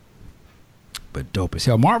 But dope as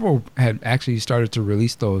hell. Marvel had actually started to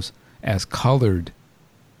release those as colored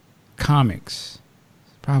comics,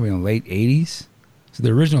 probably in the late 80s. So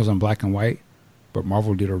the original's on black and white, but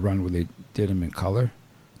Marvel did a run where they did them in color.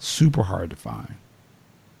 Super hard to find.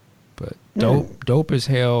 But dope as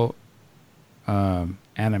hell.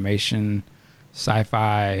 Animation,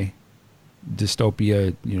 sci-fi,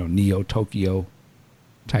 dystopia, Neo Tokyo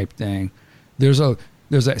type thing. There's a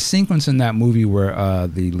sequence in that movie where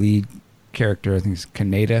the lead character, I think it's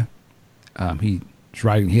Kaneda, he's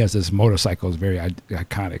riding. He has this motorcycle, it's a very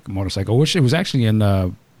iconic motorcycle, which it was actually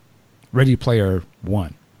in Ready Player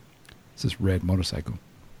One. It's this red motorcycle.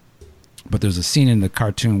 But there's a scene in the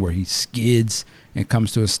cartoon where he skids and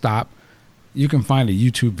comes to a stop. You can find a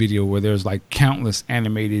YouTube video where there's like countless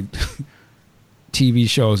animated TV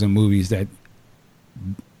shows and movies that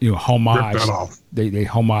homage. They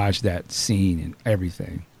homage that scene and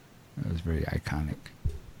everything. It was very iconic.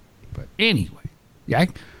 But anyway, yeah,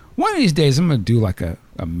 one of these days I'm gonna do like a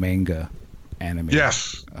manga anime.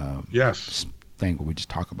 Yes. Thing where we just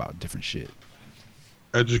talk about different shit.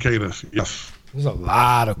 Educate us. Yes. There's a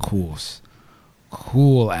lot of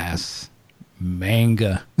cool ass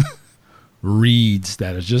manga reads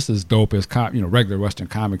that is just as dope as regular Western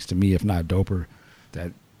comics to me, if not doper.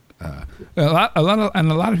 That a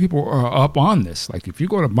lot of people are up on this. Like if you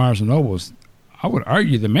go to Barnes and Nobles, I would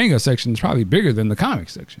argue the manga section is probably bigger than the comic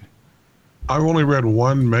section. I've only read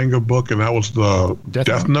one manga book, and that was the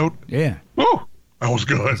Death Note. Yeah. Oh, that was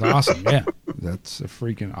good. That's awesome. Yeah, that's a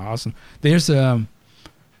freaking awesome. There's the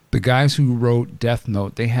guys who wrote Death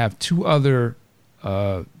Note. They have 2 other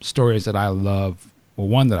stories that I love. Well,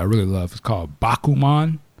 one that I really love is called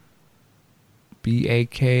Bakuman.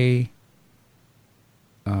 Bakmon,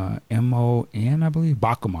 I believe.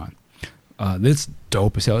 Bakuman. This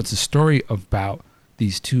dope as hell. It's a story about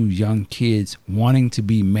these 2 young kids wanting to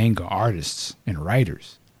be manga artists and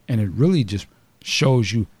writers. And it really just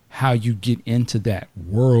shows you how you get into that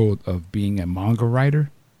world of being a manga writer,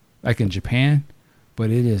 like in Japan. But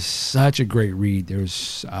it is such a great read.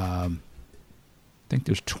 There's, I think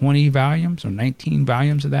there's 20 volumes or 19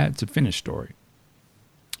 volumes of that. It's a finished story.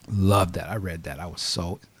 Love that. I read that. I was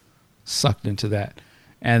so sucked into that.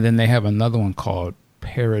 And then they have another one called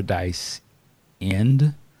Paradise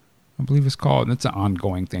End, I believe it's called. And it's an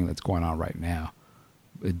ongoing thing that's going on right now.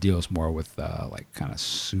 It deals more with like kind of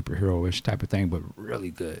superhero-ish type of thing, but really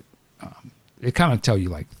good. It kind of tell you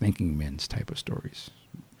like thinking men's type of stories.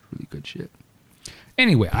 Really good shit.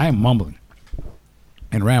 Anyway, I am mumbling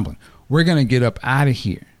and rambling. We're going to get up out of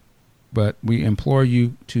here, but we implore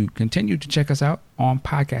you to continue to check us out on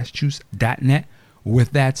podcastjuice.net.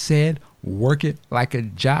 With that said, work it like a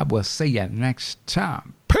job. We'll see you next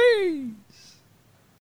time.